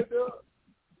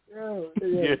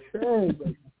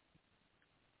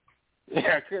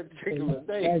 yeah, I couldn't think of his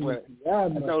name, but I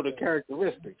know the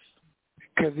characteristics.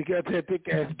 Because he got that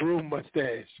thick-ass broom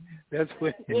mustache. That's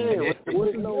what... Yeah,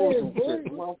 with the nose and shit,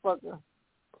 motherfucker.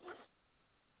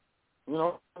 You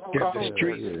know, got the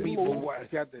street sweeper.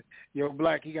 Got the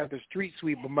Black. He got the street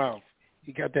sweeper mouth.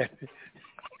 He got that.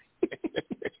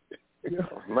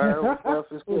 Man, what else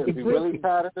is this? He really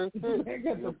tired of this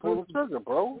shit. He'll pull the trigger,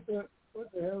 bro.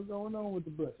 What the hell's going on with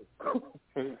the buses?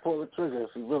 He'll pull the trigger if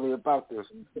he's really about this.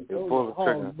 He'll pull the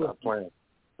trigger and stop playing.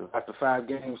 After 5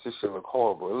 games, this shit look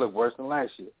horrible. It looked worse than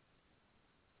last year.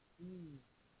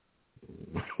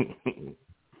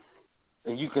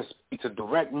 And you can speak to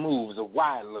direct moves of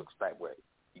why it looks that way.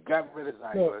 You got rid of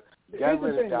Zyler. You got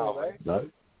rid of Dalvin.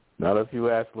 Right? Not if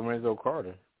you ask Lorenzo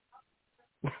Carter.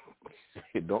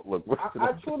 It don't look worse.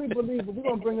 I truly believe that we're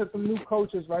going to bring us some new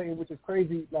coaches, right, which is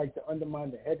crazy, like to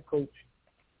undermine the head coach.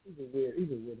 He's a weird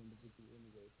individual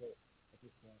anyway. But at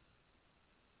this point.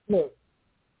 Look,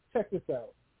 check this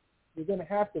out. You're going to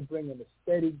have to bring in a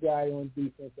steady guy on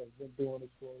defense that's been doing this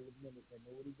for a minute and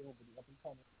know what he's doing, but he's up and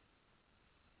coming.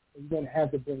 You're going to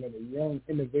have to bring in a young,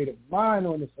 innovative mind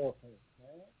on this offense,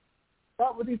 man.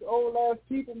 Stop with these old-ass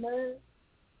people, man.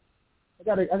 I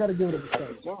gotta give it a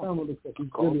chance. Some of this stuff, he's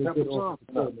really a good offensive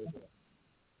coordinator.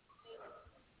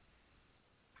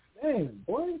 Man,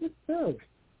 boy, this terrible.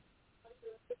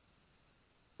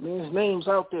 Man, his name's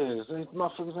out there. These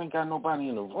motherfuckers ain't got nobody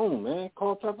in the room, man.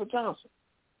 Call Pepper Johnson.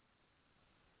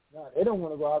 Nah, they don't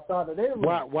want to go outside of their room.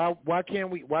 Why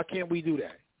can't we do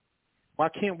that? Why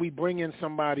can't we bring in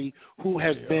somebody who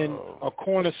has been a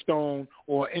cornerstone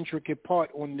or intricate part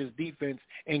on this defense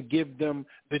and give them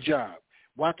the job?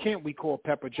 Why can't we call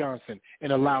Pepper Johnson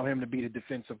and allow him to be the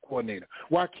defensive coordinator?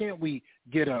 Why can't we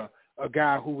get a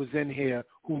guy who was in here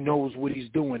who knows what he's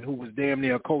doing, who was damn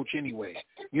near a coach anyway?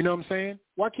 You know what I'm saying?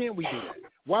 Why can't we do that?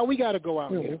 Why we got to go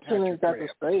out here? You ain't got to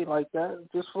stay like that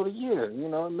just for the year, you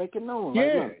know, and make it known.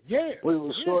 Yeah. We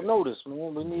was short notice,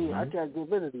 man. We need. I got to get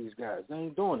rid of these guys. They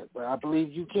ain't doing it, but I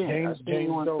believe you can. I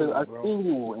seen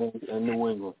you in New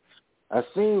England. I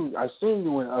seen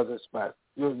you in other spots.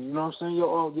 You know what I'm saying?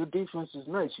 Your defense is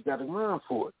nice. You got to run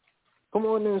for it. Come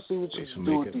on there and see what you can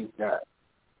do with these guys.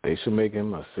 They should make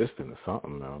him assistant or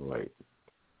something, man. Like,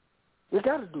 you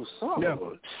got to do something. Yeah,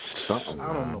 something.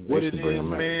 I don't know what it is,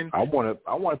 man. I wanted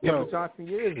Peter Johnson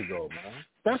years ago, man.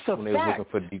 That's a when they were looking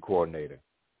for D coordinator.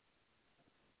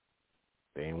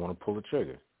 They didn't want to pull the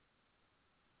trigger.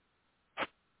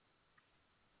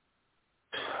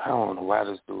 I don't know why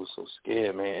this dude's so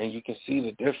scared, man. And you can see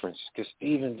the difference because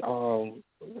Steven, old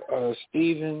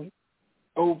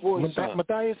boy,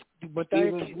 Matthias Stephen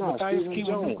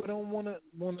Kiwanuka don't want to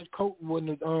coach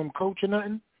or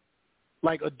nothing.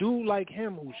 Like a dude like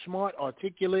him who's smart,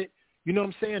 articulate, you know what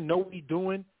I'm saying? Know what he's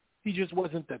doing. He just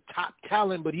wasn't the top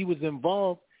talent, but he was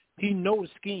involved. He knows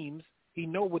schemes. He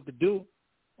know what to do.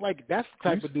 Like, that's the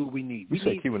type of dude we need. We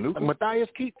need Matthias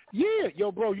Keith. Yeah,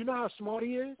 yo, bro, you know how smart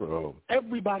he is? Bro.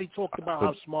 Everybody talked about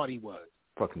how smart he was.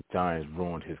 Fucking Giants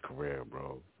ruined his career,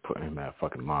 bro. Putting him at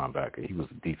fucking linebacker. He was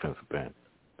a defensive end.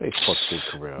 They fucked his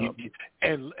career up.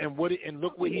 And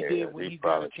look what he did when he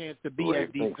got a chance to be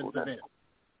at defensive end.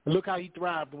 Look how he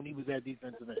thrived when he was at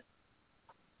defensive end.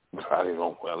 Probably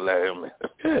don't let him.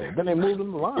 Yeah, then they moved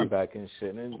him to linebacker and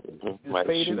shit, and just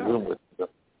faded out.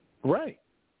 Right.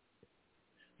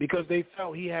 Because they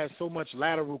felt he had so much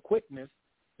lateral quickness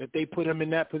that they put him in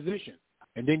that position.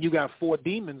 And then you got 4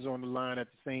 demons on the line at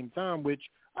the same time, which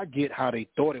I get how they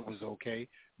thought it was okay,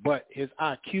 but his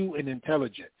IQ and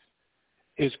intelligence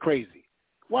is crazy.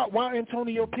 Why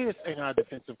Antonio Pierce ain't our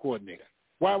defensive coordinator?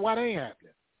 Why that ain't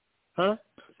happening? Huh?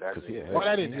 Because he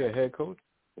a head coach.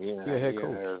 Yeah, he a head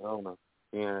coach. Arizona.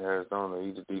 He in Arizona.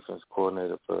 He's the defense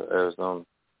coordinator for Arizona.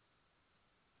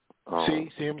 See what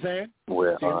I'm saying? He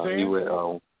with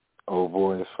old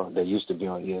boys that used to be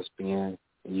on ESPN.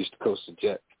 He used to coach the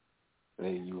Jets.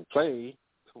 And you play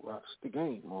to watch the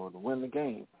game or to win the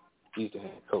game. He's the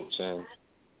head coach, and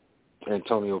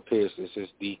Antonio Pierce is his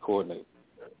D coordinator.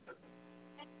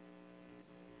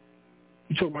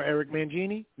 You talking about Eric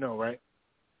Mangini? No, right?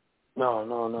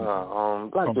 No.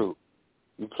 Black dude.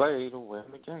 You play to win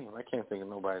the game. I can't think of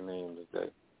nobody's name today.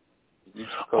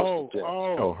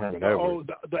 Herman Edwards.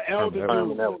 The elder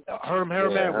dude.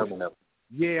 Herman Edwards.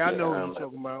 Yeah, I know what you're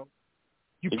talking about.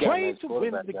 You play to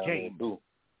win the game. I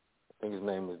think his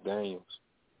name is Daniels.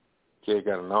 Kid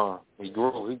got an arm. He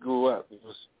grew up. He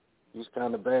was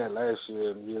kind of bad last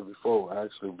year and the year before. I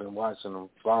actually been watching him,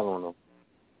 following him.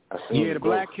 The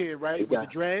black kid, right, with the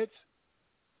dreads?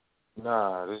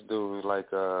 Nah, this dude was like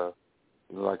a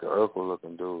Urkel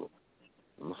looking dude.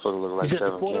 The fucker look like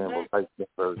Kevin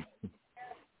Campbell.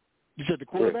 You said the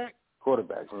quarterback?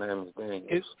 Quarterback's name is Daniels.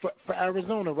 It's for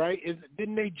Arizona, right?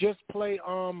 Didn't they just play?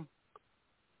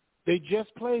 They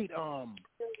just played.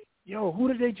 Who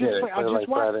did they just play? I just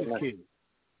watched this kid.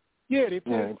 Yeah, they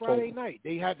played Friday night.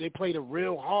 They played a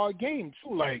real hard game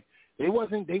too. Like they was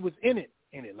in it.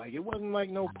 Like it wasn't like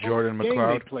no Jordan game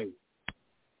McLeod they played.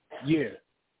 Yeah.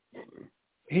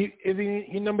 He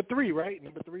number 3, right?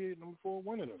 Number 3, number 4,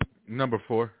 one of them. Number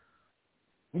 4.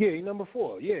 Yeah, he number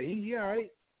 4. Yeah, he all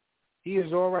right. He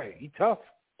is all right. He tough.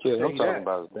 Yeah, I'm talking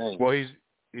about his name. Well,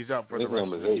 he's out for the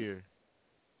rest of the year.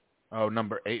 Oh,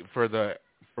 number 8 for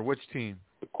which team?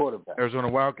 The quarterback. Arizona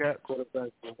Wildcats?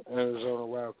 Quarterback, Arizona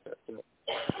Wildcats. Yeah.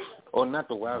 Or not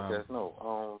the Wildcats,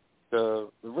 no. The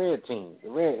red team, the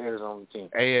red Arizona team.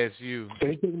 ASU. So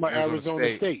he's talking about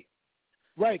Arizona State.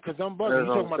 Right, because I'm buzzing. He's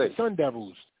talking about the Sun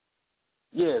Devils.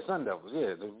 Yeah, Sun Devils,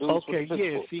 yeah. Okay,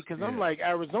 yeah, see, because I'm like,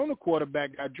 Arizona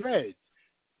quarterback got dreads.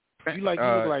 You look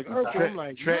like Urkel. I'm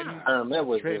like, Trenton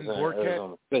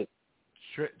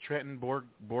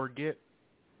Bourget.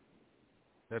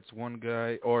 That's one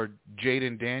guy. Or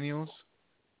Jaden Daniels.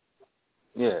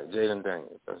 Yeah, Jaden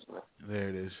Daniels. That's nice. There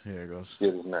it is. Here it goes.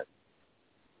 It is nice.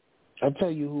 I'll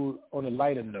tell you who, on a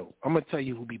lighter note, I'm going to tell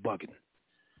you who be bugging.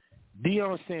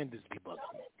 Deion Sanders be bugging.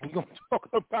 We're going to talk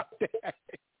about that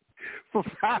for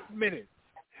 5 minutes.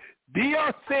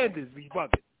 Deion Sanders be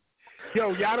bugging.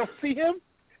 Yo, y'all don't see him?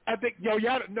 I think, y'all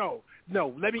no,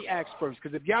 let me ask first,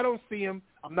 because if y'all don't see him,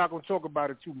 I'm not going to talk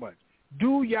about it too much.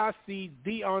 Do y'all see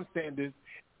Deion Sanders,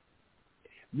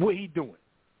 what he doing?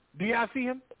 Do y'all see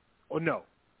him or no?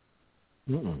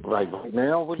 Right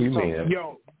now? What do you mean?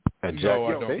 Yo,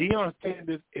 Deion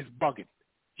Sanders is bugging.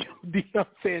 Deion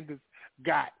Sanders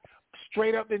got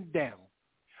straight up and down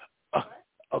a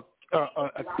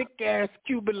thick-ass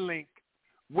Cuban link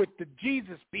with the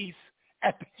Jesus piece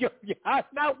at the, y'all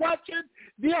not watching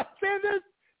Deion Sanders?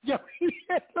 Yo, he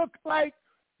look like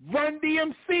Run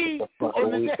DMC.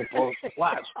 On the supposed to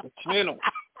watch the channel.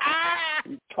 What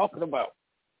are you talking about?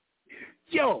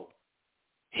 Yo,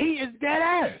 he is dead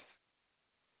ass.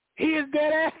 He is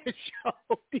dead ass, yo.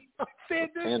 Deion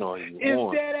Sanders is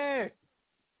dead ass.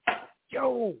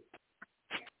 Yo,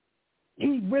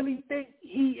 he really think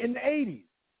he in the 80s.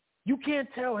 You can't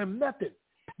tell him nothing.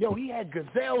 Yo, he had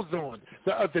gazelles on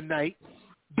the other night.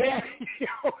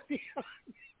 Yo,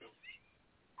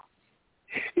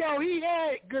 he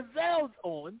had gazelles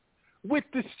on with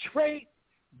the straight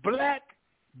black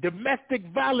domestic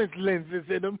violence lenses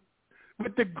in them,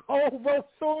 with the gold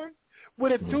ropes on,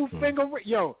 with a 2-finger ring.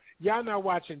 Yo, y'all not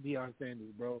watching Deion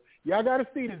Sanders, bro. Y'all got to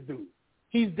see this dude.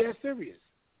 He's dead serious.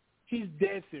 He's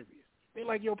dead serious. They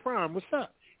like, yo, Prime, what's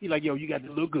up? He like, yo, you got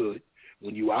to look good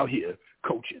when you out here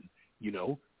coaching, you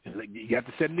know. Like, you got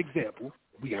to set an example.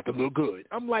 We got to look good.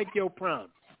 I'm like, yo, Prime,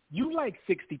 you like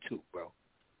 62, bro.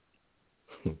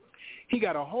 He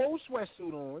got a whole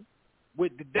sweatsuit on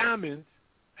with the diamonds.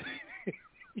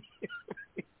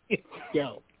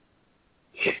 Yo,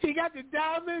 he got the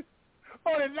diamonds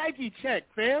on a Nike check,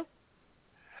 fam.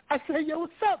 I said, yo,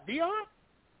 what's up, Deion?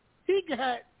 He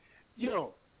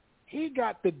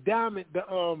got the diamond,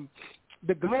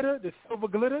 the glitter, the silver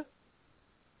glitter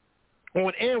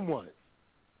on M1.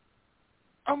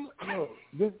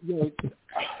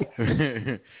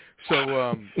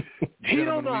 So he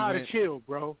don't know how to chill,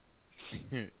 bro.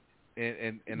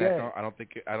 And I don't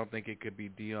think it could be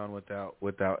Deion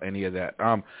without any of that.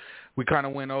 We kind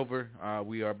of went over.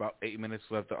 We are about 8 minutes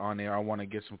left on air. I want to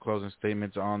get some closing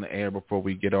statements on the air before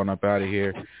we get on up out of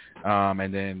here,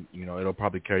 and then it'll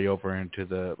probably carry over into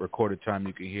the recorded time.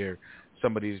 You can hear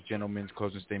some of these gentlemen's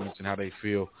closing statements and how they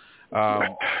feel.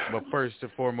 But first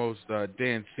and foremost,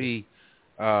 Dan C.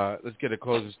 Let's get a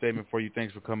closing statement for you.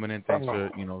 Thanks for coming in. Thanks for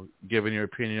giving your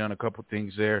opinion on a couple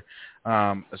things there,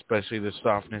 especially the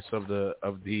softness of the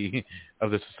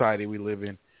society we live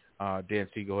in. Dan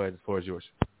C., go ahead. The floor is yours.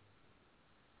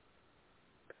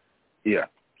 Yeah,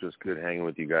 just good hanging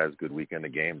with you guys. Good weekend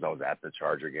of games. I was at the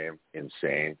Charger game.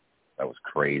 Insane. That was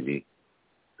crazy.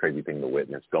 Crazy thing to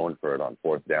witness. Going for it on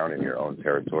 4th down in your own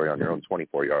territory, on your own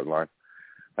 24-yard line.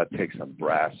 That takes some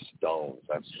brass stones.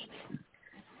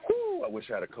 I wish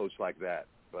I had a coach like that,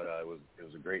 but it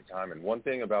was a great time. And one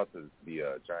thing about the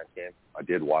Giants game, I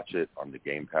did watch it on the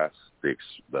Game Pass,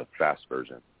 the fast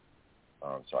version,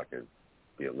 so I could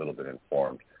be a little bit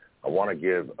informed. I want to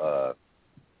give, I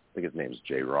think his name's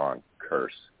Jaron Kearse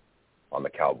on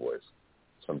the Cowboys,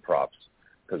 some props,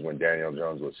 because when Daniel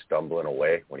Jones was stumbling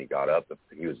away, when he got up,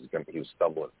 he was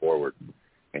stumbling forward,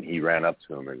 and he ran up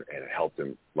to him and helped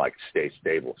him stay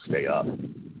stable, stay up.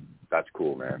 That's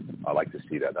cool, man. I like to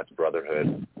see that. That's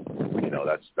brotherhood.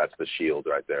 That's the shield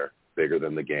right there, bigger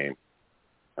than the game.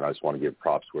 And I just want to give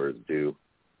props where it's due,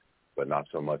 but not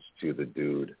so much to the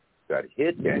dude that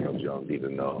hit Daniel Jones,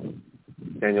 even though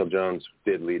Daniel Jones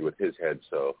did lead with his head.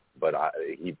 But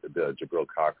Jabril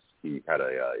Cox, he had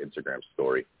a Instagram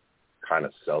story kind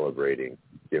of celebrating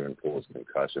Given Poole's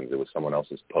concussions. It was someone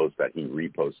else's post that he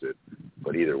reposted.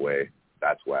 But either way,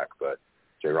 that's whack. But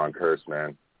Jaron Kearse,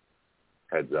 man,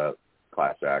 heads up,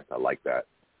 class act. I like that.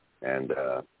 And,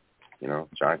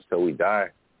 Giants till we die.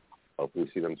 Hopefully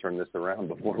we see them turn this around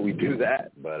before we do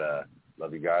that. But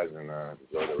love you guys, and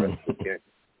enjoy the rest of the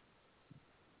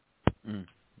game.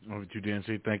 Over to you,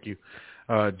 DNC. Thank you.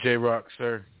 J-Rock,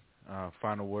 sir,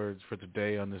 final words for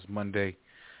today on this Monday.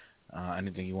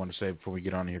 Anything you want to say before we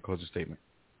get on to your closing statement?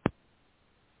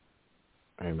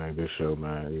 Hey, man, good show,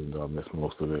 man, even though I missed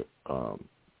most of it.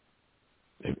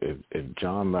 If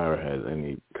John Mara has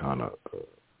any kind of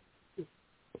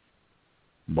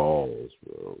balls,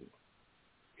 bro,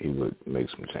 he would make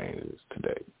some changes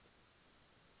today.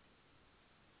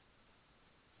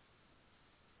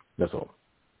 That's all.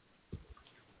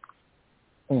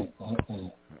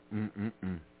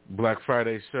 Black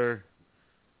Friday, sir.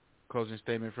 Closing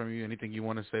statement from you. Anything you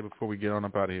want to say before we get on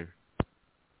up out of here? I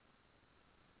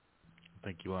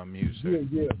think you on mute, sir.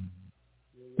 Yeah.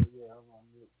 I'm on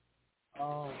mute.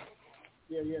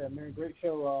 Yeah, man. Great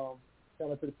show.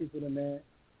 Shout out to the people there, man.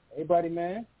 Everybody,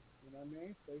 man. You know what I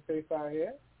mean? Stay safe out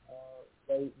here.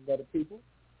 Love the people.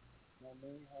 You know what I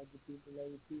mean? Hug the people,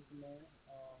 love the people, man.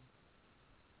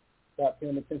 Stop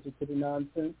paying attention to the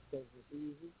nonsense because it's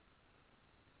easy.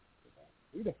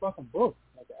 Read a fucking book,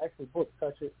 like an actual book.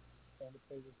 Touch it. Turn the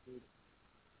pages, read it.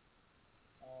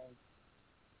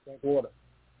 Drink water.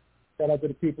 Shout out to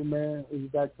the people, man. We'll be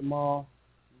back tomorrow.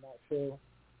 I'm not sure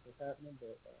what's happening,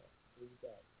 but we'll be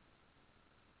back.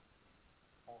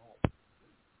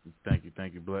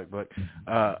 Thank you, Black.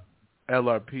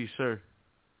 LRP, sir.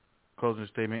 Closing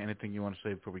statement. Anything you want to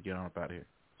say before we get on up out of here?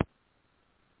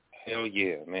 Hell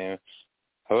yeah, man.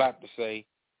 A lot to say.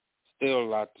 Still a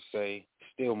lot to say.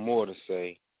 Still more to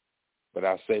say. But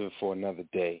I'll save it for another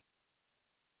day.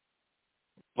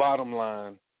 bottom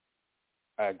line,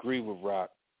 I agree with Rock.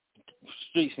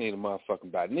 Streets need a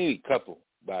motherfucking body. They need a couple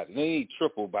bodies. They need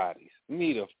triple bodies. They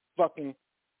need a fucking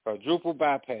quadruple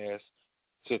bypass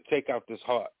to take out this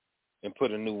heart and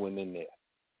put a new one in there,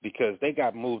 because they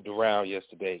got moved around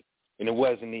yesterday, and it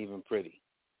wasn't even pretty.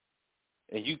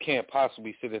 And you can't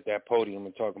possibly sit at that podium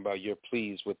and talk about you're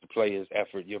pleased with the players'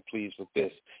 effort, you're pleased with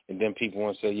this, and then people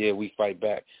want to say, yeah, we fight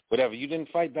back. Whatever. You didn't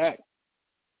fight back.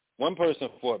 One person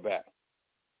fought back,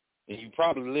 and you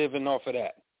probably living off of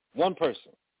that. One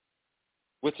person,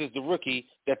 which is the rookie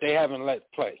that they haven't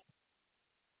let play.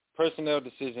 Personnel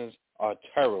decisions are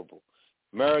terrible.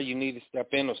 Murray, you need to step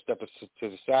in or step to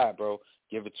the side, bro.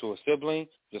 Give it to a sibling,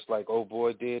 just like old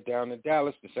boy did down in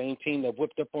Dallas, the same team that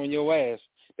whipped up on your ass.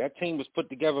 That team was put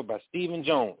together by Stephen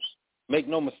Jones. Make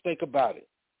no mistake about it.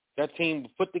 That team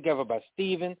was put together by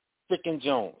Stephen freaking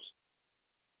Jones,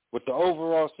 with the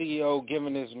overall CEO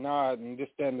giving his nod and this,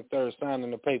 that, and the third,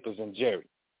 signing the papers, and Jerry.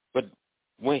 But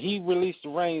when he released the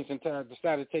reins and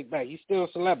decided to take back, he's still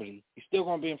a celebrity. He's still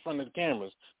going to be in front of the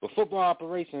cameras. But football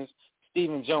operations,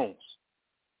 Stephen Jones.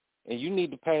 And you need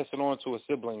to pass it on to a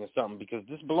sibling or something, because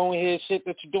this blowing head shit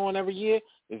that you're doing every year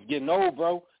is getting old,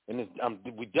 bro. And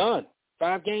we're done.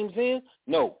 5 games in?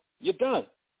 No, you're done.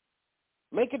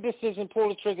 Make a decision, pull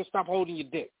the trigger, stop holding your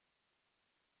dick.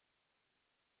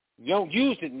 You don't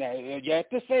use it now. You're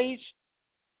at this age.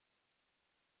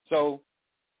 So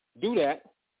do that.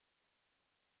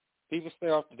 People stay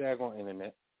off the daggone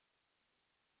internet.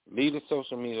 Leave the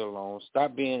social media alone.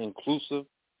 Stop being inclusive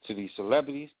to these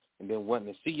celebrities and then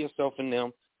wanting to see yourself in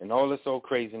them and all this old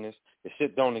craziness. The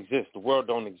shit don't exist. The world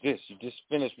don't exist. You just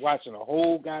finished watching a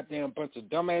whole goddamn bunch of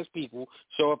dumbass people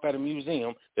show up at a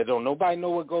museum that don't nobody know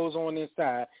what goes on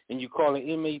inside, and you call it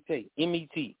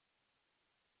MET,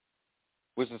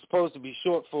 which is supposed to be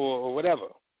short for or whatever.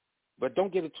 But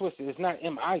don't get it twisted. It's not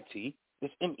MIT.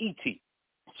 It's MET.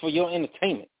 It's for your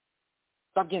entertainment.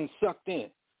 Stop getting sucked in.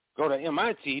 Go to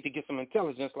MIT to get some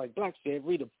intelligence, like Black said.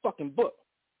 Read a fucking book.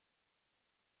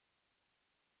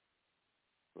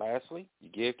 Lastly, you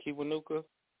give Kiwanuka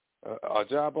a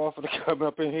job offer to come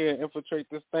up in here and infiltrate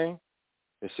this thing.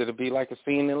 It should be like a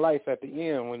scene in Life at the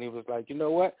end when he was like, you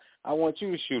know what? I want you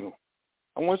to shoot him.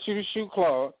 I want you to shoot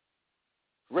Claude.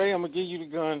 Ray, I'm going to give you the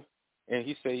gun. And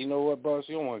he said, you know what, boss?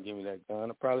 You don't want to give me that gun.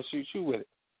 I'll probably shoot you with it.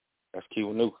 That's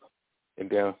Kiwanuka. And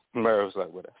then Murray was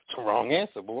like, well, that's the wrong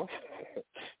answer, boy.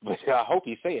 But I hope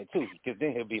he say it, too, because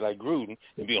then he'll be like Gruden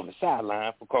and be on the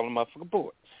sideline for calling motherfucker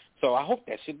board. So I hope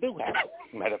that shit do happen,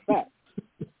 matter of fact.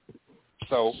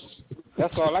 So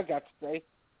that's all I got to say.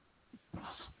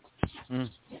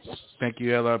 Thank you,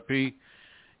 LRP.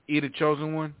 The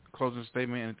Chosen One, closing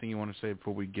statement, anything you want to say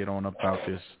before we get on about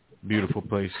this beautiful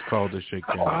place called the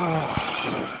Shakedown?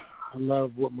 I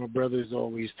love what my brothers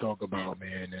always talk about,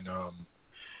 man. And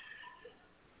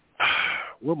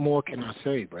what more can I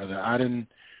say, brother? I done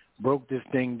broke this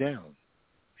thing down.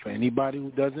 For anybody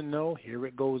who doesn't know, here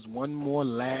it goes one more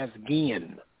last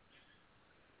again.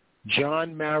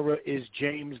 John Mara is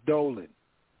James Dolan.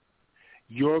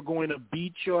 You're going to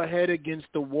beat your head against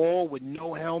the wall with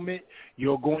no helmet.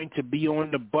 You're going to be on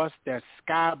the bus that's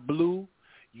sky blue.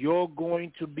 You're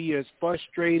going to be as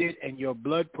frustrated, and your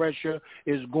blood pressure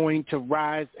is going to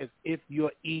rise as if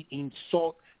you're eating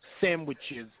salt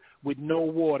sandwiches with no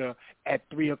water at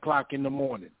 3 o'clock in the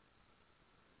morning.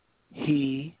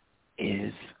 He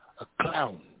is a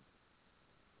clown.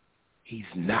 He's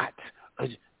not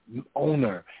an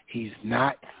owner. He's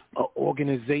not an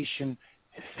organization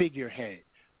figurehead.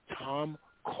 Tom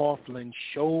Coughlin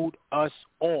showed us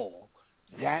all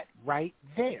that right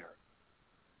there.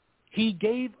 He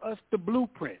gave us the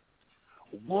blueprint.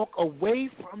 Walk away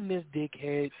from this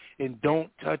dickhead and don't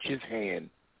touch his hand,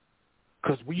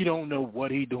 because we don't know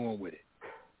what he's doing with it.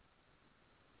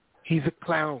 He's a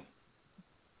clown.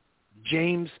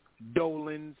 James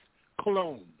Dolan's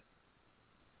clone.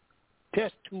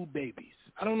 Test tube babies.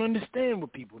 I don't understand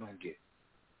what people don't get.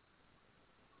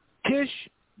 Tish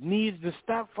needs to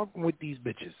stop fucking with these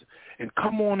bitches and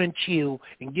come on and chill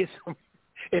and get some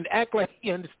and act like he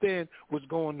understands what's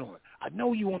going on. I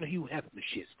know you want to Hugh Hefner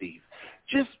shit, Steve.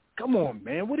 Just come on,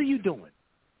 man. What are you doing?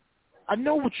 I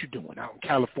know what you're doing out in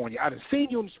California. I done seen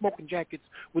you in the smoking jackets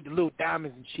with the little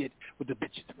diamonds and shit with the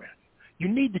bitches around you.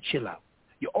 You need to chill out.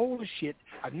 You're old as shit.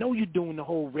 I know you're doing the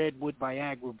whole Redwood,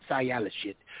 Viagra, Cialis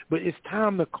shit, but it's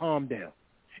time to calm down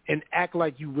and act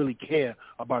like you really care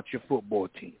about your football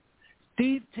team.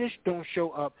 Steve Tisch don't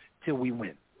show up till we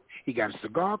win. He got a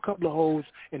cigar, a couple of hoes,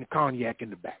 and a cognac in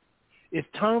the back. It's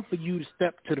time for you to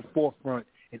step to the forefront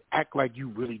and act like you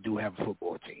really do have a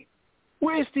football team.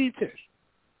 Where's Steve Tisch?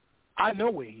 I know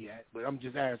where he at, but I'm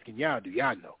just asking y'all, do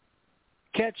y'all know?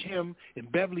 Catch him in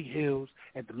Beverly Hills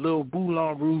at the little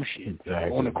Moulin Rouge shit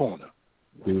on the corner.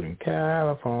 Dude in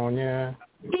California.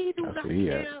 He do not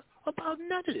care about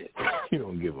none of this. He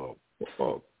don't give a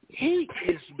fuck. He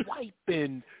is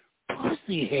wiping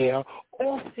pussy hair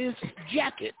off his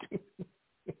jacket.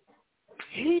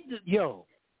 It's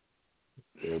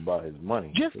about his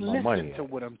money. Just Where's listen money to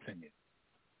what I'm saying.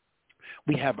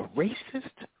 We have a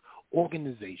racist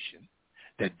organization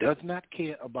that does not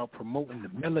care about promoting the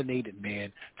melanated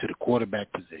man to the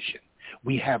quarterback position.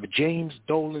 We have James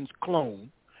Dolan's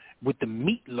clone with the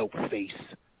meatloaf face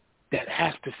that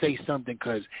has to say something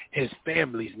because his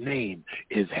family's name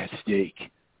is at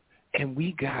stake. And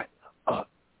we got a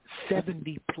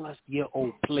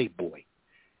 70-plus-year-old playboy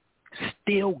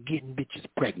still getting bitches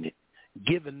pregnant,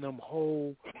 giving them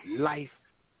whole life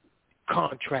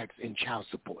contracts and child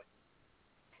support,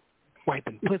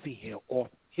 wiping pussy hair off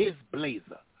his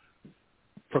blazer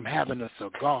from having a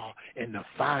cigar and the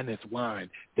finest wine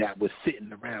that was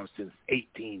sitting around since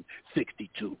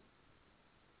 1862.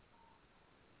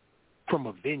 From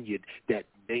a vineyard that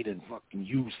they done fucking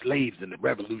used slaves in the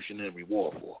Revolutionary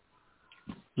War for.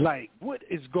 Like, what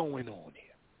is going on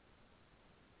here?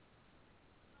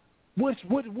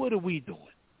 What are we doing?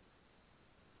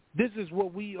 This is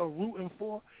what we are rooting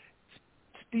for?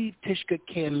 Steve Tishka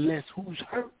care less who's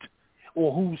hurt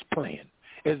or who's playing,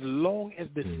 as long as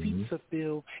the seats are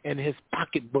filled and his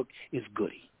pocketbook is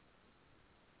goody.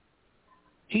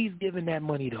 He's giving that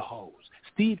money to hoes.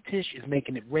 Steve Tisch is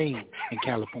making it rain in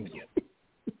California.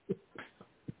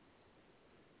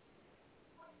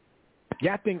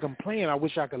 Y'all think I'm playing, I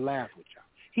wish I could laugh with y'all.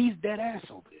 He's dead ass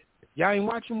over there. Y'all ain't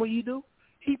watching what he do?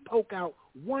 He poke out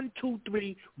 1, 2,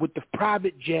 3 with the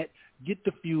private jet, get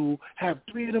the fuel, have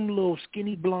 3 of them little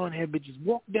skinny blonde head bitches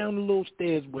walk down the little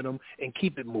stairs with him and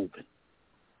keep it moving.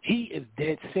 He is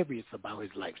dead serious about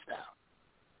his lifestyle.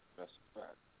 That's a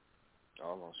fact.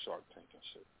 All on Shark Tank and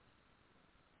shit.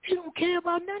 He don't care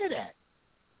about none of that.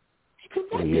 He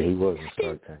was in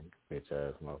Shark Tank, bitch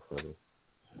ass motherfucker.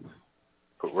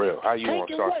 For real. How you on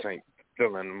Shark Tank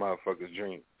filling the motherfucker's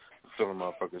dream? Filling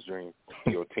motherfucker's dream.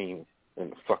 Your team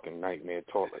in the fucking nightmare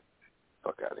toilet.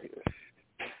 Fuck out of here.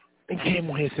 And came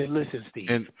on here and said, listen,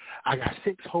 Steve, I got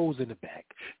 6 holes in the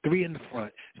back, 3 in the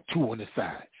front, 2 on the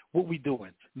side. What we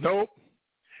doing? Nope.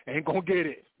 Ain't gonna get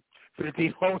it.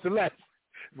 15 holes or less.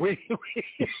 Wait.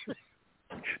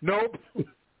 Nope.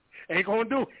 Ain't gonna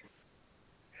do it.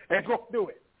 Ain't gonna do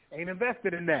it. Ain't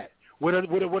invested in that. What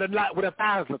a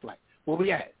thighs look like. Where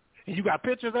we at? And you got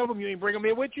pictures of them? You ain't bring them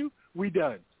here with you? We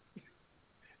done.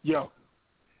 Yo,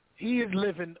 he is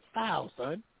living foul,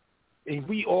 son. And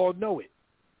we all know it.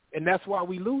 And that's why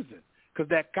we losing. Because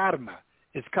that karma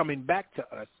is coming back to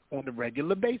us on a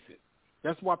regular basis.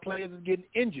 That's why players are getting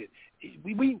injured.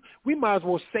 We might as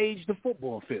well sage the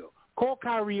football field. Call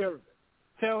Kyrie Irving.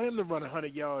 Tell him to run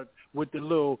 100 yards with the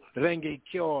little Renge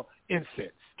Kyo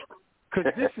incense.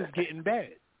 Because this is getting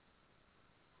bad.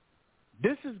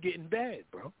 This is getting bad,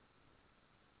 bro.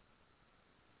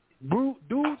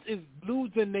 Dudes is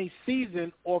losing their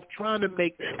season off trying to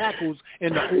make tackles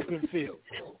in the open field.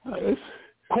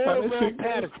 Cordell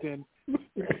Patterson.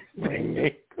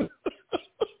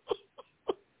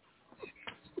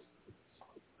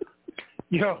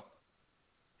 Yo,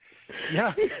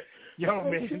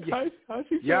 man,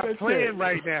 y'all playing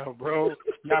right now, bro.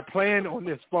 Y'all playing on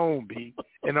this phone, B,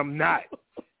 and I'm not.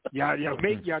 Y'all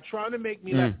trying to make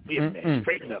me laugh. Man,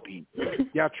 straighten up, E.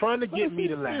 Y'all trying to get me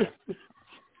to laugh,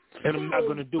 and I'm not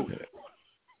gonna do it.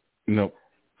 Nope.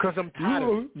 Cause I'm tired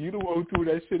of it. You the one who threw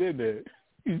that shit in there.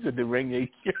 He said the ring ain't.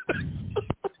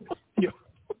 Yo.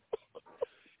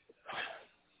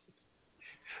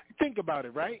 Think about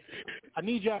it, right? I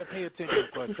need y'all to pay attention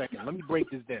for a second. Let me break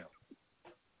this down.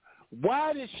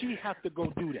 Why did she have to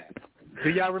go do that? Do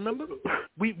y'all remember?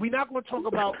 We're not going to talk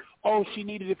about, she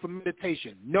needed it for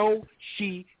meditation. No,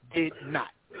 she did not.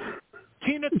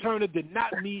 Tina Turner did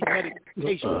not need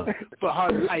medication for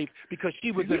her life because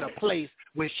she was in a place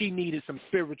where she needed some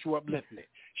spiritual upliftment.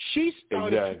 She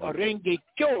started Renge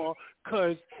Kyo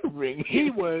because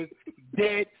he was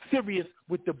dead serious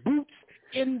with the boots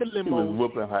in the limo.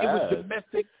 It was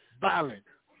domestic violence.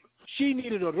 She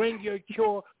needed a Renge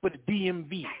Kyo for the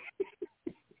DMV.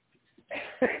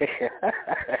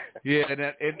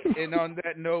 Yeah, and on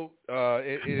that note,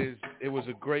 it was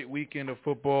a great weekend of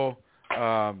football.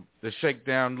 The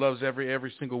Shakedown loves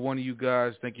every single one of you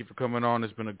guys. Thank you for coming on.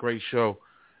 It's been a great show.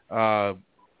 16-3,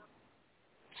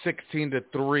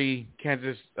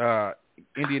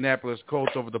 Indianapolis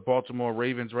Colts over the Baltimore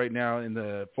Ravens right now in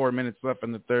the 4 minutes left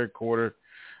in the third quarter.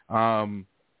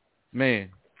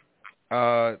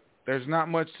 there's not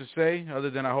much to say other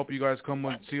than I hope you guys come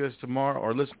and see us tomorrow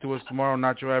or listen to us tomorrow.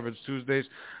 Not Your Average Tuesdays.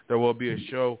 There will be a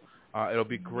show. It'll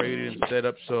be created and set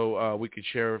up so we can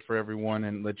share it for everyone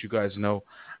and let you guys know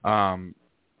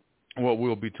what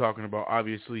we'll be talking about.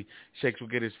 Obviously, Shakes will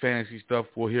get his fantasy stuff.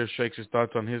 We'll hear Shakes'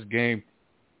 thoughts on his game,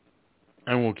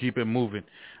 and we'll keep it moving.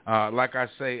 Like I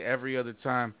say every other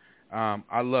time,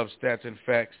 I love stats and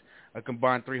facts. A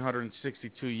combined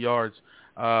 362 yards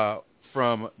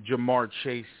from Jamar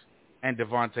Chase and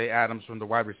Devontae Adams from the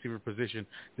wide receiver position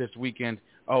this weekend.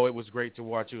 Oh, it was great to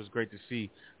watch. It was great to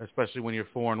see, especially when you're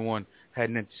 4-1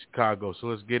 heading into Chicago. So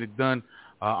let's get it done.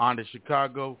 On to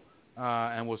Chicago,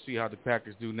 and we'll see how the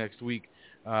Packers do next week.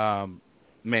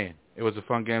 Man, it was a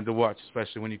fun game to watch,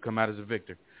 especially when you come out as a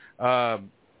victor.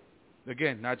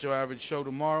 Again, Not Your Average show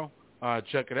tomorrow.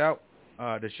 Check it out.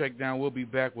 The Shakedown will be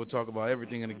back. We'll talk about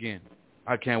everything. And again,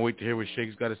 I can't wait to hear what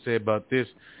Shake's got to say about this.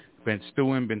 Been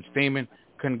stewing, been steaming.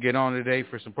 Couldn't get on today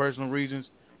for some personal reasons.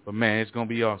 But, man, it's going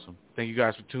to be awesome. Thank you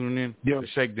guys for tuning in. The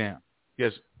Shakedown.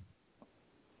 Yes.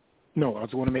 No, I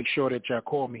just want to make sure that y'all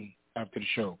call me after the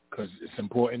show because it's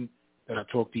important that I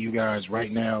talk to you guys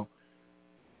right now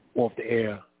off the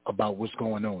air about what's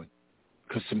going on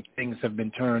because some things have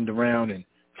been turned around and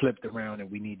flipped around,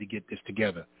 and we need to get this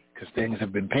together because things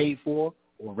have been paid for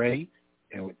already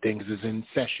and things is in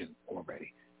session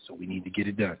already. So we need to get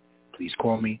it done. Please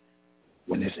call me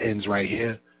when this ends right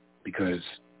here because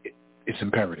it's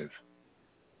imperative.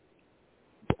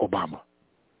 Obama.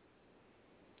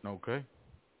 Okay.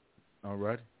 All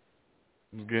right.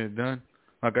 Let's get it done.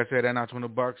 Like I said, Announce on the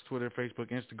Box, Twitter,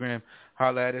 Facebook, Instagram.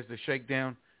 Holla at us, The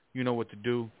Shakedown. You know what to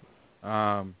do.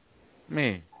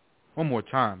 Man, one more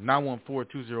time.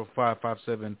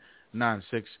 914-205-5796.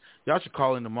 Y'all should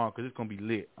call in tomorrow because it's going to be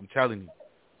lit. I'm telling you.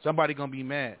 Somebody going to be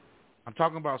mad. I'm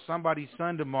talking about somebody's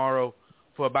son tomorrow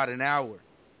for about an hour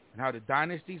and how the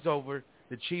dynasty's over,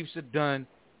 the Chiefs are done,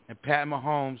 and Pat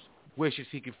Mahomes wishes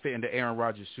he could fit into Aaron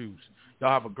Rodgers' shoes. Y'all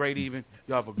have a great evening.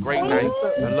 Y'all have a great night.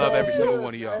 I love every single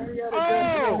one of y'all. He had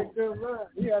a good run.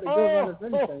 He had a good run as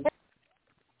anything.